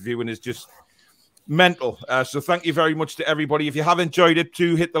 2,000 viewing is just mental. So thank you very much to everybody. If you have enjoyed it,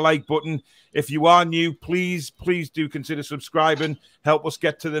 do hit the like button. If you are new, please do consider subscribing. Help us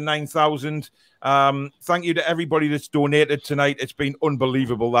get to the 9,000. Thank you to everybody that's donated tonight. It's been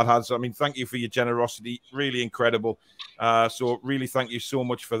unbelievable. That has. I mean, thank you for your generosity. Really incredible. So really thank you so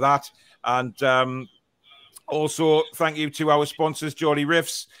much for that. And also, thank you to our sponsors, Geordie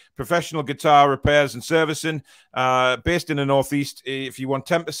Riffs, professional guitar repairs and servicing, based in the Northeast. If you want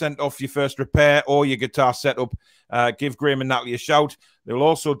 10% off your first repair or your guitar setup, give Graham and Natalie a shout. They'll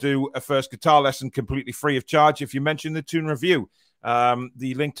also do a first guitar lesson completely free of charge if you mention the Toon Review.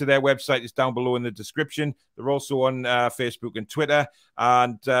 The link to their website is down below in the description. They're also on Facebook and Twitter.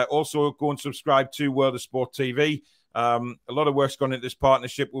 And also go and subscribe to World of Sport TV. A lot of work's gone into this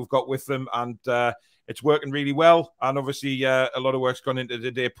partnership we've got with them, and it's working really well. And obviously, a lot of work's gone into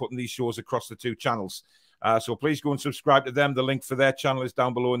today putting these shows across the 2 channels. So please go and subscribe to them. The link for their channel is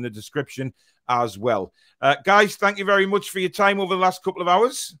down below in the description as well. Guys, thank you very much for your time over the last couple of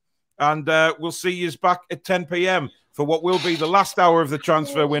hours. And we'll see you back at 10 p.m. for what will be the last hour of the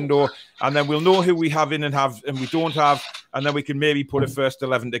transfer window. And then we'll know who we have in and we don't have. And then we can maybe put a first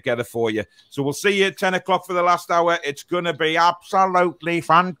 11 together for you. So we'll see you at 10 o'clock for the last hour. It's going to be absolutely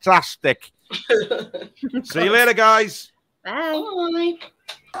fantastic. See you later, guys. Bye.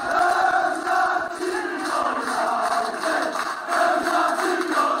 Bye.